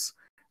eyes.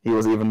 He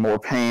was even more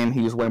pain.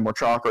 He used way more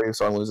chakra. He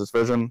started to lose his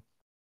vision.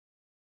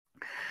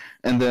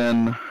 And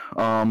then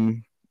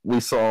we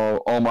saw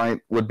All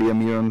Might would be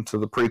immune to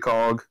the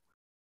precog.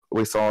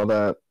 We saw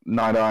that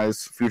Night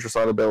Eye's future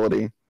sight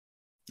ability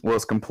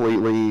was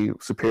completely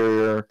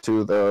superior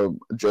to the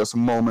just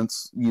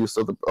moments use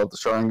of the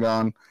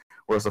Sharingan,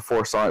 whereas the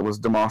Foresight was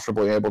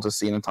demonstrably able to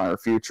see an entire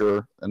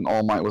future, and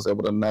All Might was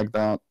able to neg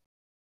that.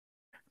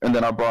 And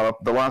then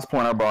the last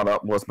point I brought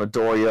up was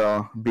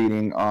Midoriya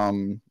beating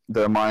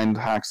the Mind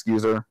Hacks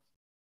user.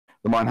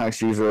 The Mind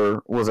Hacks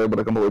user was able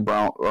to completely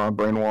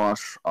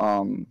brainwash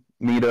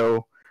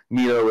Mito.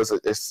 Mito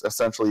is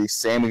essentially the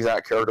same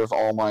exact character as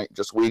All Might,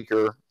 just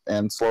weaker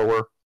and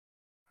slower.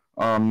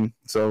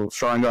 So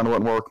Sharingan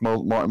wouldn't work,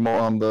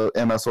 the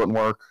MS wouldn't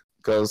work,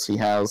 because he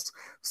has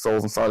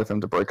souls inside of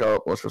him to break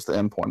up, which was the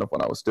end point of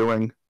what I was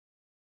doing.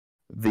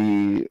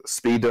 The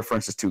speed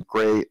difference is too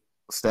great,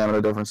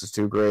 stamina difference is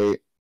too great.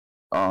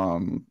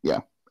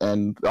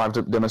 And I've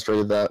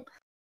demonstrated that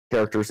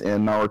characters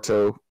in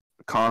Naruto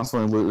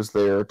constantly lose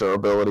their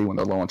durability when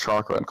they're low on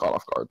chakra and caught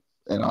off guard.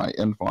 And I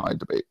end my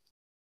debate.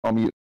 I'll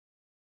mute.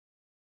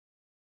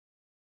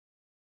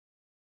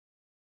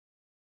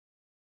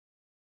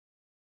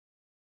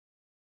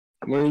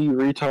 When are you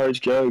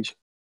retards judge?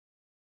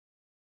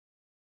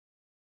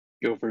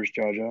 Go first,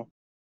 Jaja.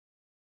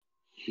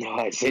 No,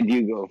 I said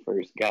you go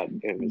first. God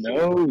damn it.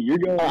 No, you're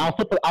going. I'll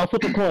flip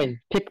a coin.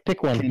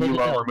 Pick one. Can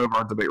you remove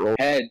our debate roll?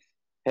 Heads.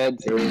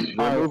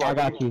 Alright, I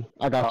got you.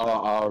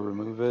 I'll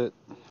remove it.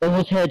 It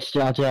was heads,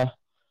 Jaja.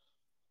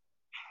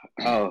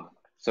 Oh,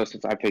 So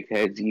since I picked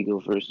heads, you go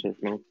first,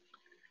 man.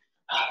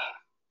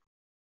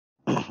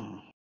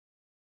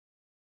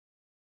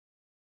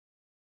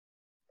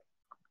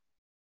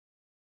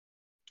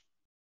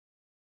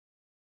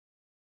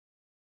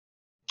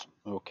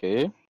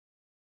 Okay.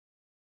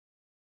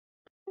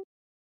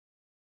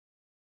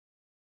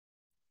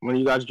 When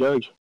you guys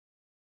judge?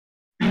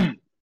 Did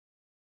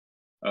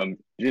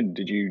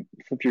you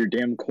flip your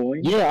damn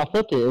coin? Yeah, I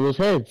flipped it. It was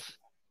heads.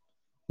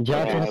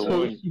 Josh Okay, I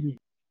was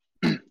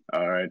won.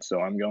 All right,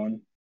 so I'm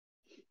going.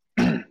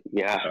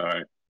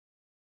 Yeah.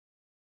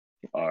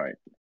 All right.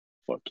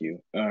 Fuck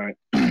you. All right.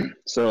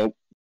 So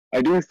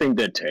I do think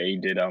that Tae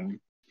did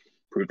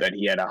prove that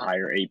he had a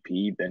higher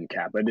AP than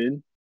Kappa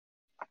did,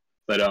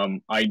 but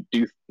I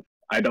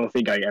don't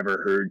think I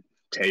ever heard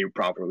Tae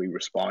properly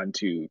respond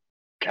to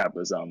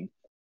Kappa's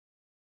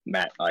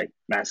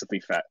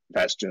massively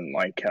faster than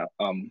light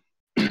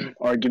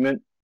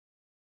argument,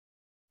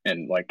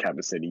 and like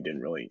Kappa said, he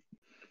didn't really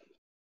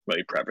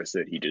preface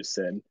it. He just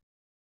said,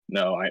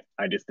 "No, I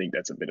just think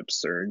that's a bit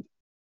absurd."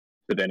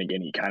 But then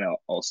again, he kind of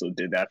also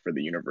did that for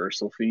the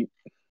universal feat,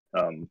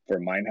 for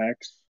mind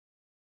hacks,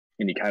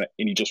 and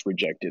he just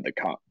rejected the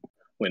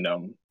when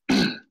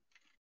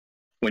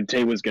when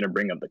Tay was gonna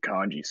bring up the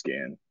kanji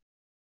scan,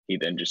 he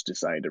then just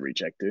decided to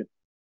reject it.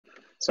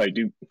 So I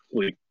do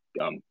believe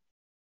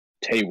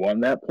Tay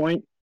won that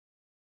point,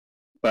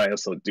 but I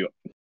also do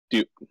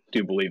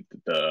believe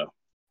that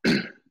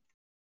the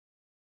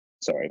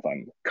sorry if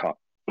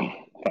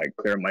I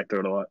clear my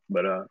throat a lot,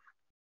 but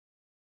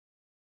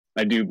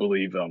I do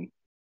believe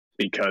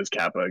because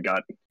Kappa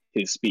got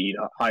his speed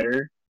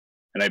higher,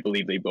 and I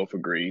believe they both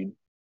agreed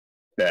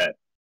that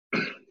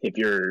if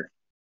you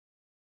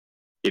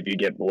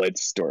get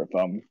blitzed, or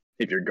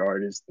if your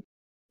guard is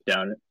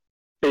down,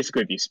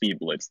 basically if you speed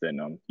blitz,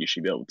 then you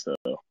should be able to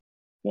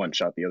one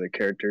shot the other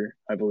character.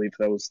 I believe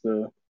that was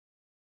the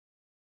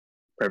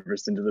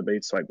preface into the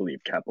debate, so I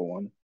believe Kappa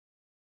won.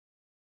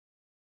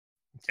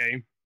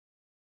 Okay.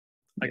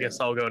 I guess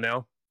I'll go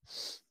now.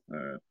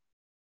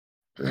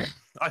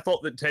 I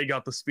thought that Tay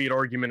got the speed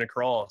argument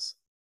across.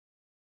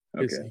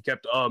 Okay. He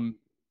kept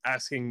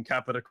asking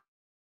Kappa to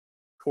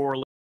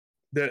correlate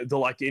the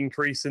like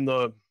increase in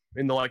the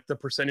like the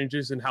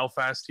percentages and how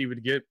fast he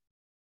would get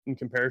in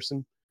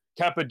comparison.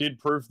 Kappa did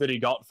prove that he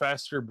got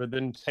faster, but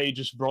then Tay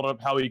just brought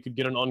up how he could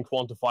get an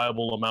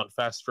unquantifiable amount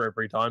faster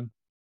every time.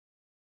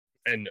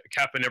 And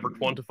Kappa never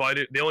quantified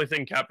it. The only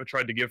thing Kappa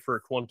tried to give for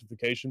a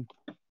quantification,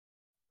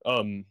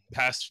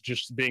 past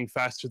just being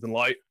faster than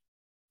light,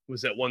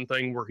 was that one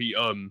thing where he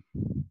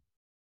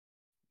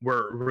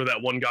where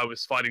that one guy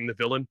was fighting the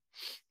villain,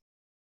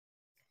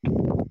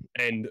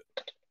 and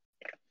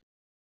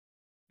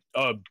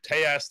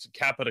Tay asked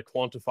Kappa to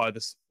quantify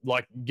this,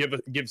 like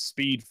give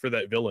speed for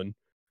that villain,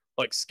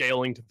 like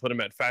scaling to put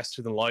him at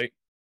faster than light,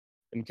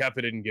 and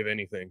Kappa didn't give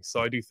anything.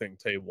 So I do think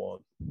Tay won.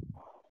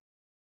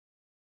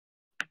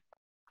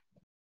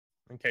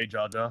 Okay,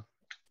 Jaja.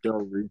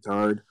 Yo,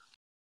 retard.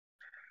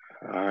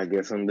 I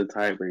guess I'm the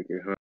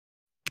tiebreaker, huh?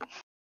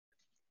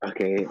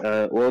 Okay,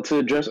 well, to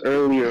address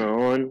earlier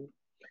on,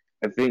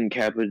 I think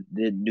Kappa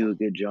did do a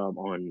good job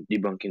on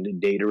debunking the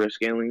data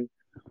rescaling.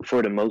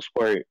 For the most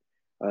part,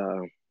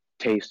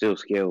 Tay still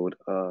scaled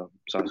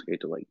Sasuke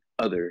to like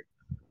other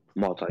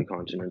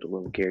multi-continental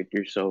level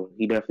characters, so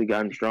he definitely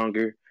gotten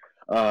stronger.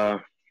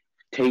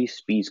 Tay's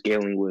speed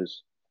scaling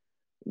was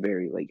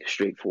very like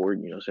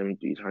straightforward,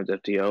 73 times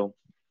FTL.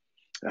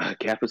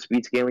 Kappa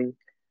speed scaling,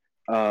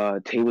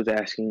 Tay was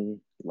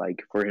asking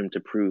like for him to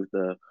prove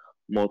the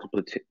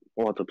multiplicative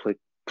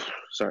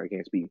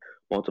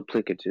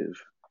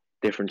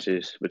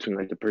differences between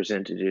like the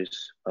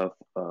percentages of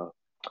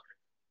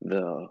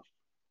the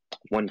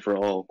one for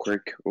all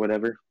quirk or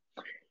whatever.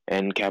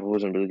 And Kappa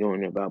wasn't really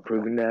going about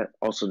proving that.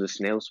 Also, the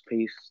snail's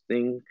pace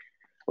thing,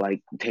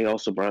 like Tay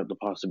also brought up the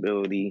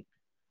possibility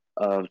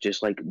of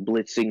just like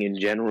blitzing in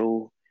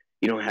general.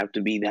 You don't have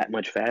to be that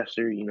much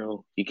faster.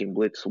 You can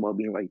blitz while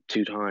being like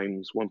 2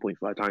 times,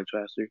 1.5 times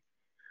faster.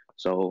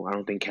 So I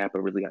don't think Kappa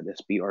really got that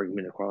speed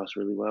argument across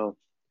really well.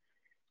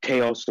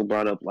 Tay also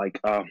brought up like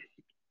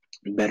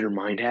better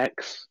mind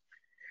hacks.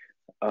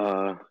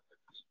 And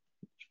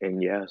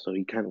yeah, so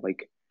he kind of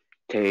like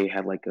Tay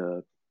had like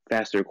a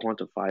faster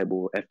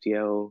quantifiable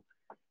FTL,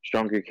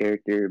 stronger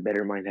character,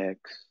 better mind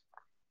hacks,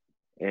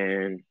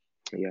 and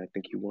yeah, I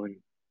think he won.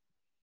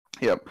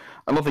 Yep,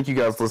 I don't think you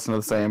guys listened to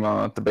the same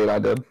debate I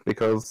did,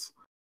 because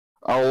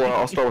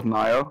I'll start with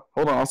Naya.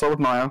 Hold on, I'll start with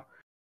Naya.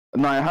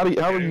 Naya, how do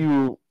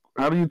you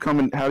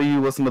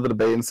listen to the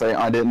debate and say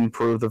I didn't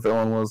prove the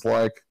villain was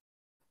like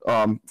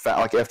like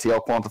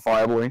FTL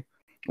quantifiably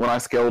when I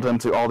scaled him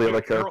to all the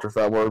other characters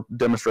that were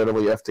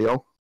demonstratively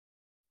FTL?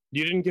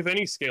 You didn't give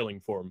any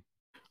scaling for him.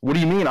 What do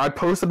you mean? I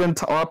posted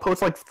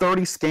like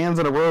 30 scans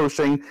in a row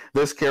saying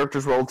this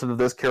character's relative to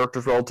this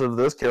character's relative to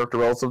this character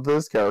relative to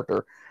this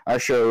character. I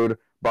showed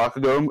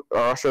Bakugo,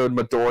 I showed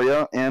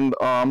Midoriya, and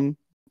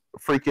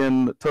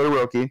freaking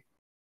Todoroki,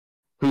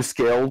 who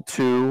scaled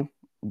to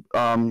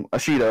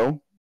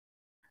Ashido,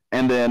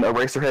 and then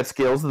Eraserhead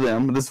scales to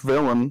them. This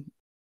villain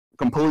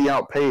completely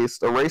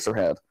outpaced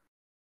Eraserhead.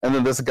 and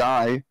then this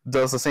guy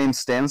does the same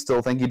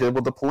standstill thing he did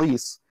with the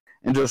police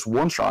and just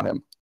one-shot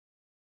him.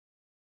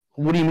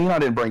 What do you mean I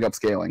didn't bring up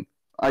scaling?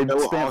 I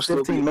spent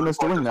 15 minutes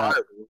doing that.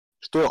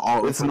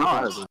 It's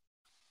not.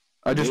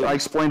 I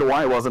explained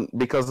why it wasn't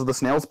because of the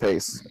snail's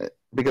pace.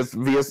 Because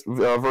VS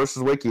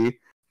versus Wiki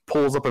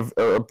pulls up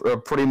a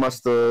pretty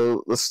much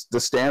the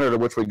standard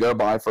of which we go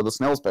by for the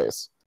snail's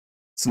pace.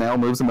 Snail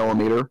moves a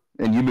millimeter,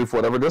 and you move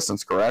whatever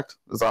distance, correct?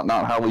 Is that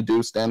not how we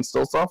do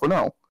standstill stuff, or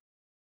no?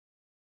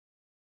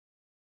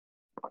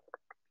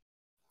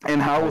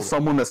 And how is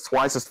someone that's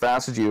twice as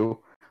fast as you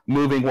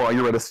moving while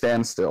you're at a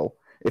standstill?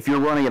 If you're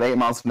running at 8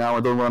 miles an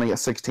hour, they're running at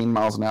 16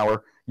 miles an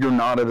hour, you're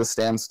not at a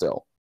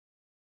standstill.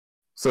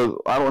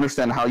 So I don't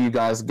understand how you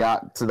guys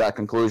got to that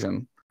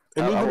conclusion.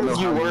 And even if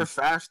you were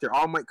faster,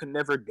 All Might could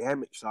never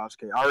damage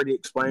Sasuke. I already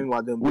explained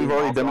why them. We've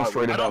already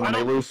demonstrated that when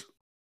they lose.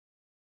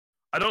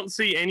 I don't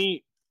see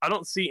any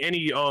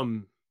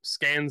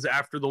scans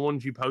after the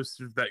ones you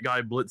posted of that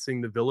guy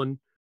blitzing the villain.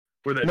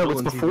 Where that no,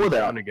 it's before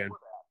that. Again.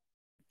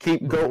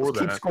 Keep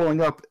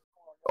scrolling up.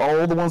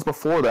 All the ones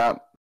before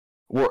that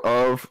were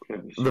of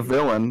the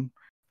villain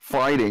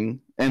fighting,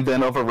 and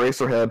then of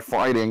Eraserhead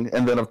fighting,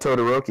 and then of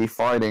Todoroki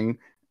fighting,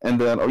 and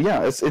then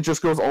it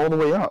just goes all the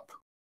way up.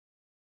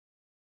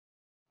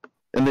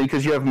 And then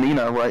because you have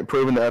Mina, right,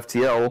 proving the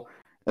FTL,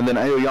 and then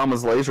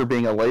Aoyama's laser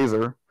being a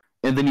laser,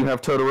 and then you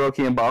have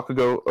Todoroki and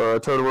Bakugo,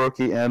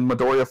 Todoroki and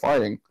Midoriya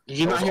fighting. Did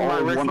you not hear my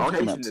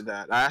refutation to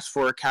that? I asked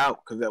for a count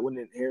because that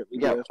wouldn't inherently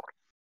be.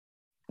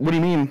 What do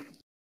you mean?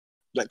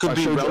 That could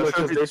be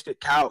relativistic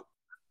count.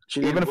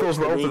 Even if it was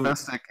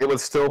relativistic, it would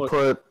still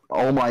put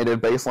All Might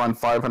at baseline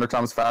 500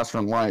 times faster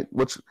than Light,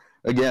 which,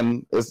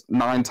 again, is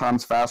 9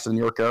 times faster than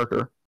your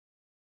character.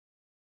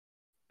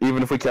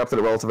 Even if we kept it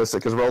at relativistic,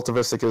 because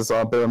relativistic is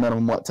bare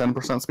minimum,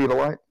 10% speed of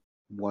light?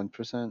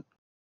 1%?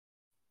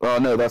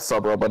 No, that's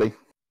sub-row, buddy.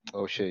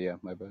 Oh shit, yeah,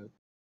 my bad.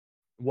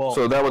 Well,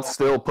 so that would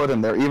still put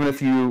in there, even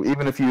if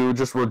you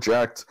just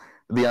reject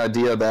the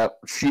idea that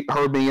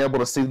her being able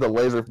to see the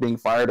laser being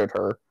fired at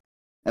her,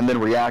 and then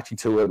reacting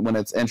to it when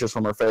it's inches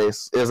from her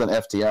face is an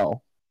FTL.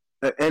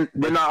 And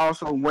then I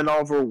also went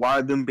over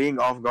why them being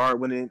off guard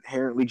when it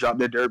inherently dropped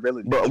their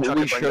durability. But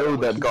we showed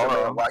that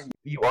Gaara,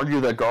 you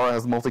argue that Gaara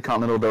has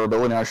multi-continental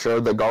durability, and I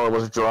showed that Gaara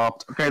was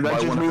dropped. Okay,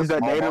 that just means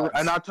that Data,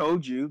 and I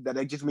told you that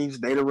it just means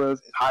Data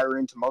is higher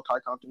into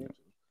multi-continental.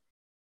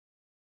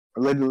 I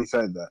literally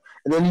said that.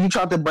 And then you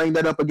tried to bring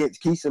that up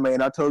against Kisame,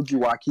 and I told you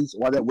why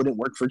that wouldn't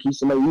work for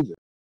Kisame either.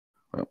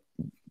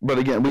 But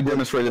again, we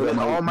demonstrated that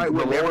the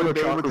lower the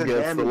chakra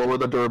gets, the lower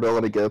the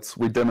durability gets.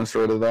 We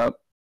demonstrated that.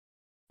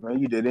 No,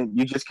 you didn't.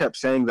 You just kept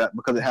saying that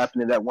because it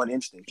happened in that one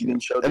instance. You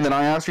didn't show. And then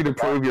I asked you to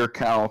prove your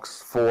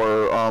calcs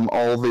for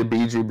all the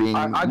BG being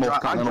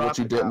multi-continental, which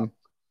you didn't.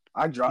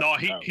 I dropped. No,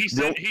 he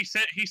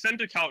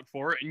sent a calc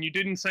for it, and you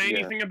didn't say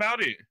anything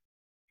about it.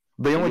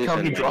 The only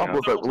calc he dropped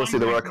was let's see,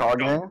 the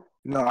Raikage.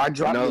 No, I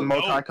dropped the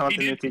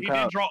multi-continental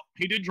calc.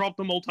 He did drop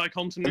the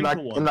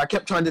multi-continental one. And I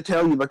kept trying to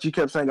tell you, but you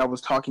kept saying I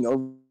was talking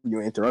over you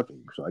and interrupting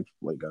you. So I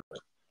wake up.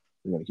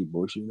 You're gonna keep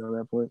bullshitting on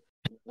that point.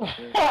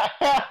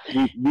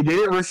 you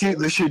didn't refute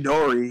the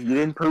Shidori. You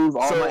didn't prove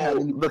all.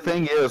 So the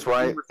thing is,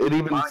 right?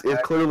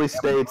 It clearly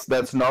states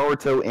that's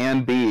Naruto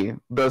and B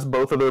does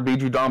both of their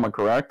Biju Dama,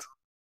 correct?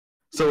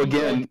 So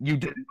again, you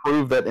didn't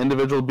prove that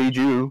individual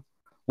Biju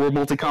were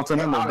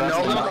multi-continental. Hold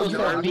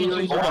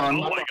on.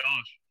 Oh my gosh.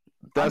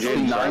 That's the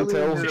Nine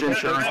Tails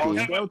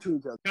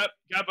Jinchuriki.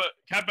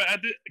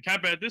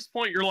 Kappa, at this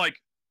point, you're like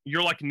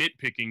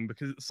nitpicking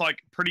because it's like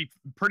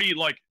pretty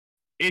like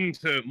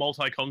into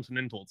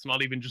multi-continental. It's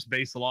not even just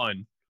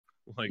baseline.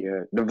 Like,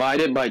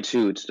 divided by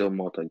 2, it's still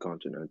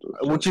multi-continental.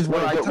 So. Which is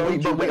what I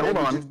told you. But hold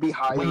on.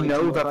 We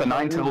know that the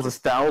Nine Tails is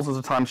thousands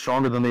of times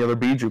stronger than the other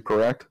Biju,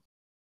 correct?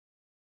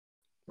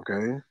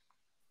 Okay.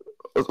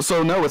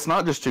 So no, it's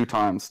not just 2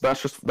 times.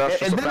 That's just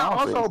and then I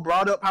also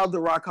brought up how the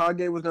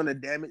Raikage was going to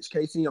damage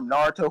KCM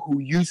Naruto, who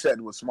you said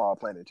was small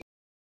planetary.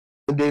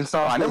 And then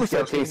I never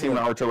said KCM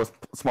Naruto was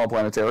small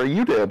planetary.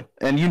 You did,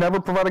 and you never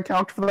provided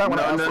counter for that one.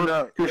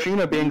 No.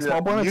 Kushina being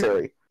small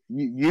planetary.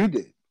 You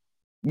did.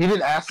 You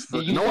didn't ask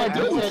for. No, I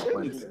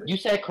did. You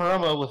said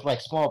Kurama was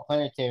like small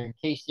planetary.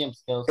 KCM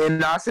skills.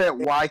 And I said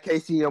why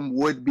KCM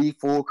would be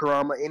full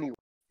Kurama anyway.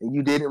 And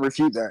you didn't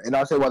refute that. And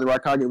I said why the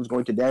Raikage was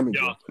going to damage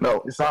you. No,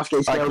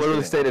 Sasuke I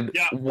clearly stated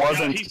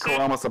wasn't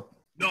Kurama.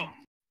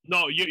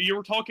 No, you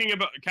were talking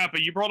about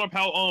Kappa. You brought up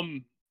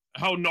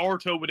how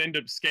Naruto would end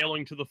up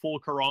scaling to the full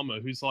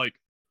Kurama, who's like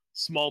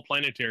small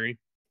planetary,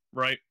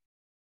 right?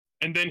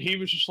 And then he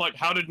was just like,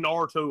 how did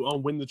Naruto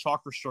win the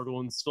chakra struggle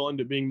and still end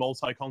up being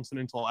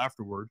multi-continental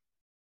afterward?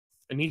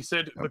 And he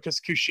said because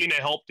Kushina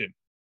helped him.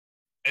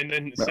 And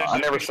then I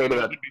never stated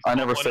that. I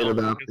never stated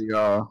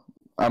that.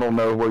 I don't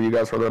know where you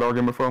guys heard that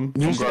argument from.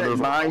 You said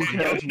Nine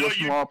Tails was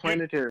small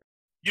planetary.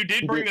 You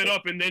did bring that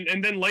up, and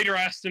then later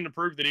asked him to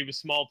prove that he was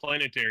small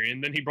planetary,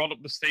 and then he brought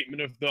up the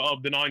statement of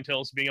the Nine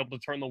Tails being able to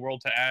turn the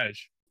world to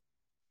ash.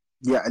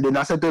 Yeah, and then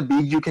I said the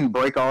Biju can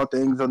break all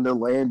things on the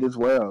land as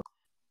well.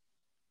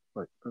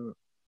 Like,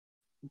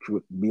 which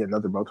would be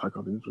another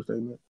multi-continental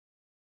statement.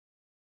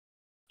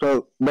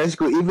 So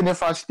basically, even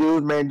if I still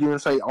made you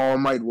and say All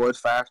Might was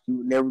fast, you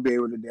would never be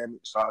able to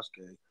damage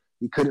Sasuke.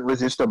 He couldn't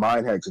resist a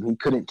mind hex, and he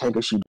couldn't take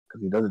a Shiba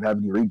because he doesn't have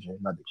any regen.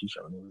 Not that she's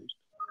showing anyways.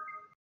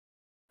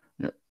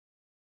 Yeah.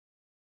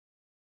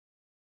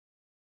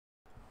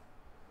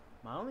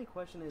 My only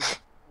question is,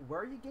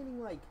 where are you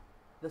getting like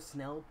the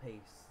snail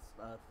pace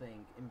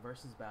thing in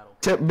versus battle?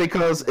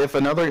 Because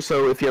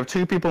if you have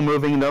two people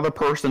moving, another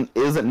person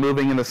isn't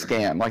moving in a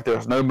scan, like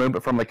there's no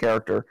movement from the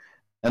character,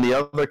 and the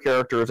other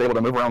character is able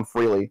to move around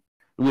freely,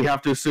 we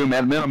have to assume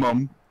at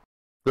minimum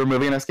they're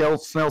moving in a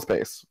snail's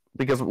pace,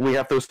 because we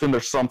have to assume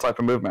there's some type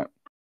of movement.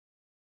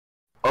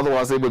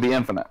 Otherwise, it would be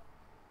infinite,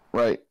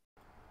 right?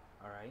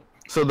 All right.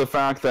 So the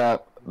fact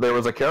that there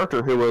was a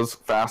character who was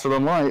faster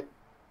than light,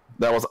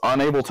 that was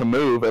unable to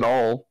move at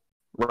all,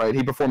 right?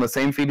 He performed the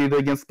same feat he did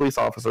against police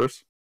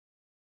officers.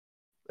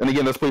 And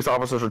again, those police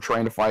officers are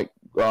trained to fight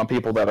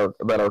people that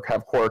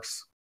have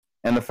quirks,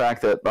 and the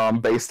fact that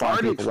baseline I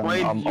people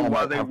explained to you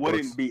why they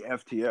wouldn't quirks. be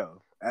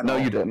FTL. No,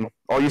 you didn't.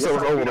 All you said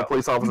was, "Oh, well, the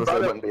police officers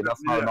said wouldn't be."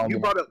 That's not an argument. You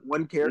brought up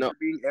one character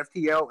being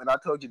FTL, and I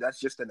told you that's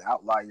just an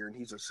outlier, and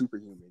he's a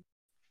superhuman.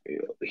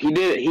 He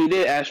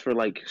did ask for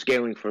like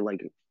scaling for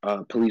like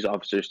police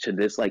officers to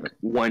this like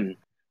one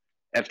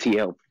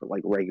FTL for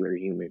like regular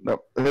human.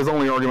 No, his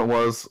only argument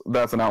was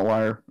that's an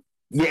outlier.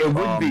 Yeah, it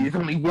would be. It's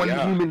only one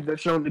human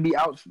that's shown to be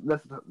out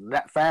that's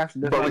that fast.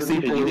 That's but we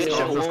see police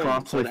officers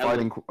constantly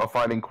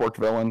fighting quirked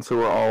villains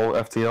who are all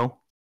FTL.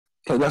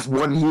 So that's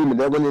one human.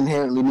 That wouldn't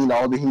inherently mean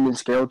all the humans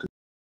scale to.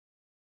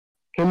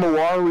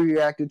 Himawari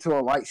reacted to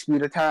a light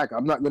speed attack.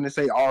 I'm not going to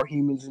say all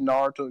humans in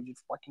Naruto are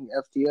just fucking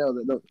FTL.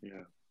 That don't,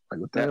 like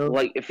what the hell?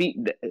 Like if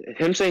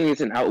him saying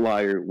it's an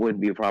outlier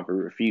would be a proper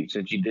refute,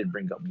 since you did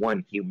bring up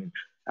one human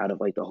out of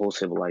like the whole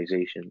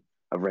civilization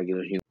of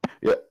regular humans.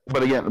 Yeah,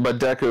 but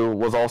Deku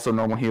was also a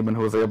normal human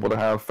who was able to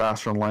have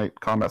faster than light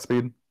combat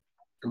speed.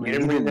 You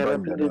didn't bring that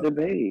up in the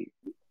debate.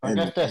 I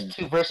guess that's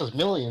 2 versus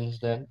millions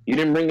then. You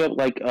didn't bring up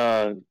like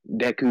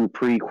Deku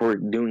pre-quirk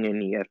doing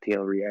any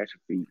FTL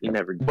reaction feat. You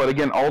never did. But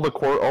again, all the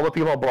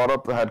people I brought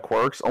up that had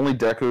quirks, only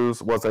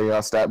Deku's was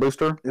a stat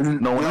booster.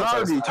 No one else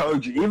already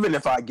told you. Even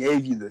if I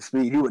gave you the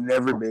speed, he would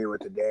never be able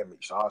to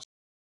damage Sasuke.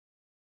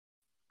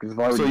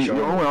 So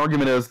your only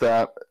argument is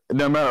that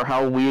no matter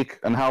how weak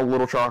and how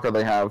little chakra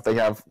they have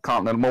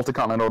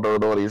multi-continental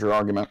durability is your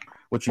argument,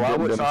 which you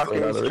didn't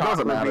demonstrate. It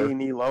doesn't matter. Be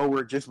any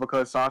lower just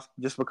because All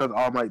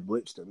Might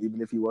blitzed him, even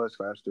if he was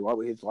faster. Why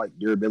would his like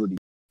durability?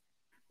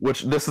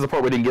 Which this is the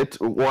part we didn't get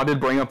to. Well, I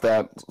did bring up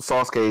that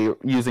Sasuke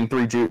using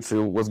 3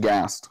 jutsu was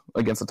gassed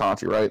against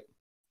Itachi, right?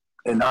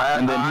 And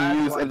then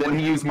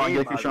he used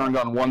Mangekyo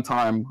Sharingan one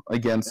time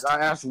against. And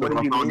I asked what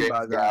do you mean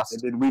by that?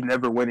 And then we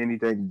never went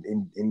anything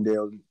in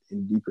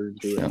deeper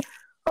into it.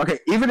 Okay,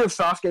 even if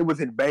Sasuke was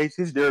in base,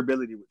 his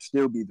durability would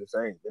still be the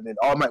same, and then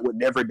All Might would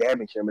never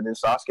damage him, and then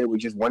Sasuke would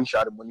just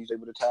one-shot him when he's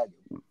able to tag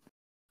him.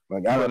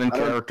 Like, in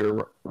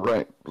character,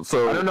 right?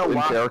 So I don't know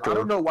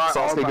why.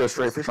 Sasuke goes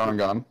straight for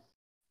Sharingan.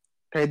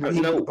 Okay,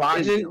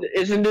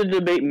 isn't the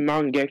debate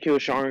Mangekyo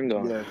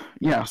Sharingan?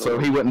 Yeah, so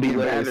he wouldn't be in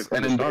base,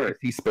 and in base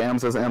he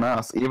spams his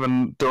MS.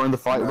 Even during the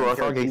fight with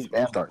Araki, he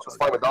spammed it. The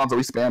fight with Danzo,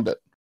 he spammed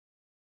it.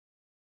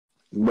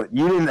 But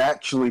you didn't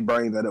actually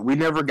bring that up. We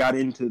never got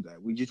into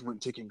that. We just went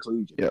to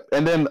conclusion. Yeah,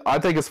 and then I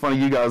think it's funny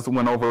you guys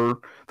went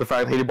over the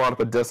fact that he brought up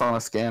a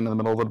dishonest scan in the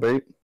middle of the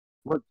debate.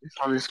 What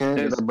dishonest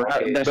scan? That's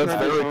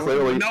very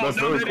clearly. That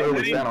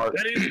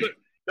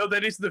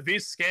is the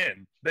Viz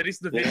scan. That is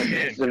the Viz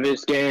scan. The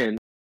Viz scan.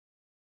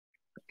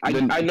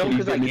 I know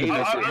because I gave it.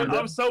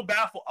 I'm so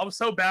baffled. I was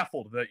so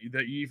baffled that you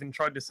even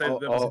tried to say that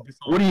was a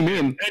dishonest. What do you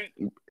mean?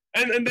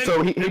 And then,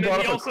 so he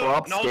brought up a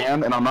crop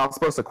scan, and I'm not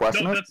supposed to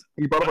question it.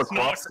 He brought up a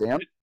crop scan.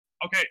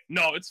 Okay,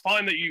 no, it's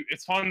fine that you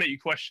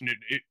question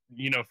it.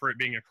 For it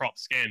being a crop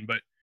scan,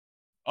 but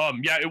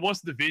yeah, it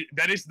was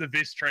that is the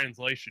Viz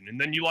translation, and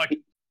then you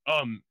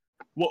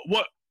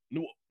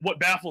what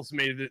baffles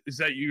me is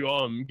that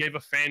you gave a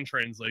fan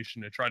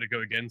translation to try to go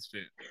against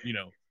it.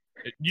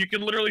 You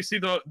can literally see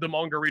the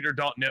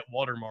mangareader.net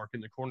watermark in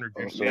the corner of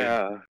your screen.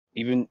 Yeah,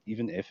 even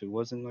if it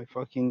wasn't like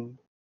fucking.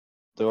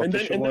 And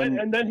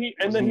then he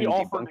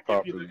offered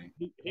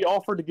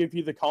to give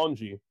you the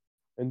kanji,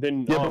 and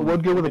then but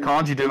what good would the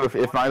kanji do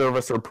if neither of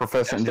us are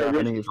proficient in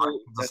Japanese?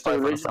 That's the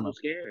original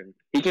scan.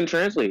 He can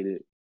translate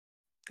it.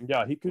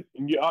 Yeah, he could.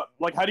 Yeah,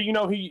 like how do you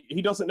know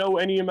he doesn't know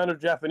any amount of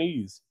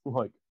Japanese?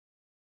 Like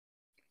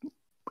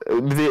he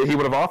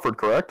would have offered,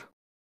 correct?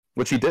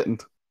 Which he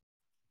didn't.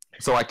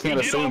 So I can't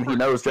assume he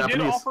knows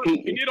Japanese.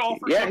 He did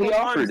offer. Yeah, he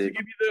offered it.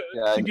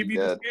 To give you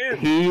the scan.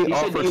 He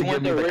offered to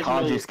give me the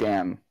kanji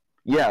scan.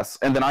 Yes,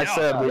 and then I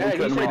said we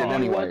couldn't read it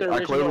anyway. I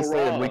clearly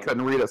stated we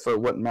couldn't read it, so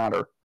it wouldn't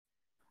matter.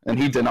 And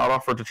he did not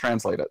offer to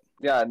translate it.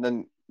 Yeah, and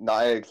then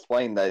I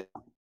explained that.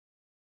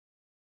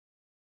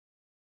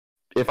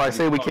 If I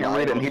say we can't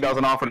read it and he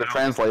doesn't offer to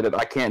translate it,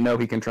 I can't know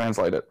he can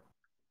translate it.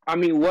 I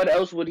mean, what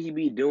else would he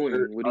be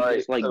doing? Would he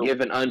just give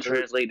an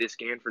untranslated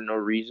scan for no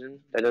reason?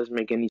 That doesn't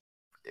make any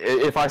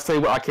sense. If I say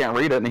I can't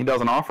read it and he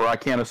doesn't offer, I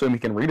can't assume he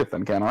can read it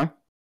then, can I?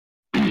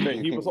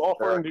 He was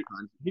offering to.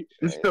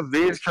 It's the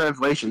Viz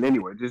translation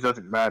anyway. It just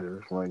doesn't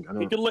matter. Like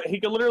he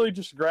could literally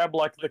just grab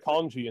like the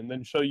kanji and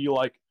then show you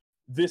like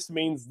this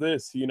means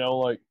this, you know,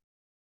 like.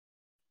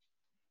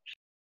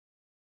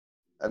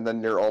 And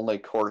then your only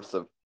course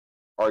of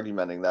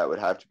argumenting that would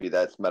have to be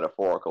that it's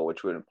metaphorical,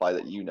 which would imply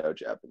that you know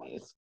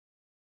Japanese.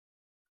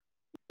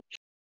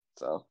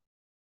 So,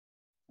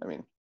 I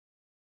mean,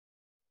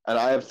 and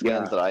I have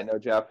scans that I know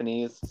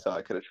Japanese, so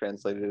I could have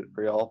translated it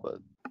for y'all, but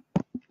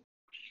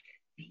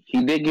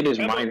he did get his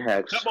mind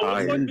hacks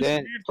higher.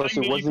 Like plus,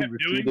 it wasn't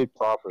repeated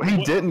properly.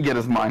 He didn't get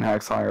his mind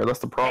hacks higher. That's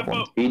the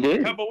problem. He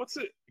did.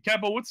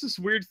 Kappa, what's this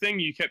weird thing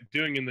you kept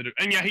doing in the?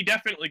 And yeah, he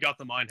definitely got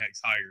the mind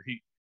hacks higher.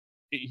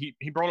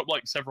 He brought up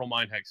like several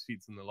mind hacks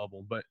feats in the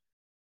level, but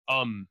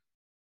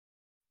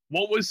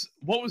what was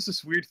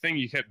this weird thing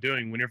you kept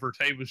doing whenever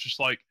Tae was just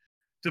like,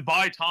 to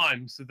buy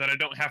time so that I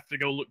don't have to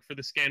go look for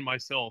the scan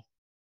myself?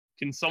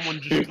 Can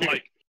someone just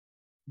like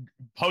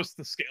post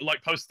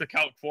the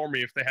calc for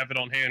me if they have it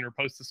on hand, or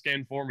post the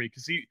scan for me?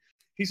 Because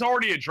he's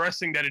already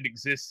addressing that it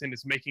exists and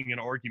is making an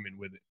argument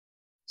with it.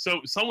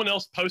 So someone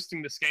else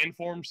posting the scan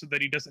form so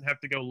that he doesn't have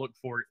to go look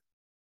for it.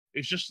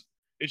 It's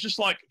just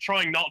like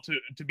trying not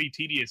to be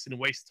tedious and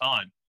waste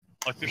time.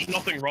 Like there's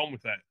nothing wrong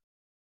with that.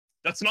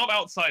 That's not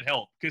outside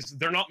help because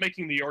they're not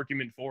making the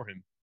argument for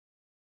him.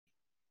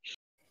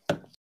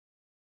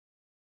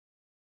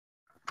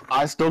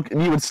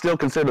 You would still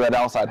consider that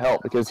outside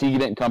help because he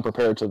didn't come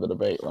prepared to the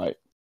debate, right?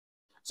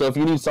 So if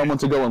you need someone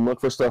to go and look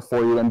for stuff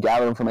for you and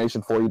gather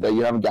information for you that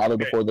you haven't gathered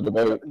before the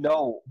debate,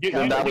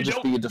 then that would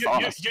just be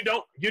dishonest.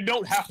 You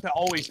don't have to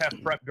always have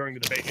prep during the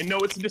debate. And no,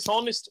 it's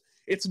dishonest.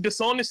 It's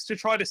dishonest to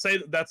try to say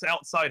that that's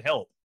outside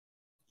help.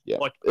 Yeah,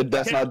 like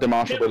that's not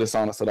demonstrably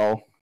dishonest at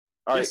all.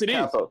 Yes, it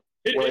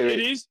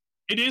is.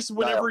 It is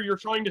whenever you're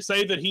trying to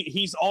say that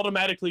he's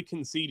automatically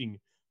conceding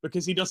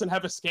because he doesn't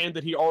have a scan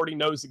that he already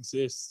knows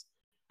exists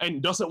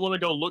and doesn't want to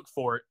go look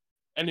for it,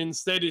 and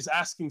instead is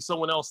asking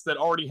someone else that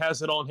already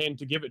has it on hand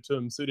to give it to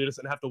him so he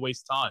doesn't have to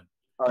waste time.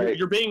 Right.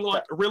 You're being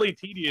like really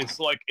tedious,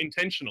 like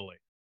intentionally.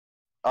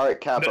 All right,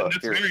 Kappa. That's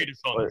very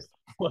dishonest.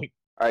 Like,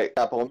 all right,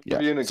 Kappa. Let me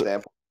give you an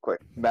example,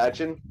 quick.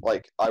 Imagine,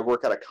 like, I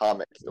work at a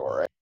comic store,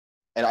 right?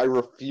 And I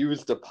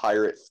refuse to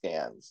pirate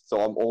scans, so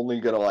I'm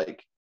only gonna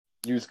like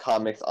use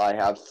comics I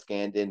have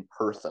scanned in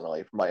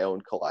personally for my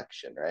own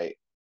collection, right?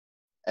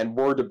 And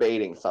we're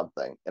debating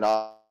something, and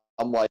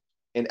I'm like,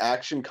 in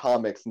Action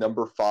Comics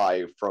number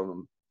 5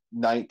 from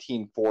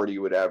 1940,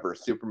 whatever,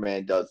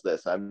 Superman does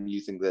this. I'm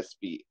using this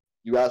beat.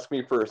 You ask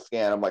me for a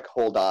scan. I'm like,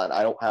 hold on,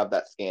 I don't have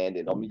that scanned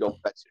in. Let me go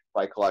fetch it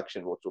my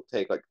collection, which will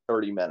take like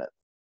 30 minutes.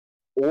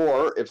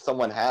 Or if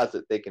someone has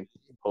it, they can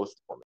post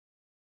it for me.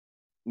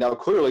 Now,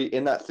 clearly,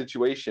 in that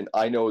situation,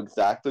 I know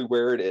exactly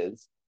where it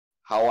is,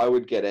 how I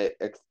would get it,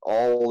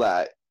 all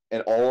that,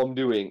 and all I'm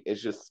doing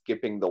is just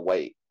skipping the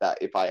wait that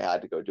if I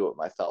had to go do it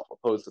myself,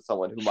 opposed to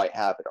someone who might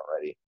have it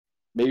already.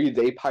 Maybe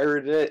they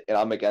pirated it, and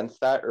I'm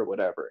against that, or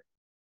whatever.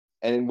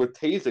 And with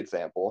Tae's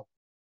example,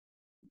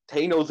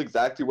 Tae knows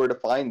exactly where to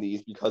find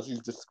these because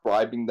he's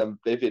describing them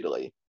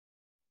vividly.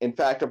 In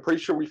fact, I'm pretty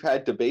sure we've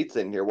had debates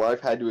in here where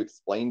I've had to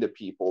explain to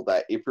people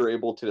that if you're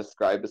able to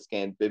describe a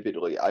scan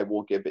vividly, I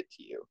will give it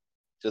to you.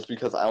 Just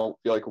because I don't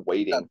feel like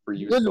waiting for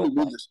you to go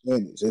find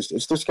it.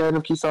 It's the scan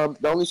of Kisame.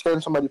 The only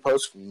scan somebody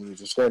posts for me is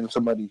the scan of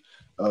somebody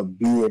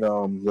being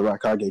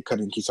Yorakage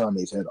cutting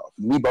Kisame's head off.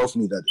 And we both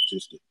knew that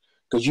existed.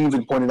 Because you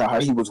even pointed out how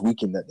he was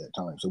weakened at that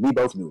time. So we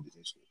both knew it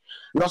existed.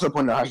 You also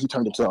pointed out how he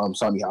turned into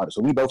Samihara.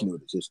 So we both knew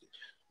it existed.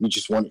 We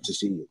just wanted to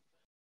see it.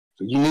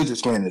 So you knew the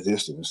scan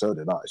existed, and so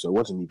did I. So it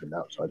wasn't even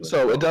out.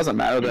 So it doesn't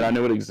matter that I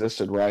knew it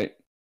existed, right?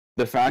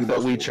 The fact that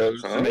we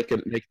chose to make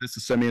this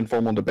a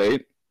semi-informal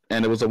debate,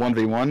 and it was a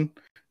 1v1,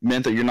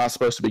 meant that you're not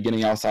supposed to be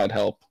getting outside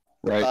help,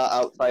 right?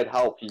 Outside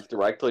help. He's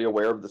directly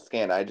aware of the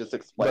scan. I just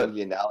explained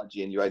the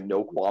analogy, and you had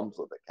no qualms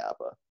with it,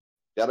 Kappa.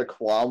 You had a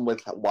qualm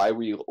with why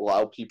we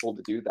allow people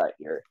to do that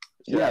here.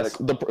 Yes,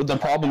 the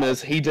problem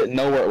is he didn't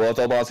know where it was,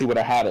 otherwise he would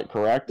have had it,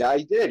 correct? Yeah,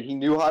 he did. He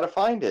knew how to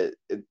find it.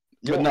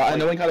 But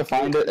knowing how to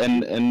find it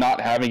and not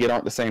having it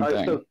aren't the same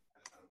thing. So,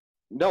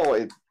 no,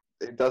 it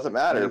doesn't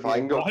matter. If I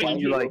can go find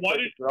you,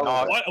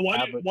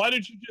 why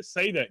did you just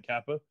say that,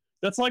 Kappa?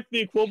 That's like the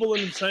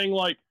equivalent of saying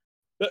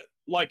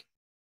like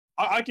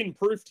I can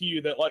prove to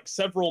you that like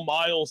several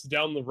miles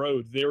down the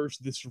road there's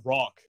this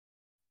rock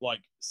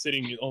like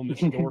sitting on this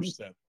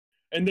doorstep.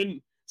 And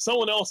then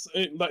someone else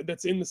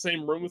that's in the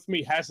same room with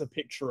me has a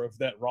picture of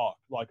that rock,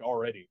 like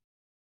already,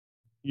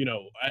 you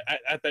know,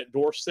 at that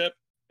doorstep,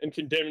 and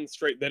can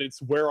demonstrate that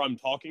it's where I'm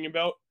talking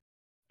about.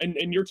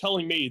 And you're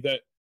telling me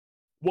that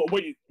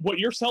what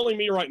you're telling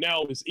me right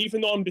now is, even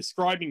though I'm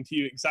describing to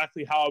you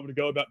exactly how I would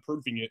go about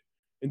proving it,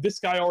 and this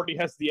guy already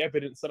has the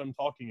evidence that I'm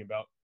talking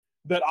about,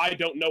 that I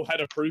don't know how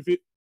to prove it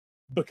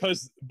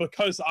because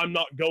I'm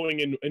not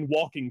going and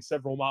walking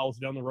several miles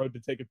down the road to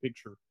take a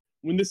picture.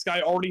 When this guy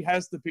already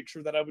has the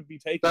picture that I would be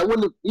taking. That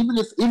wouldn't even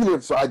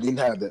if I didn't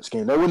have that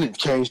scan, that wouldn't have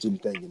changed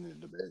anything in the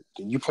debate.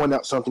 Can you point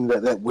out something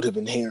that would have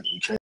inherently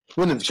changed?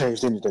 Wouldn't have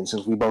changed anything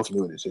since we both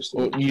knew it existed.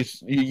 Well, you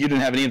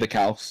didn't have any of the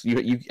calcs.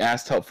 You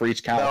asked help for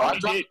each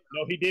calc.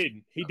 No, he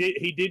did.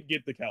 He did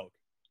get the calc.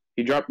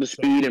 He dropped the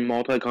speed and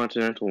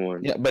multi-continental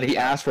one. Yeah, but he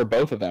asked for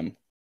both of them.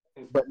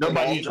 But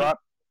nobody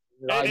dropped.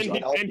 And he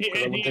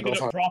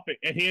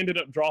ended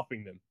up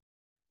dropping them.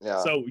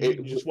 Yeah. So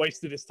you just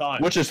wasted his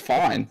time. Which is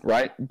fine,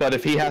 right? But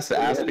if he has to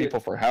ask people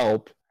for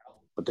help,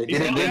 but they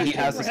didn't, then he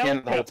has to scan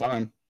it the whole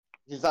time.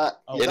 He's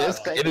not.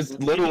 It is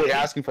literally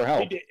asking for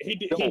help. He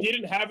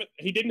didn't have it.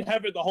 He didn't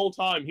have it the whole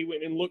time. He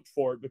went and looked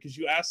for it because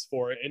you asked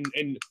for it,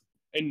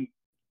 and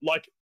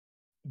like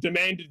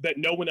demanded that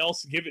no one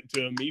else give it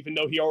to him, even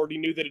though he already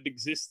knew that it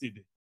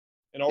existed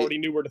and already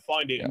knew where to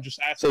find it, and just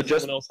asked if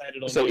someone else had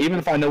it on. So even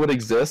if I know it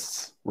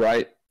exists,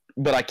 right,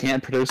 but I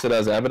can't produce it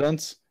as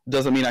evidence,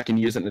 doesn't mean I can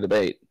use it in a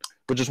debate.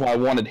 Which is why I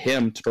wanted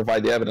him to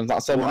provide the evidence,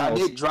 not someone else.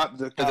 I did drop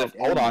the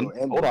hold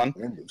on.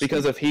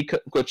 Because if he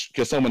could,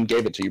 because someone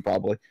gave it to you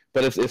probably,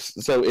 but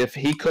if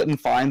he couldn't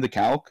find the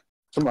calc,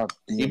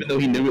 even though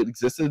he knew it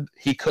existed,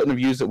 he couldn't have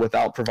used it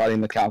without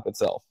providing the calc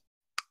itself.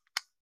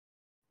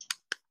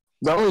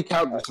 The only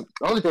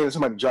thing that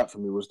somebody dropped for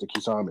me was the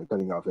Kisame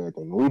cutting off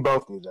everything. We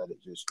both knew that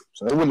existed,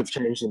 so it wouldn't have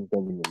changed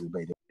anything in the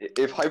debate.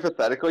 If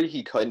hypothetically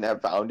he couldn't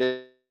have found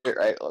it,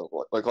 right?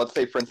 Like let's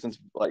say, for instance,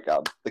 like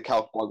the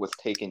calc blog was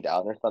taken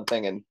down or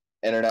something, and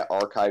Internet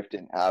Archive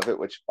didn't have it.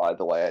 Which, by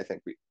the way, I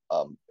think we,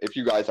 if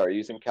you guys are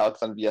using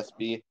calcs on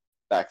VSB,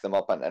 back them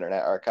up on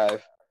Internet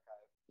Archive.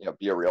 You know,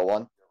 be a real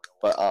one.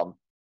 But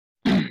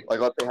like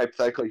let's say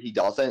hypothetically he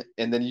doesn't,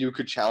 and then you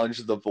could challenge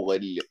the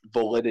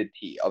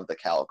validity of the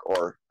calc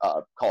or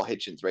call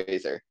Hitchens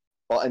razor.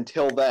 But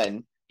until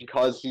then,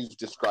 because he's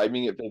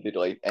describing it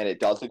vividly and it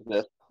does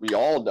exist, we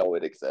all know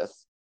it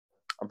exists.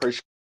 I'm pretty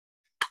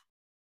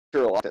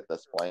sure a lot at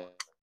this point.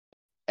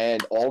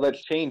 And all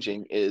that's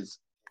changing is,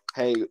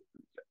 hey,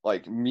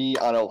 like me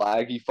on a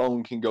laggy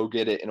phone can go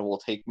get it and it will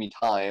take me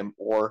time,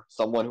 or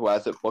someone who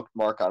has it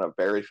bookmarked on a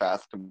very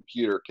fast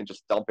computer can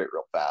just dump it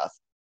real fast.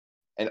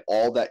 And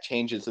all that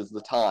changes is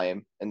the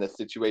time and the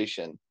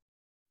situation.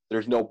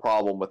 There's no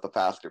problem with the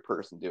faster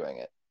person doing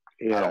it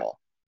at all.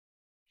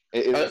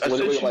 It's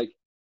literally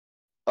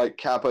like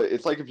Kappa.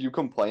 It's like if you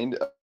complained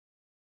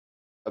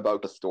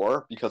about the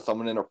store because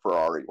someone in a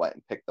Ferrari went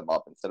and picked them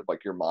up instead of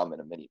like your mom in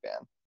a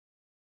minivan.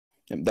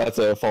 That's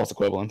a false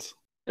equivalence.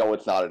 No,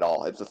 it's not at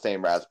all. It's the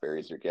same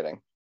raspberries you're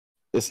getting.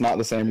 It's not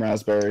the same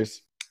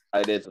raspberries.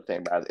 It is the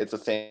same. It's the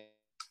same.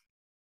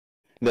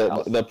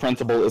 The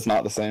principle is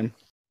not the same.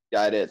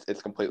 Yeah, it is.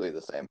 It's completely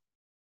the same.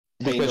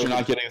 Because you're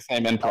not getting the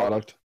same end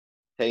product.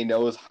 Tay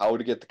knows how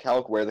to get the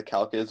calc, where the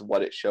calc is,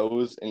 what it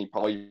shows, and he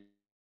probably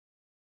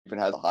even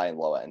has a high and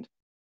low end.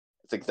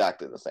 It's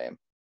exactly the same.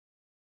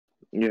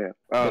 Yeah.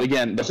 But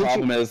again, the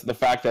problem is the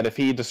fact that if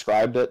he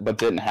described it but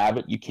didn't have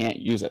it, you can't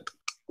use it.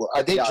 Well,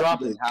 I did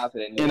drop it.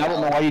 And I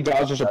don't know why you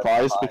guys are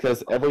surprised,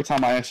 because every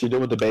time I actually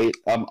do a debate,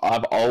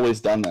 I've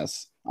always done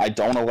this. I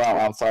don't allow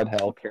outside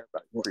help.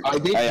 I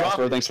ask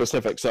for everything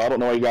specific, so I don't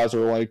know why you guys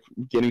are like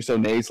getting so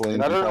nasally.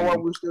 And I don't know why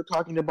we're still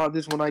talking about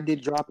this when I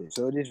did drop it.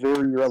 So it is very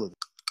irrelevant.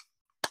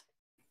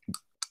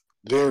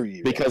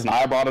 Because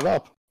I brought it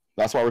up.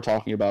 That's why we're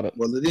talking about it.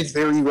 Well, it is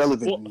very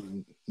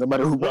relevant, no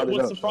matter who brought it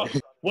up.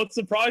 What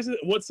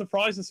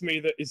surprises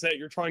me is that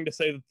you're trying to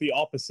say that the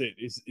opposite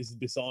is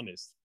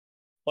dishonest.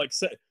 Like,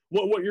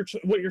 what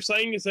you're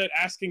saying is that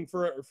asking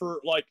for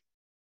like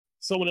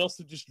someone else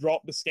to just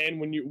drop the scan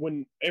when he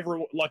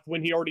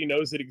already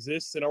knows it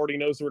exists and already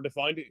knows where to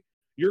find it.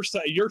 You're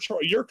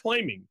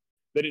claiming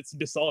that it's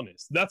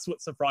dishonest. That's what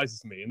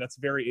surprises me, and that's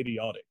very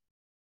idiotic.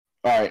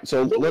 All right,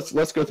 so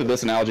let's go through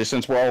this analogy,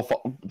 since we're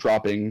all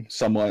dropping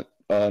somewhat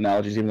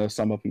analogies, even though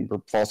some of them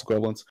are false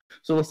equivalents.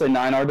 So let's say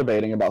 9 are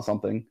debating about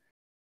something,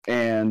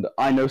 and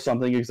I know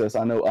something exists.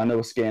 I know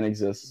a scan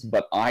exists,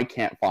 but I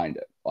can't find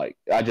it. Like,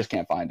 I just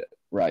can't find it,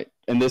 right?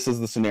 And this is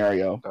the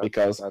scenario,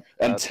 because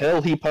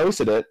until he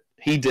posted it,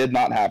 he did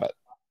not have it.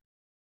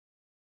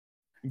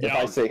 If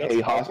I say,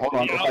 hey, hold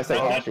on. If I say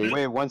Hashi,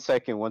 wait, one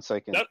second.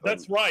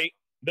 That's right.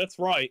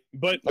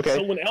 But okay.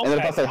 Someone else. And then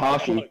if I say,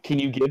 Hashi, can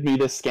you give me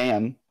this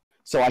scan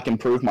so I can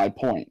prove my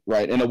point,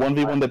 right? In a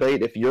 1v1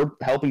 debate, if you're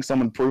helping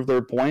someone prove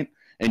their point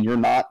and you're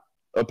not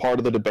a part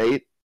of the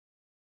debate,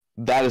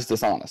 that is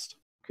dishonest.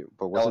 Okay,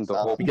 but wasn't the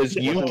whole because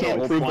you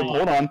can't prove the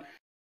hold on.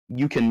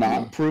 You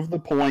cannot prove the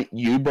point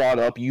you brought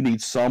up. You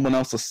need someone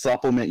else to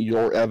supplement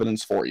your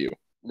evidence for you.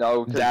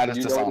 No, that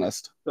is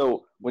dishonest.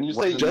 So when you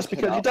say just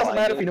because it doesn't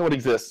matter if you know it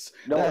exists,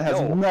 that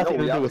has nothing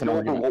to do with an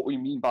argument. What we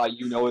mean by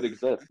you know it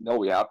exists? No,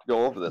 we have to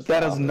go over this.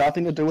 That has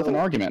nothing to do with an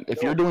argument.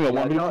 If you're doing a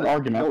 1v1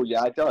 argument, no,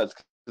 yeah, it does.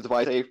 Because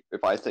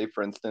if I say,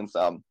 for instance,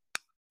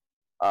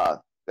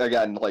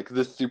 again, like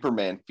this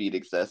Superman feed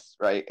exists,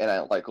 right?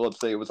 And let's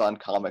say it was on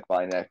Comic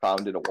Vine and I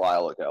found it a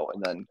while ago,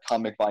 and then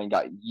Comic Vine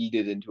got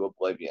yeeted into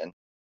oblivion,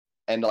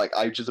 and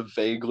I just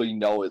vaguely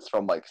know it's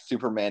from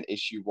Superman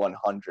issue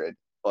 100.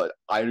 But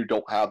I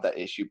don't have that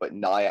issue, but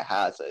Naya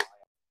has it.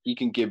 He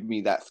can give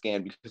me that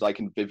scan because I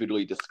can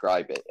vividly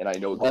describe it, and I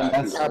know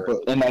exactly.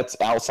 And that's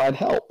outside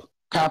help.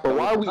 Kappa,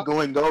 why are we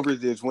going over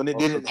this when it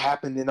didn't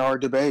happen in our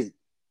debate?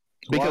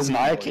 Because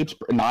Naya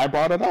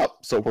brought it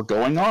up, so we're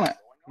going on it.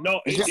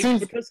 No, it's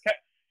because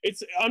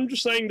I'm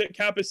just saying that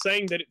Cap is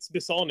saying that it's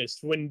dishonest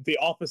when the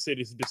opposite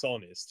is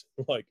dishonest.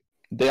 Like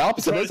the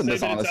opposite isn't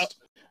dishonest.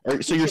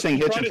 So you're saying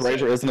Hitchens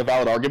Razor isn't a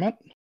valid argument?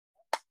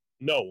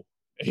 No,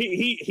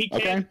 he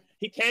can't.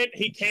 Okay.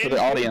 He can't. For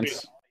the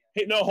audience,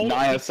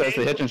 Naya says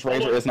the Hitchens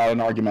Razor is not an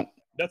argument.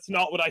 That's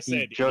not what I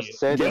said. He just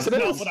said yes, it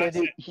is.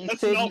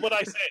 That's not what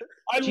I said.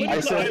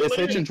 I said is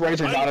Hitchens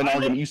Razor not an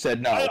argument? You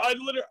said no.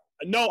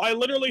 I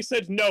literally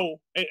said no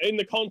in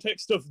the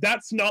context of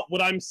that's not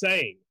what I'm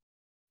saying.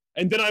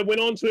 And then I went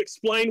on to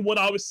explain what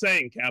I was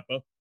saying,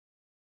 Kappa.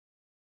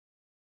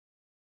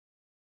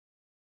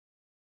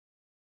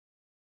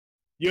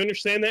 You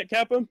understand that,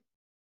 Kappa?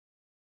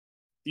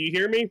 Do you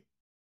hear me?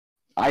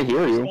 I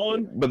hear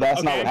you, but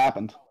that's not what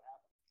happened.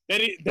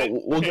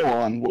 We'll go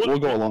on. We'll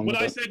go along. What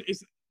I said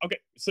is okay.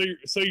 So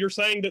you're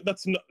saying that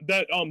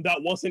that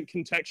wasn't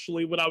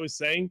contextually what I was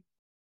saying?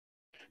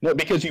 No,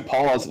 because you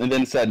paused and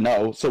then said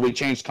no, so we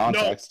changed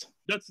context.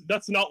 No,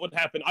 that's not what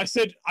happened. I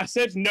said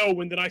no,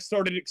 and then I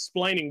started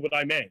explaining what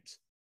I meant.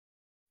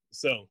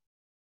 So,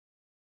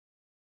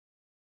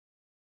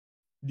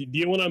 do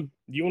you want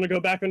to go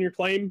back on your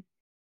claim?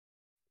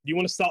 Do you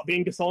want to stop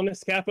being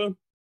dishonest, Kappa?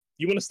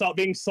 You want to stop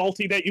being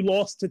salty that you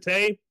lost to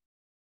Tae?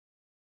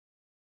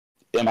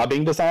 Am I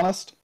being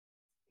dishonest?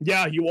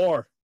 Yeah, you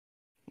are.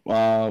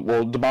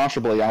 Well,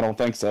 demonstrably, I don't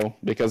think so.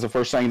 Because if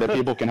we're saying that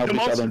people can help each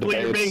other in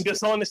debates... you're being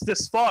dishonest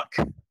as fuck.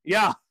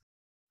 Yeah.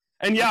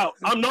 And yeah,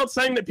 I'm not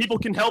saying that people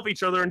can help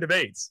each other in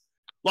debates.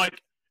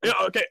 Like,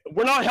 okay,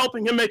 we're not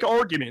helping him make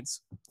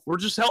arguments. We're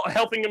just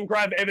helping him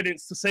grab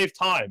evidence to save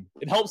time.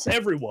 It helps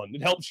everyone.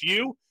 It helps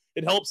you.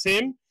 It helps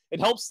him. It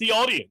helps the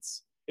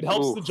audience. It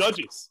helps the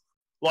judges.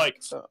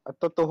 Like, I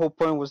thought the whole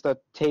point was that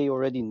Tae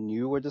already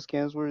knew where the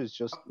scans were. It was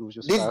just.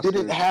 This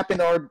didn't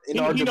happen in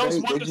our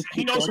debate.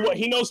 He knows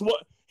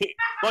what.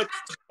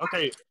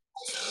 Okay.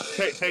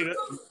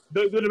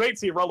 The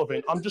debate's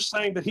irrelevant. I'm just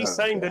saying that he's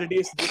saying that it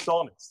is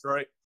dishonest,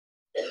 right?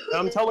 And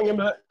I'm telling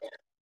him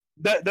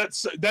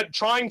that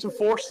trying to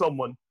force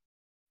someone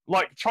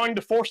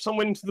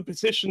into the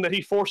position that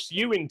he forced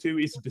you into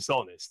is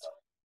dishonest.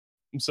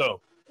 And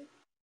so.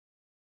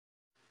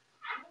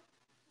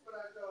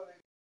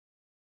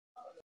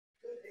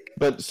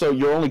 But so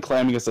you're only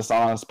claiming it's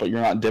dishonest, but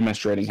you're not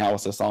demonstrating how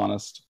it's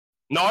dishonest.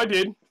 No, I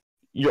did.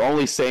 You're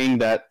only saying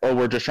that,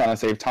 we're just trying to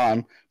save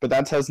time, but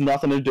that has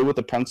nothing to do with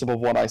the principle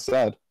of what I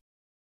said.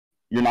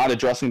 You're not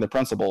addressing the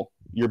principle.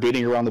 You're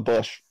beating around the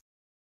bush.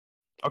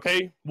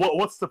 Okay,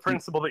 what's the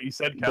principle that you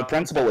said, Cal? The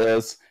principle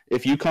is,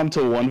 if you come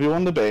to a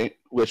 1v1 debate,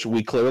 which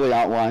we clearly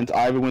outlined,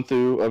 I even went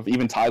through of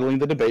even titling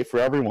the debate for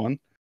everyone,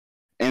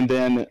 and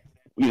then,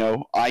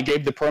 I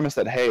gave the premise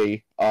that,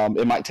 hey,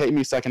 it might take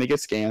me a second to get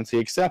scans. He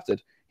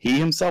accepted. He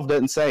himself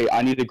didn't say,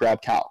 I need to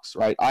grab calcs,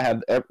 right?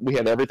 We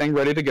had everything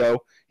ready to go.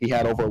 He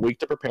had over a week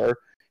to prepare.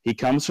 He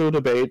comes to a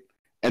debate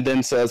and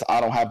then says, I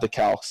don't have the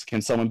calcs.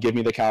 Can someone give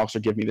me the calcs or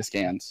give me the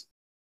scans?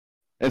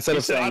 Instead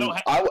of saying, no,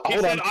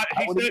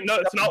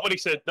 that's not what he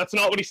said. That's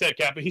not what he said,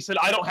 Kappa. He said,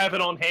 I don't have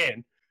it on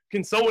hand.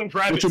 Can someone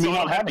grab it so I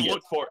don't have to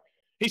look for it?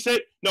 He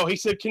said,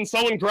 can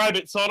someone grab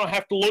it so I don't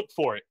have to look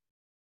for it?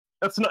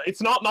 It's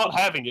not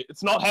having it.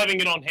 It's not having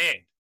it on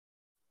hand.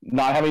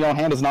 Not having it on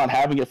hand is not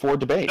having it for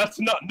debate. That's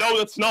not,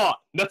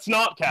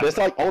 Kappa. It's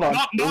like, hold on,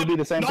 it would be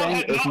the same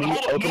thing as me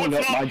opening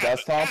up my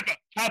desktop.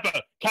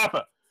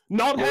 Kappa.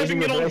 Not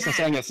having it on hand.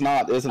 Saying it's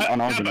not isn't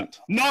an argument.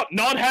 Not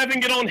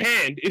having it on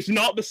hand is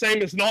not the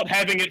same as not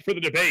having it for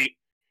the debate.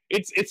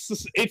 It's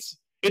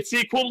the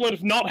equivalent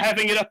of not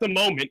having it at the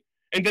moment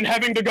and then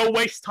having to go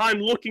waste time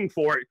looking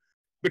for it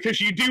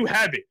because you do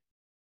have it.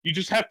 You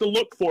just have to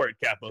look for it,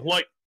 Kappa.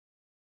 Like.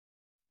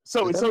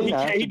 So he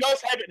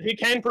does have it. He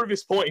can prove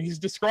his point. He's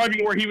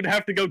describing where he would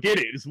have to go get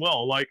it as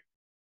well. Like,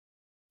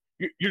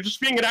 you're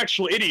just being an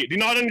actual idiot. Do you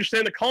not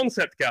understand the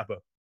concept, Kappa?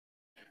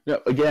 Yeah,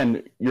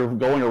 again, you're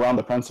going around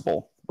the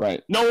principle,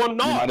 right? No, I'm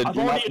not. I've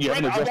already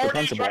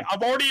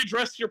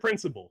addressed your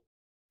principle.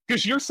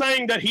 Because you're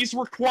saying that he's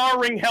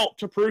requiring help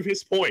to prove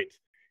his point.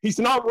 He's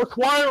not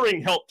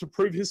requiring help to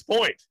prove his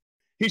point.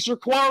 He's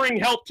requiring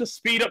help to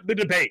speed up the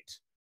debate.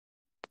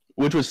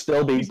 Which would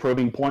still be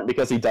proving point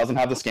because he doesn't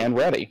have the scan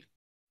ready.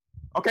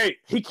 Okay,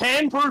 he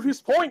can prove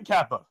his point,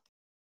 Kappa.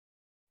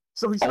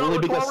 So he's not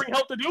requiring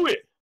help to do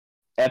it.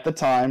 At the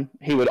time,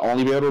 he would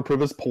only be able to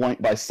prove his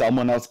point by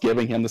someone else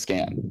giving him the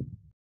scan.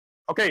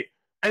 Okay,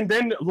 and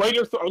then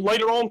later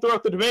on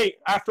throughout the debate,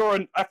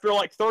 after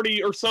like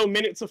 30 or so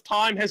minutes of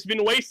time has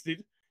been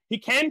wasted, he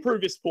can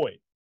prove his point.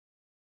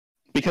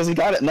 Because he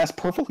got it, and that's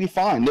perfectly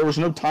fine. There was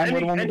no time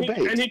limit on the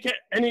debate.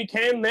 And he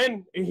can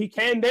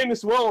then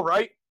as well,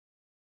 right?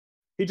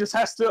 He just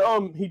has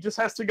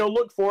to go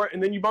look for it,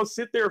 and then you both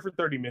sit there for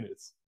 30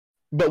 minutes.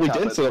 But we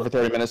didn't sit there for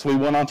 30 minutes. We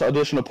went on to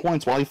additional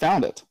points while he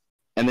found it.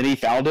 And then he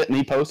found it, and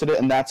he posted it,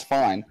 and that's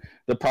fine.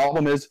 The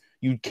problem is,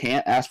 you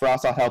can't ask for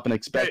outside help and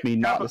expect me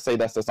not to say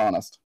that's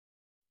dishonest.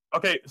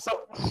 Okay,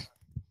 so...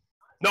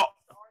 No,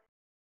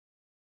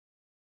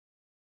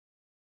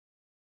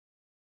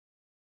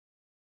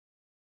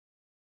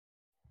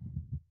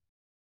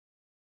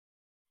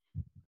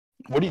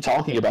 What are you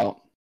talking about?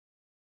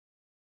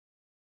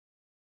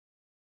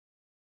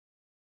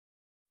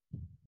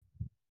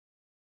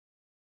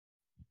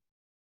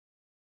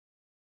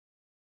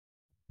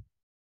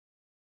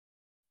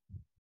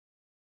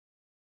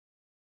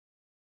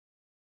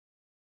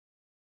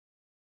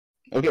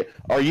 Okay,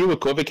 are you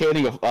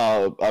equivocating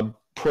a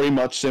pretty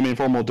much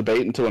semi-informal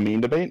debate into a mean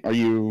debate? Are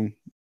you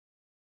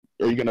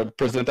gonna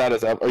present that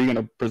as? Are you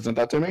gonna present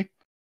that to me?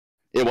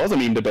 It was a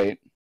mean debate.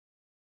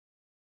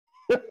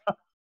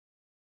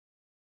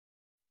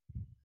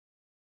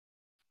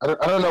 I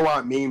don't know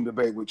why meme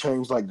debate would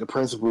change like the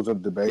principles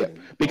of debating.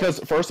 Yeah, because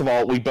first of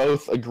all, we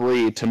both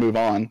agreed to move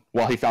on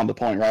while he found the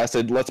point, right? I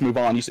said, let's move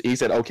on. He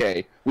said,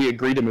 okay. We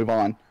agreed to move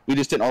on. We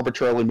just didn't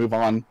arbitrarily move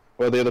on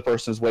while the other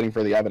person is waiting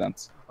for the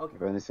evidence. Okay.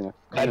 If anything,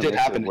 that did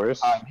happen.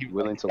 Worse,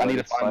 willing to I need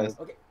to find this.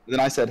 Okay. Then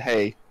I said,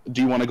 hey,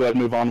 do you want to go ahead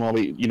and move on while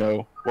we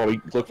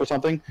look for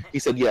something? He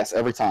said yes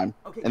every time.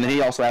 Okay, and then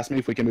he also asked me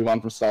if we can move on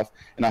from stuff,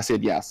 and I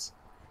said yes.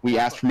 We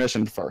asked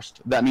permission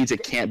first. That means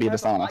it can't be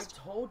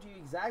dishonest. I told you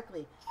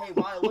exactly. Hey,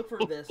 while I look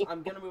for this,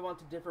 I'm gonna move on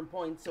to different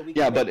points so we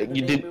can. Yeah, but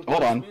you did.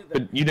 Hold on.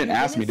 But you didn't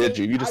ask me, did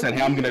you? You just said,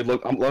 "Hey, I'm gonna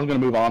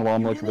move on while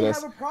I'm looking for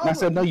this." And I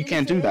said, "No, you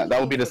can't do that. That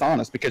would be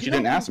dishonest because you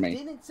didn't ask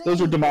me."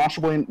 Those are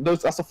demonstrably.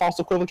 That's a false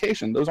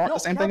equivocation. Those aren't the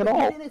same thing at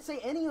all. You didn't say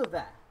any of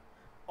that.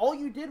 All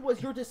you did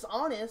was you're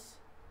dishonest.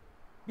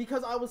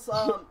 Because I was,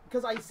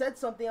 because I said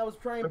something, I was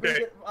trying to bring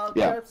it.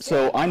 Yeah.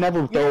 So I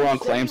never throw around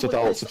claims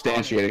without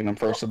substantiating them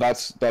first. So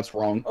that's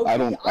wrong. Okay,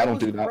 I don't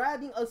do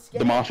that.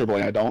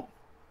 Demonstrably, I don't.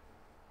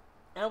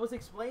 And I was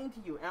explaining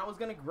to you, and I was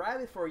gonna grab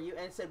it for you,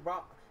 and said,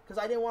 "Bro,"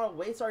 because I didn't want to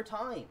waste our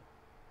time.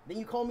 Then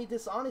you called me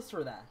dishonest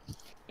for that.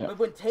 Yeah. But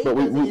when Tate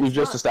we've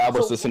just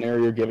established the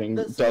scenario you're giving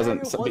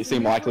doesn't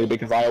seem likely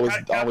because I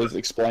always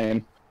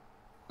explain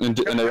and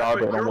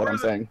elaborate on what I'm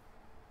saying.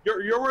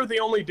 You're the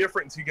only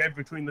difference you gave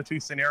between the two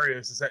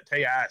scenarios is that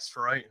Tay asked,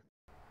 right?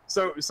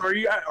 So are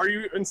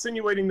you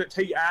insinuating that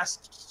Tay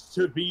asked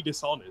to be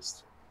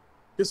dishonest?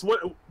 Because what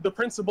the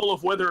principle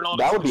of whether or not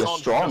that would be a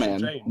straw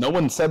man. No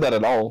one said that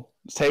at all.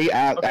 Tay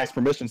asked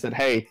permission, said,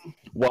 "Hey,"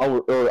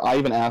 or I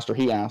even asked, or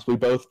he asked. We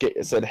both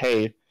said,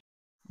 "Hey,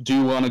 do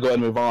you want to go ahead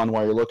and move on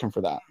while you're looking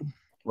for that?"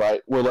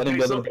 Right? We're letting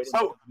the other.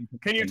 So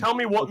can you tell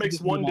me what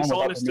makes one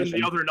dishonest and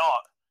the other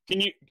not?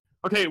 Can you?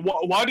 Okay,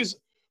 why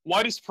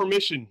does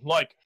permission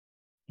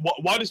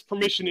Why does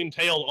permission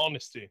entail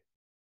honesty?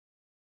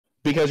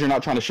 Because you're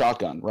not trying to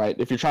shotgun, right?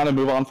 If you're trying to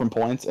move on from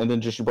points and then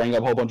just bring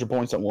up a whole bunch of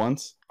points at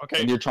once,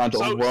 and you're trying to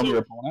overwhelm your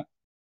opponent,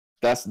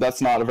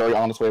 that's not a very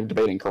honest way of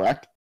debating,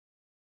 correct?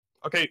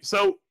 Okay,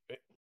 so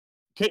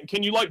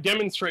can you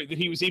demonstrate that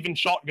he was even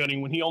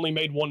shotgunning when he only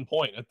made 1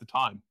 point at the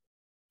time,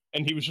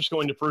 and he was just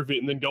going to prove it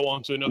and then go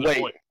on to another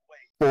point?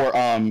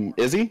 For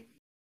Izzy?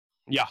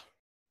 Yeah.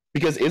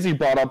 Because Izzy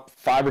brought up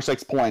 5 or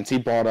 6 points. He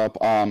brought up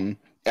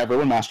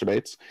everyone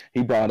masturbates.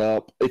 He brought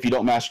up, if you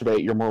don't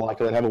masturbate, you're more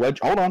likely to have a wedge.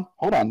 Hold on.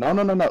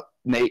 No.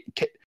 Nate,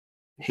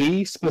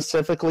 he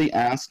specifically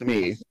asked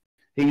me.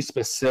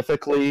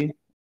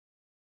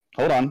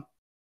 Hold on.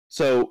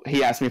 So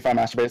he asked me if I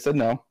masturbate. I said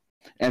no.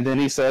 And then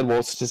he said,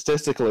 well,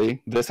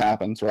 statistically, this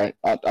happens, right?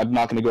 I'm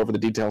not going to go over the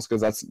details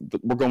because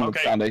we're going with the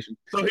foundation.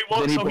 So he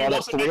brought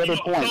up 3 other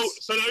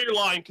points. So now you're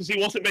lying because he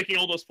wasn't making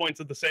all those points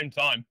at the same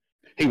time.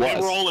 He was.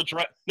 They were all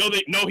addressed. No,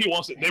 he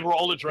wasn't. They were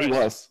all addressed. He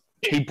was.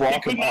 He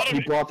could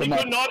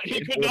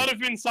not have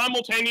been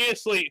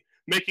simultaneously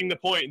making the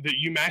point that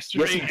you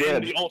masturbate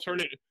and the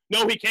alternative.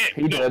 No, he can't.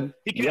 He did.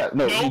 He can't.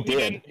 Yeah, no, he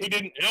did. He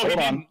didn't. No, Hold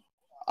on.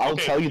 I'll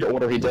tell you the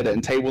order he did it,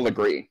 and Tay will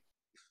agree.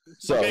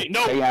 So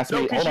Tay asked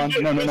me. Hold on.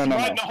 No.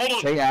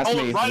 Tay asked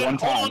me one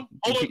time.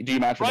 Do you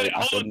masturbate?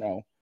 I said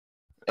no.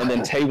 And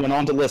then Tay went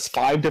on to list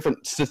 5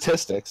 different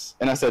statistics,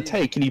 and I said,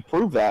 Tay, can you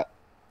prove that?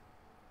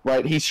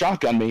 Right? He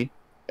shotgunned me.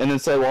 And then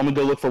say, well, I'm going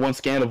to go look for 1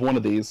 scan of one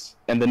of these,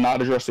 and then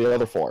not address the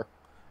other 4.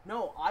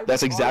 No,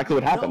 that's exactly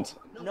what happened.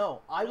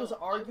 No, I was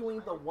arguing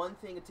the one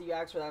thing until you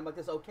asked for that. I'm like,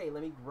 okay,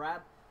 let me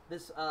grab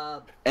this.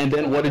 And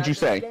then what did you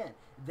say? Scan.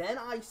 Then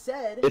I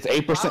said it's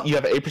 8%. You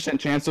have an 8%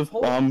 chance of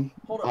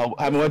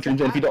having wedge,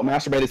 and if you don't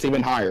masturbate, it's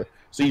even higher.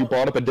 So you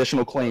brought up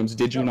additional claims,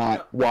 did you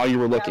not, while you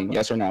were looking?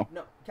 Yes or no?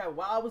 No. Okay,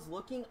 while I was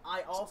looking,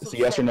 I also said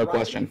yes or no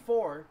question.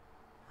 Before,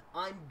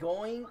 I'm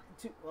going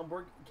to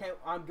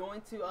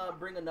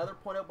bring another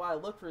point up while I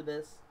look for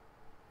this.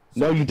 So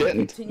no, you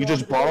didn't. You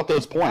just brought up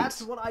those points.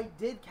 That's what I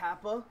did,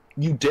 Kappa.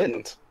 You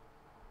didn't.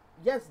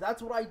 Yes,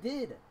 that's what I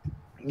did.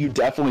 You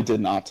definitely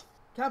did not.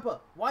 Kappa,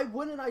 why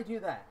wouldn't I do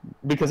that?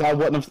 Because I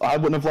wouldn't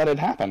have let it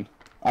happen.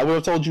 I would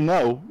have told you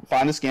no,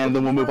 find a scan,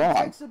 then we'll move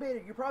on.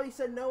 You probably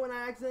said no, and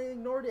I accidentally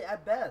ignored it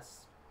at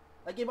best.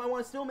 Like if I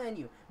want to still man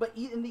you, but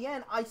in the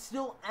end, I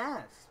still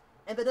asked,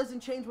 and that doesn't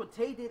change what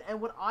Tay did and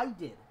what I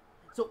did.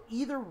 So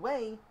either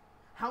way,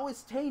 how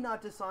is Tay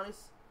not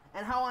dishonest,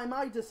 and how am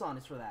I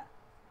dishonest for that?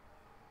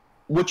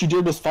 What you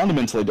did was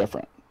fundamentally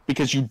different,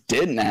 because you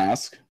didn't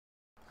ask.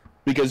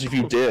 Because if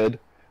you did,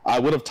 I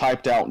would have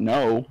typed out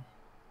no,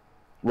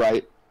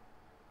 right?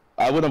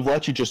 I would have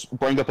let you just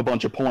bring up a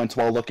bunch of points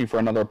while looking for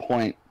another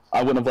point.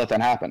 I wouldn't have let that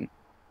happen.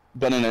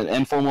 But in an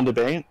informal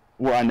debate,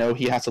 where I know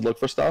he has to look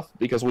for stuff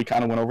because we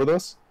kind of went over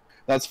this,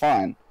 that's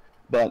fine.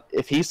 But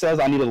if he says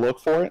I need to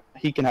look for it,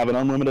 he can have an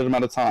unlimited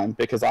amount of time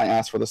because I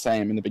asked for the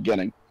same in the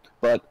beginning.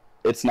 But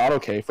it's not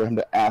okay for him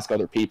to ask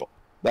other people.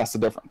 That's the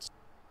difference.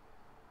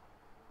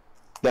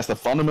 That's the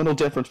fundamental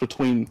difference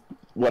between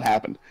what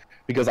happened.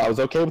 Because I was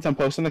okay with him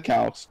posting the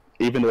calcs,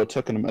 even though it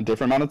took him a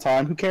different amount of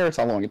time. Who cares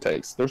how long it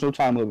takes? There's no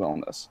time limit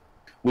on this.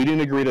 We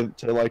didn't agree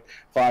to like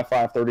 5,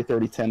 5, 30,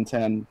 30, 10,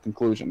 10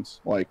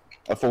 conclusions, like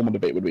a formal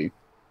debate would be.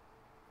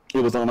 It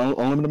was an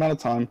unlimited amount of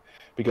time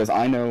because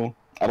I don't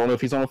know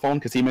if he's on a phone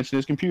because he mentioned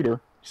his computer,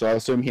 so I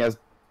assume he has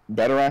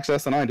better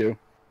access than I do.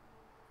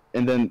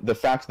 And then the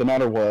fact of the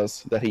matter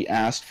was that he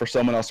asked for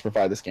someone else to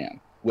provide the scan,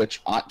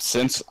 which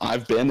since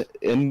I've been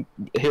in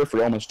here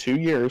for almost 2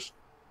 years,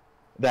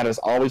 that has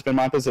always been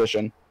my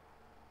position,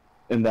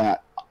 in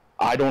that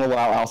I don't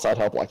allow outside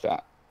help like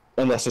that,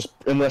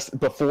 unless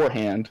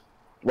beforehand,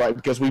 right?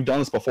 Because we've done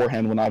this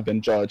beforehand when I've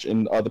been judge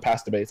in the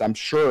past debates. I'm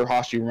sure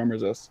Hashi remembers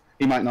this.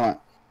 He might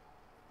not.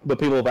 But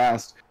people have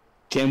asked,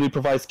 can we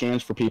provide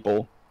scans for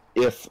people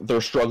if they're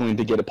struggling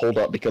to get it pulled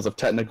up because of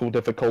technical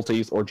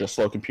difficulties or just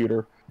slow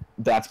computer?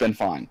 That's been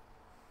fine.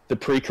 The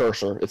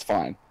precursor, it's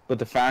fine. But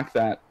the fact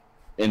that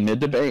in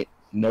mid-debate,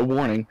 no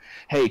warning,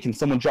 hey, can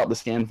someone drop the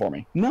scan for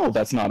me? No,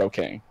 that's not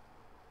okay.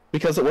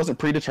 Because it wasn't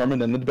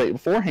predetermined in the debate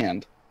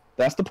beforehand.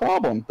 That's the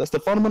problem. That's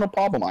the fundamental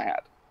problem I had.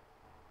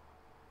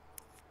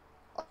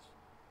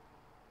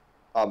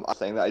 I'm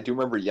saying that I do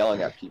remember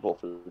yelling at people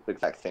for the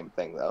exact same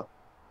thing, though.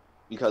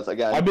 Because,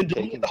 again, I've been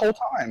doing it the whole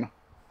time.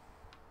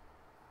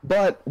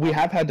 But we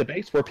have had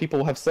debates where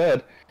people have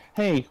said,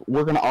 hey,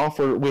 we're going to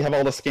offer, we have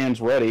all the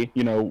scans ready,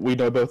 we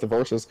know both the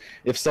verses.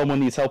 If someone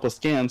needs help with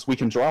scans, we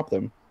can drop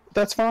them.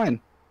 That's fine.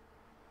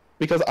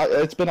 Because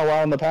it's been a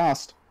while in the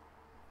past.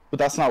 But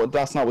that's not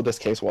what this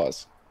case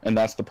was. And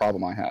that's the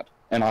problem I had.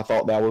 And I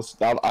thought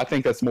I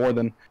think that's more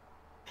than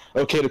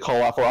okay to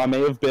call out for. I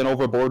may have been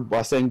overboard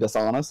by saying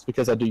dishonest,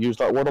 because I do use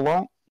that word a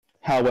lot.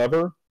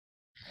 However,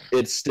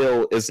 it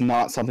still is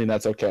not something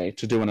that's okay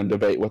to do in a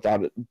debate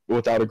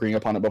without agreeing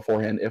upon it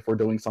beforehand if we're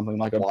doing something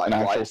like an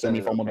actual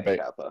semi-formal debate.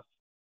 Kappa?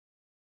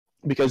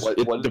 Because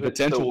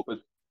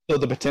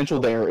the potential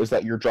there is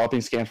that you're dropping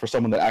scans for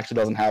someone that actually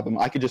doesn't have them.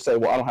 I could just say,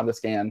 well, I don't have the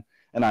scan,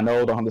 and I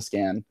know I don't have the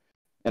scan,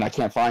 and I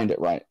can't find it,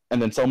 right?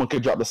 And then someone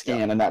could drop the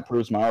scan, and that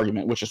proves my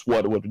argument, which is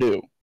what it would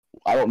do.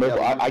 I don't know.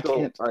 Yeah, I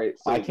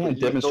can't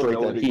demonstrate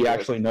that he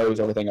actually knows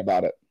everything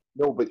about it.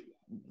 No, but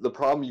the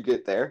problem you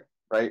get there,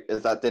 right,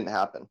 is that didn't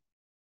happen.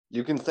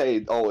 You can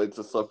say, oh, it's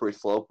a slippery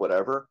slope,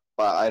 whatever,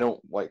 but I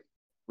don't,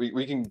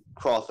 we can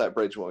cross that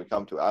bridge when we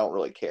come to it. I don't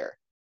really care.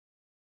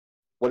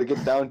 What it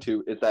gets down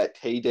to is that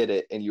Tae did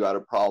it, and you had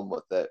a problem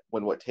with it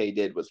when what Tae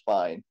did was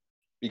fine,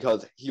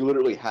 because he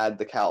literally had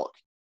the calc.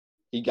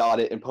 He got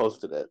it and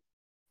posted it.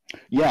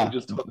 Yeah,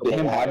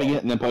 him having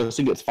it and then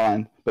posting it's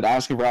fine, but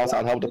asking for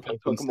outside help to post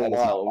took him a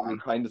while. We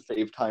kind of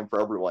saved time for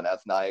everyone, as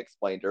Nye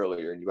explained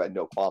earlier, and you had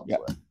no problems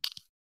with.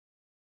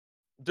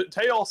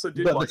 Tae also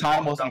did. But the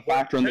time wasn't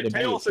factoring the debate.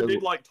 Tae also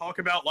did talk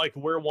about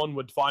where one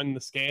would find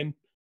the scan.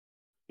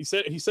 He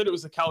said it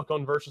was the calc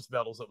on versus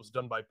battles that was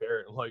done by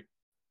Barrett,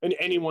 and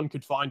anyone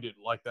could find it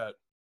like that.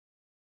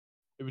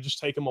 It would just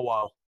take him a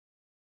while.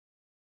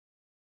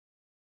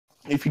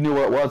 If you knew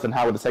where it was, then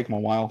how would it take him a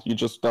while?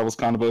 That was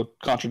kind of a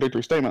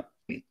contradictory statement.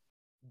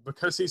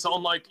 Because he's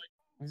on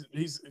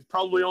he's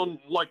probably on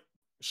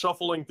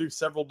shuffling through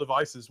several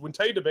devices. When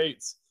Tae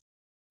debates,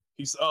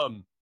 he's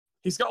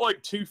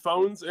got 2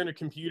 phones and a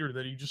computer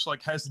that he just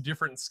has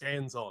different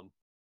scans on.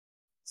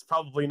 It's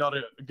probably not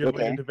a good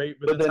way to debate,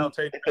 but that's how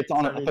Tae debates.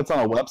 If it's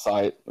on a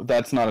website,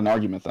 that's not an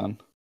argument then.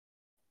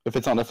 If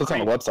it's on a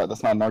website,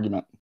 that's not an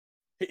argument.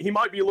 He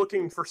might be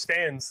looking for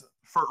scans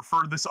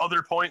for this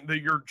other point that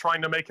you're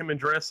trying to make him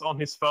address on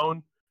his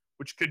phone,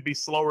 which could be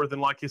slower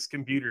than his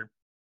computer,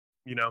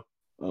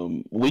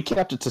 We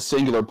kept it to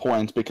singular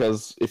points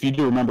because if you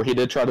do remember, he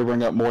did try to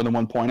bring up more than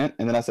one point,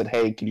 and then I said,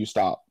 hey, can you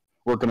stop?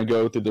 We're going to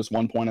go through this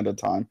one point at a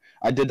time.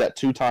 I did that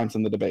 2 times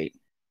in the debate.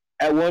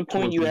 At one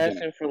point, you asked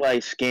him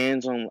for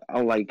scans on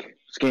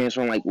scans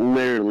from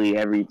literally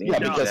everything. Yeah,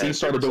 because he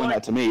started doing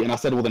that to me, and I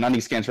said, "Well, then I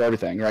need scans for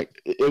everything." Right?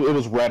 It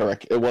was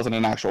rhetoric. It wasn't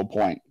an actual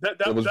point.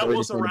 That was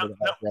around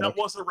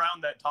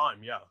that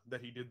time. Yeah,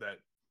 that he did that.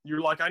 You're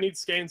like, I need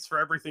scans for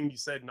everything you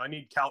said, and I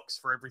need calcs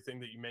for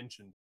everything that you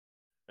mentioned,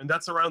 and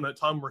that's around that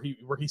time where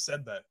he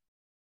said that.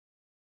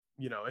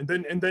 And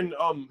then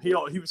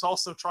he was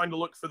also trying to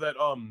look for that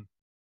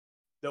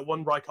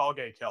one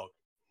Raikage calc.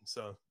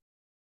 So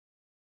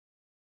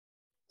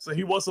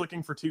he was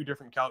looking for 2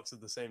 different calcs at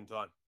the same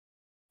time.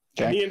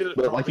 Okay,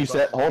 but like you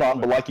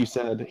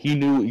said, he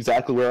knew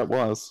exactly where it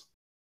was,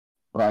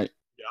 right?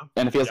 Yeah.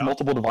 And if he has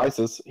multiple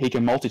devices, he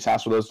can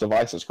multitask with those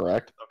devices,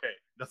 correct? Okay,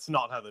 that's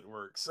not how that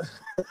works.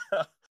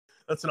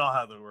 That's not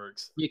how that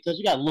works. Because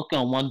you got to look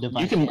on one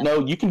device.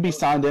 You can be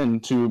signed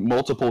in to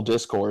multiple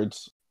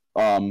Discords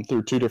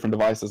through 2 different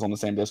devices on the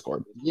same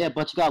Discord. Yeah,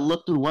 but you got to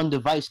look through one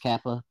device,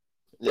 Kappa.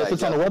 Yeah, if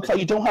it's on a website,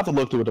 you don't have to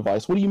look through a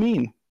device. What do you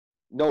mean?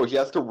 No, he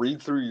has to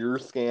read through your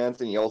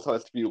scans, and he also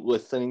has to be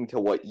listening to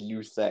what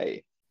you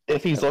say.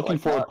 If he's looking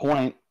for a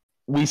point,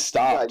 we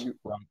stopped.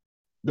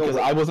 Because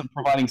I wasn't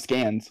providing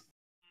scans.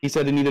 He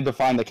said he needed to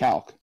find the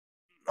calc.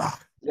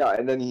 Yeah,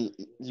 and then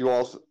you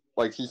also,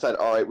 like, he said,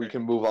 all right, we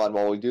can move on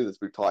while we do this.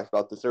 We talked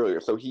about this earlier.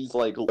 So he's,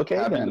 like,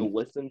 having to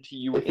listen to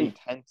you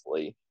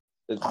intensely.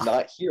 It's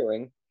not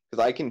hearing,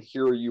 because I can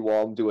hear you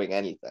while I'm doing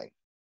anything.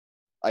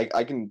 I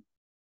can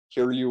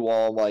hear you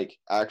while I'm, like,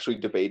 actually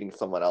debating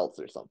someone else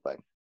or something.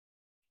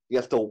 He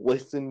has to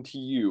listen to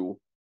you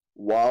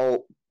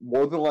while,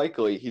 more than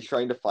likely, he's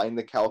trying to find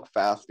the calc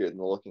faster than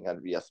looking at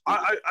VSP.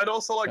 I'd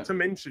also like to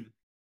mention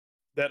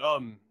that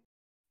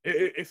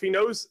if he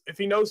knows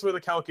where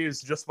the calc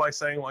is just by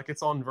saying like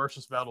it's on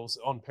versus battles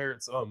on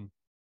Parrot's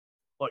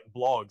like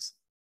blogs,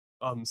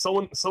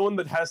 someone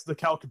that has the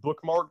calc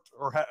bookmarked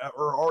or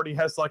already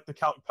has like the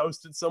calc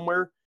posted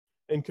somewhere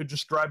and could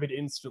just grab it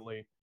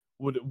instantly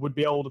would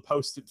be able to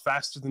post it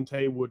faster than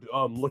Tae would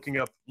looking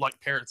up like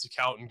Parrot's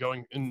account and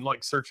going and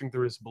like searching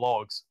through his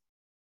blogs.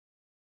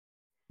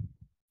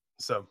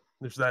 So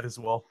there's that as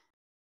well.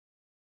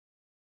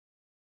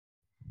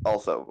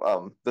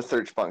 Also, the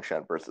search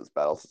function versus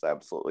battles is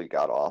absolutely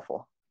god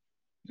awful.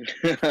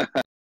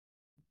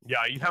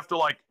 Yeah, you'd have to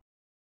like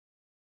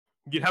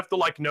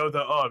know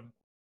the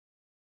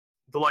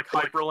like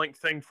hyperlink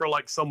thing for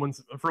like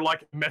for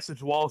like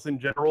message walls in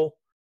general,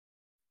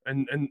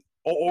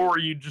 or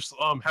you just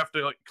have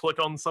to like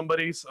click on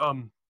somebody's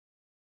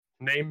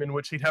name in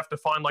which he'd have to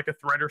find like a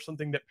thread or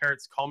something that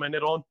Parrots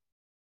commented on.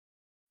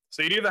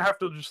 So you'd either have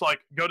to just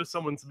like go to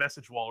someone's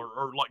message wall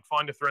or like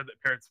find a thread that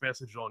Parrots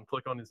messaged on,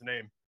 click on his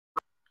name.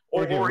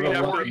 Or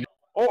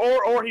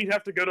he'd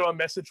have to go to a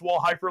message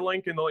wall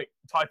hyperlink and like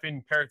type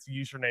in Parrot's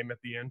username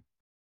at the end.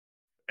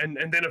 And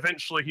then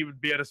eventually he would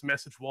be at his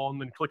message wall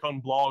and then click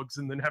on blogs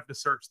and then have to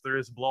search through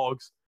his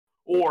blogs.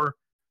 Or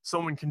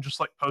someone can just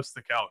like post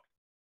the calc.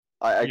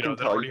 I can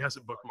that already has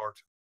it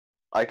bookmarked.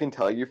 I can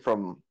tell you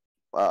from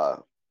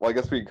well, I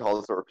guess we can call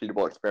this a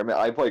repeatable experiment.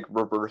 I've like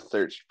reverse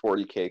searched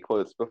 40K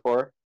quotes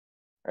before,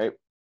 right?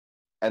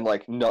 And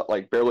like not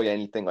like barely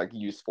anything like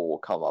useful will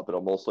come up.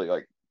 It'll mostly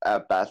like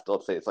at best,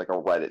 let's say it's like a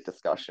Reddit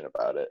discussion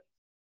about it.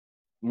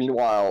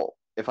 Meanwhile,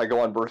 if I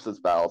go on Versus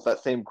Battles, that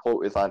same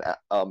quote is on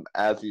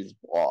Azzy's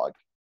blog.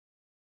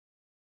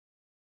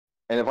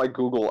 And if I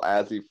Google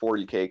Azzy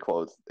 40K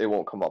quotes, it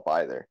won't come up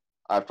either.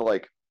 I have to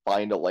like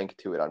find a link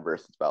to it on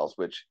Versus Battles,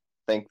 which,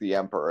 thank the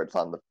Emperor, it's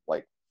on the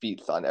like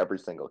feats on every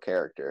single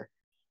character.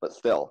 But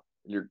still,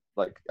 you're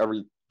like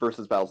every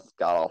Versus Battles is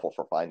god awful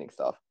for finding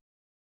stuff.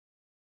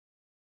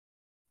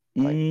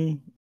 Like,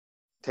 I'm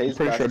pretty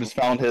sure I just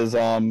found his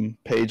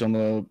page on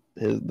the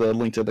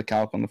link to the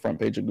calc on the front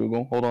page of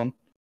Google. Hold on,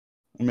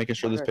 I'm making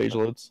sure this page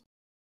loads.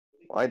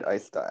 Why'd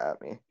Ice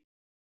at me?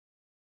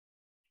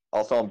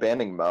 Also, I'm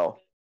banning Mo.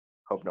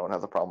 Hope no one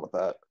has a problem with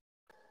that.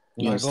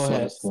 Yeah, go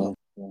ahead.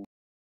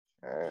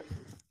 Alright.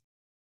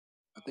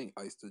 I think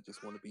Ice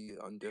just want to be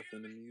undeaf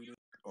and unmuted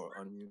or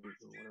unmuted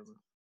or whatever.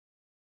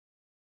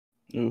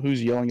 Ooh,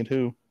 who's yelling at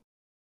who?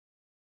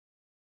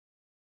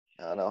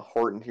 I don't know.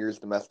 Horton hears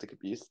domestic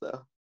abuse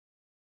though.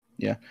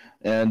 Yeah,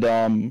 and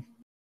I'm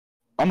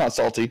not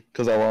salty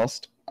because I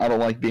lost. I don't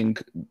like being.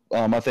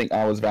 I think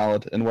I was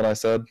valid in what I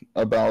said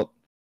about,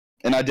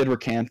 and I did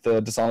recant the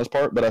dishonest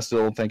part, but I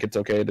still think it's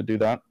okay to do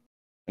that,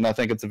 and I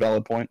think it's a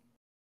valid point.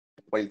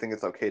 Wait, you think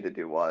it's okay to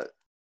do what?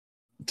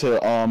 To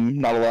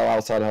not allow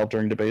outside help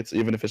during debates,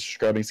 even if it's just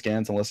grabbing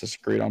scans, unless it's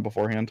agreed on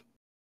beforehand.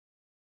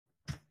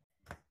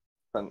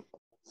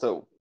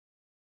 So.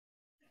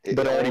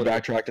 But I already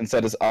backtracked and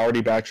said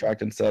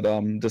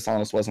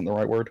dishonest wasn't the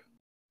right word.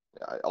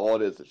 Yeah, all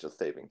it is just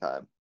saving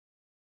time.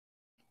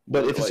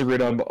 But if it's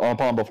agreed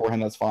upon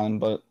beforehand, that's fine.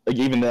 But like,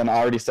 even then, I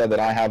already said that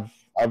I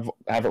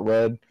haven't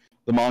read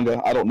the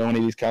manga. I don't know any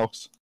of these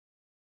calcs.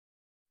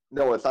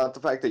 No, it's not the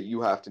fact that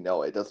you have to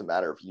know it. It doesn't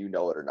matter if you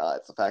know it or not.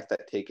 It's the fact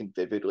that Tae can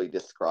vividly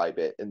describe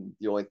it, and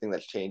the only thing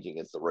that's changing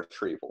is the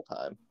retrieval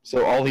time.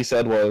 So all he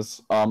said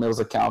was it was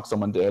a calc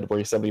someone did where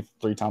he's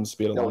 73 times the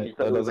speed of light.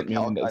 That doesn't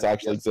mean it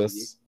actually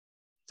exists.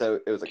 So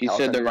it was a calc. He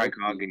said the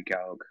Raikage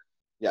calc.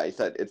 Yeah, he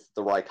said it's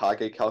the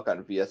Raikage calc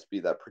on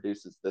VSB that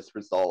produces this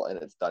result, and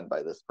it's done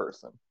by this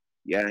person.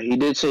 Yeah, he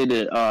did say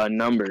the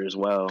number as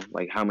well,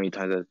 like how many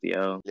times that's the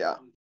L. Yeah.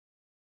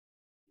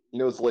 He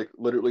knows like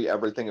literally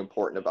everything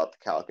important about the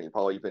calc, and he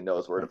probably even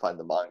knows where to find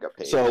the manga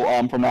page.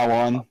 So from now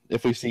on,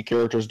 if we see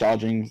characters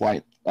dodging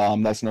light,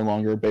 that's no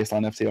longer based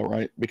on FTL,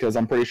 right? Because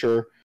I'm pretty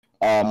sure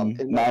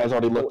Niall's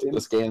already looked at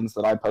the scans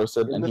that I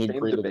posted, and he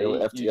agreed to do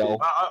FTL.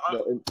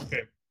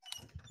 Okay.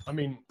 I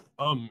mean,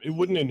 it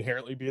wouldn't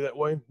inherently be that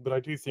way, but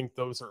I do think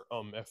those are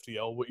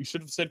FTL. What you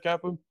should have said,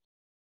 Kappa,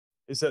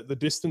 is that the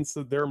distance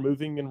that they're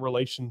moving in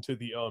relation to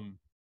the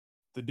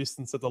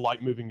distance that the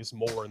light moving is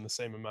more in the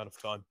same amount of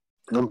time.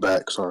 I'm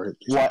back, sorry.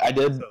 Well, I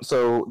did,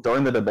 so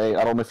during the debate,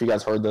 I don't know if you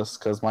guys heard this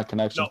because my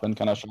connection's been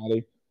kind of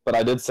shoddy, but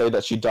I did say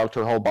that she ducked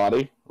her whole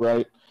body,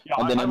 right? Yeah,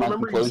 and then in my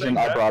conclusion,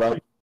 I brought up,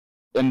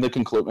 I brought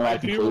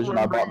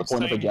the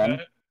point up again.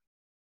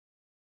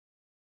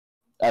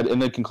 In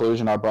the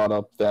conclusion, I brought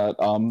up that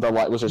the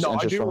light was just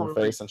inches from her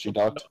face and she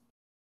ducked.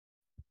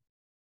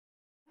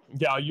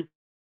 Yeah,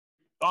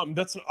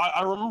 That's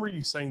I remember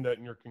you saying that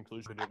in your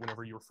conclusion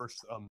whenever you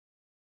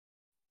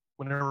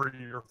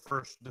were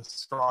first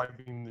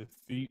describing the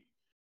feat.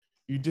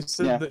 You just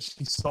said that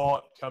she saw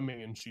it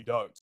coming and she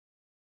ducked.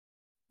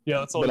 Yeah,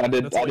 that's all. But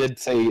I did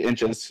say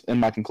inches in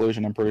my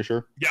conclusion. I'm pretty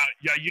sure. Yeah,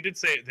 you did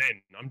say it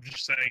then. I'm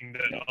just saying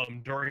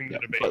that during the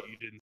debate you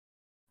didn't.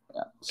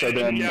 Yeah. So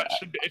then,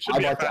 it should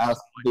I'd like to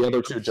ask the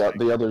other two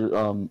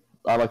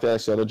I'd like to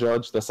ask the other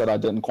judge that said I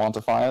didn't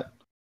quantify it.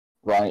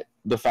 Right,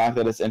 the fact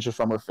that it's inches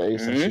from her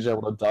face and she's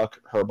able to duck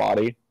her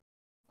body.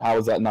 How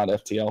is that not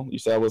FTL? You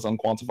said it was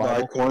unquantifiable.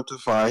 By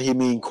quantify, he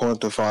mean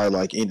quantify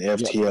like in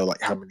FTL,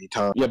 like how many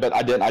times? Yeah, but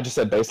I didn't. I just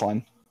said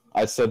baseline.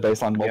 I said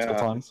baseline multiple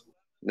times.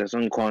 That's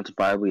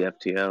unquantifiably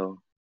FTL.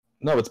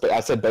 No, I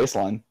said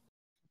baseline.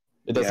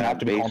 It doesn't have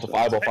to be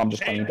quantifiable if I'm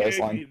just claiming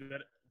baseline.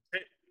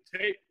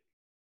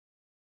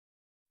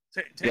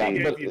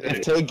 But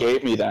if Tay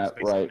gave me that,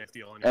 right,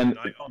 and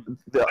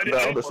the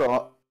other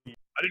so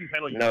I didn't pay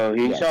like no,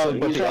 he's talking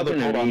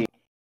to me.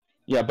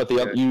 Yeah, but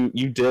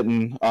you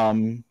didn't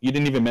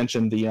even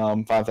mention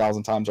the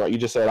 5,000 times, right? You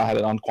just said I had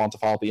it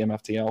unquantifiable the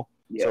MFTL.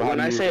 Yeah,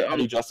 so how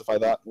do you justify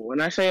that? When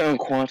I say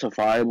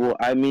unquantifiable,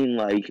 I mean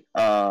like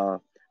by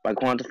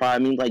quantify I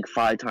mean like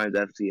 5 times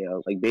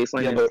FTL. Like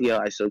baseline FTL,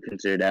 I still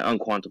consider that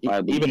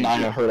unquantifiable. Even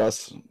Naya heard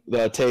us.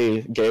 The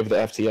Tay gave the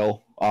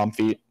FTL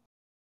feat.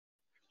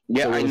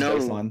 Yeah, so I know.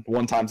 Baseline,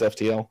 1 times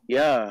FTL.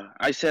 Yeah,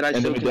 I said I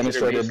still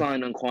consider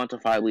baseline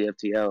unquantifiably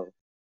FTL.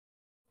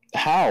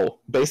 How?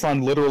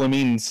 Baseline literally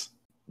means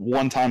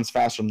 1 times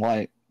faster than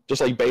light. Just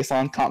like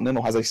baseline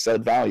continental has a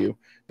set value.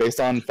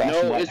 Baseline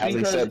faster than light has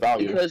a set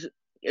value.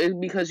 It's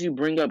because you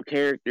bring up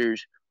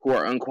characters who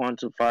are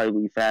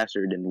unquantifiably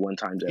faster than 1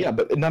 times. Yeah,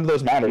 but none of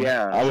those matter.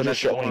 Yeah, I was just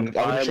showing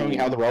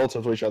how they're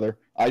relative to each other.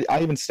 I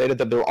even stated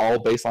that they're all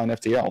baseline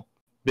FTL,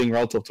 being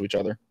relative to each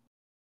other.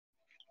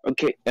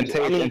 Okay, and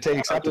Tay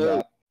accepted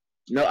that.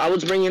 No, I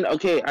was bringing.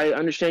 Okay, I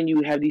understand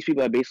you have these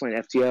people at baseline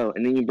FTL,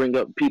 and then you bring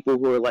up people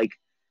who are like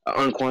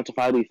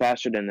unquantifiably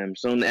faster than them.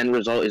 So the end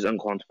result is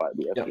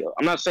unquantifiably FTL. Yep.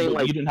 I'm not saying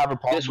like you didn't have a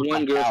problem this with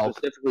one girl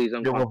specifically is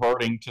unquantifiable. You're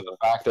reverting to the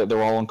fact that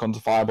they're all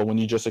unquantifiable when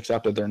you just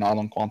accepted they're not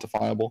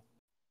unquantifiable.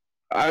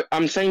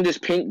 I'm saying this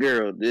pink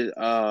girl,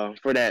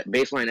 for that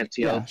baseline FTL.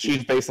 Yeah,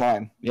 she's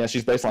baseline. Yeah,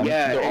 she's baseline.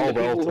 Yeah, they're all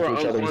the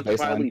relative people who to each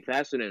are other. unquantifiably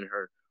faster than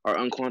her are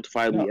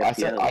unquantifiably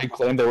FTL. I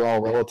claimed they were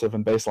all relative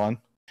in baseline.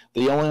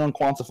 The only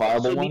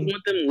unquantifiable one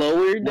want them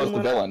lower was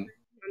the villain.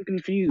 I'm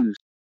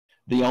confused.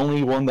 The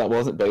only one that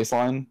wasn't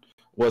baseline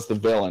was the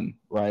villain,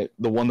 right?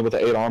 The one with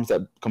the 8 arms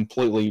that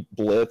completely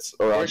blitz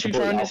or Are you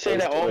trying to say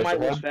that All Might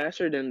was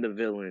faster than the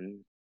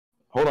villain?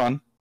 Hold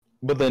on.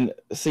 But then,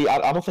 see,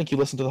 I don't think you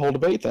listened to the whole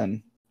debate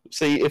then.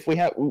 See, if we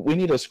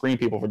need to screen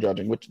people for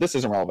judging, which this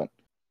isn't relevant.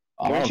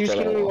 Aren't you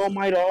screening All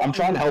Might off? I'm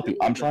trying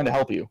to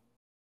help you.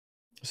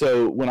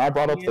 So when I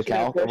brought up the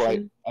calc,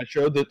 right, I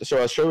showed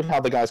how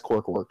the guy's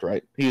quirk worked,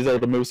 right? He's able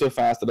to move so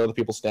fast that other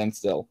people stand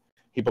still.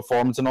 He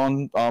performs it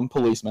on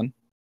policemen,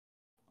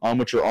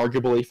 which are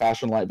arguably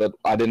faster than light, but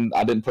I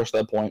didn't push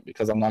that point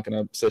because I'm not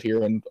going to sit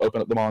here and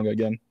open up the manga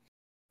again.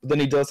 But then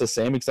he does the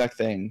same exact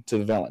thing to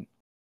the villain.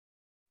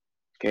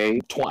 Okay.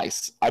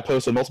 Twice. I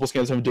posted multiple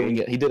scans of him doing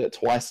it. He did it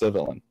twice to the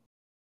villain.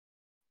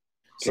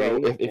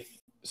 Okay.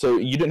 So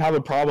you didn't have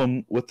a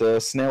problem with the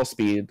snail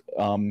speed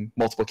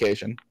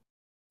multiplication.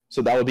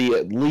 So that would be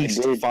at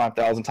least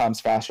 5,000 times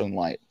faster than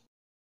light.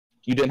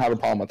 You didn't have a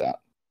problem with that.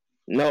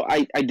 No,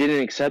 I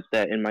didn't accept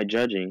that in my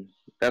judging.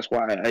 That's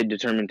why I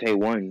determined Tay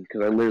won,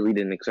 because I literally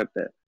didn't accept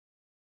that.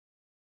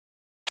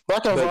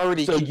 Like I've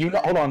already. So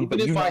hold on, but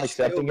you're not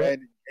accepting it.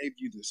 Gave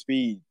you the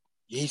speed.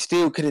 He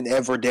still couldn't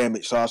ever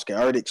damage Sasuke.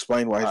 I already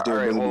explained why his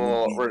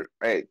durability.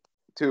 Right.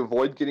 To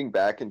avoid getting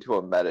back into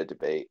a meta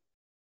debate,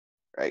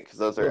 right? Because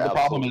those are the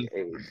problem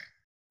is.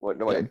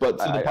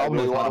 The problem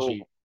is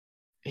Hashi.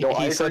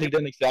 He said he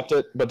didn't accept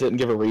it, but didn't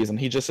give a reason.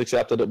 He just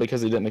accepted it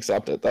because he didn't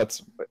accept it.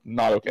 That's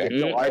not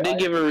okay. I did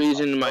give a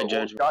reason in my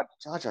judgment.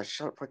 Jaja,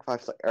 shut up for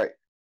 5 seconds. All right.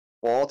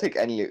 Well, I'll take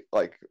any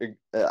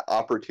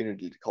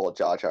opportunity to call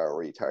Jaja a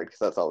retard because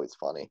that's always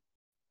funny.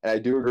 And I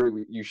do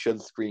agree you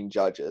should screen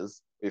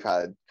judges. We've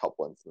had a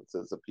couple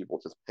instances of people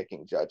just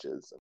picking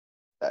judges, and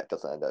that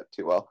doesn't end up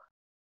too well.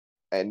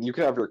 And you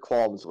can have your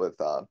qualms with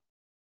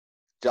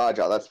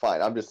Jaja. That's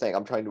fine. I'm just saying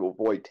I'm trying to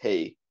avoid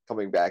Tay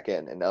coming back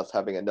in and us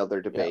having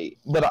another debate.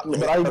 Yeah. But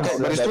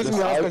excuse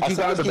me, Oscar, you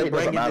guys keep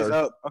bringing this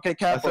up. Okay,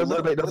 Kappa,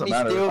 let me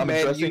still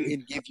man you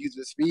and give you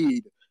the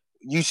speed.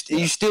 You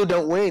still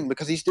don't win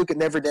because he still could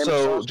never damage.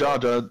 So,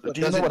 Jaja,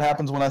 do you know what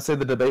happens when I say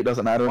the debate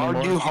doesn't matter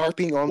anymore? Are you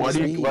harping on the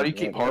speed? Why do you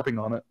keep harping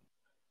on it?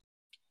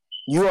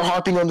 You are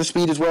harping on the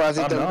speed as well as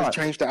it doesn't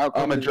change the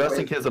outcome. I'm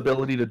addressing his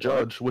ability to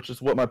judge, which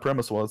is what my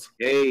premise was.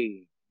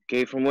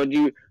 Okay, from what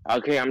you...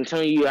 Okay, I'm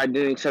telling you, I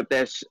didn't accept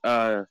that,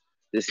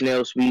 the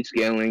snail speed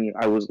scaling.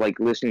 I was, like,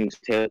 listening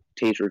to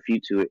Tate's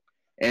refute to it.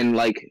 And,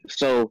 like,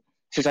 so,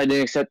 since I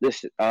didn't accept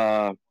this,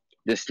 the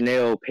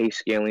snail pace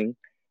scaling,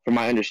 from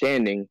my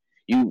understanding,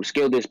 you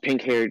scaled this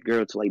pink-haired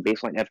girl to, like,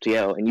 baseline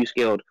FTL, and you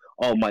scaled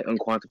All Might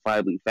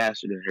unquantifiably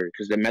faster than her,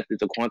 because the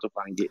methods of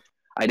quantifying it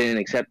I didn't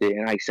accept it,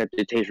 and I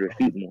accepted Tae's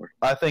refute more.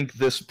 I think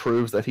this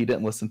proves that he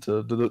didn't listen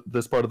to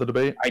this part of the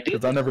debate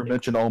because I never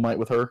mentioned All Might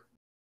with her.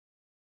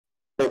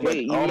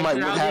 Okay, All Might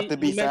would have to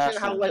be you mentioned faster.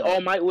 how like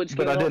All Might would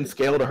scale. But I didn't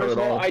scale to her at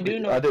all. I do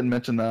know. I didn't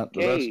mention that.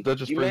 Okay, That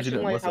just you proves you mentioned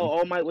didn't like listen. how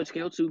All Might would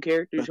scale 2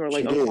 characters who are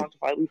like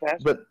unquantifiably faster.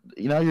 But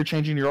now you're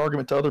changing your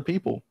argument to other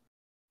people.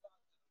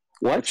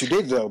 What you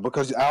did though,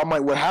 because All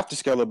Might would have to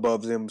scale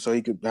above them, so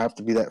he could have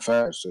to be that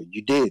fast. So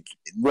you did,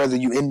 whether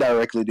you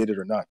indirectly did it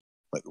or not.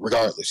 Like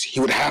regardless, he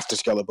would have to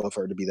scale above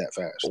her to be that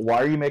fast. Why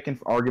are you making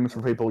arguments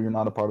for people you're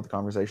not a part of the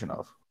conversation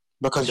of?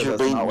 Because you're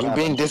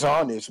being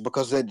dishonest.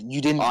 Because that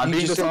you didn't. I'm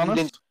being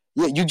dishonest.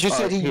 You just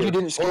said you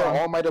didn't scale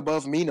All Might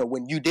above Mina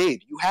when you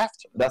did. You have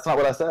to. That's not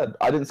what I said.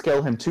 I didn't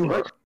scale him to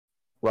her.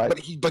 Right.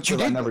 But you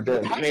did. I never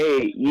did.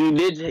 Hey, you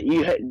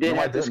did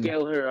have to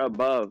scale her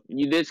above.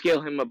 You did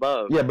scale him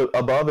above. Yeah, but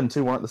above and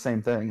to weren't the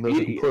same thing. Those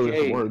are completely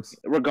different words.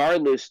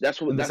 Regardless,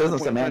 that's what this that's isn't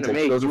the point I'm trying to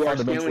semantics. make. Those are You are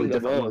fundamentally scaling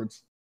different above.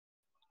 words.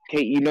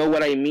 Okay, you know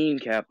what I mean,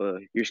 Kappa.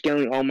 You're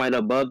scaling All Might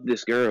above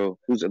this girl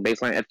who's a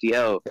baseline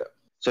FTL. Yeah.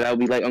 So that would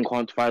be like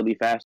unquantifiably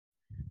fast.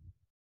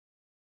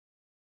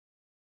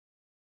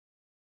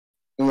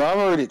 Well, I've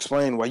already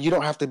explained why you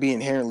don't have to be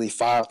inherently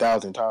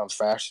 5,000 times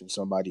faster than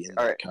somebody in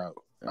that count.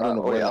 I don't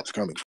know where that's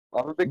coming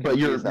from. But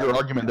your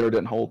argument there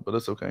didn't hold, but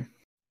it's okay.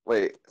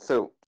 Wait,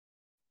 so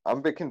I'm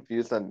a bit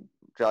confused on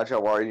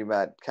Jaja. Why are you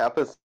mad?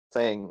 Kappa's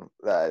saying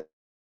that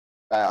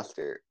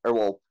faster, or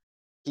well,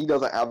 he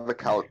doesn't have a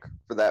calc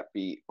for that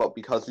beat, but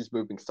because he's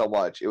moving so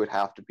much, it would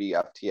have to be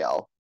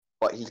FTL.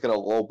 But he's gonna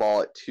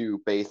lowball it to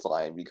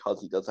baseline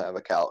because he doesn't have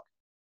a calc,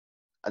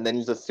 and then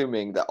he's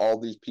assuming that all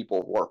these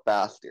people who are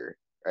faster,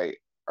 right,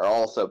 are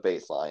also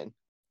baseline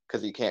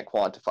because he can't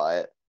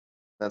quantify it.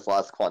 That's the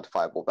last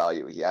quantifiable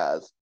value he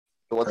has.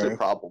 So what's your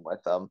problem with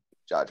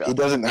Jaja? He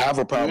doesn't have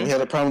a problem. He had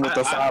a problem with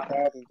the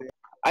 5,000.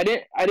 I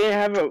didn't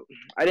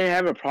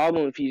have a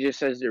problem if he just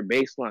says they're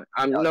baseline.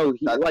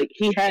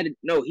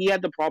 He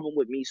had the problem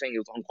with me saying it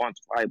was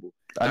unquantifiable.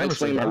 I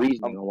explained my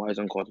reasoning on why it's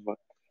unquantifiable.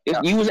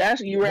 You were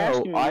asking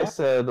me. I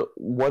said,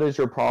 what is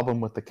your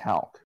problem with the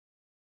calc?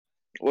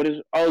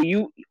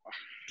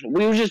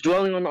 We were just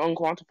dwelling on the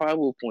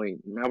unquantifiable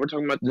point. Now we're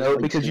talking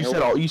about because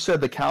you said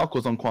the calc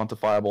was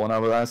unquantifiable, and I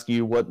would ask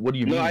you what do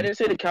you mean? No, I didn't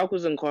say the calc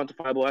was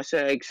unquantifiable. I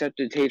said I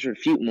accepted Tae's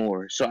refute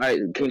more, so I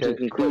came to the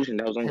conclusion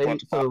that was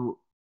unquantifiable. So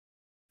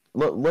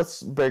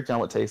let's break down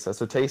what Tae said.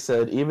 So Tae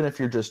said even if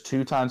you're just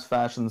 2 times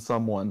faster than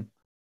someone,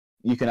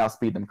 you can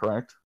outspeed them,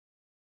 correct?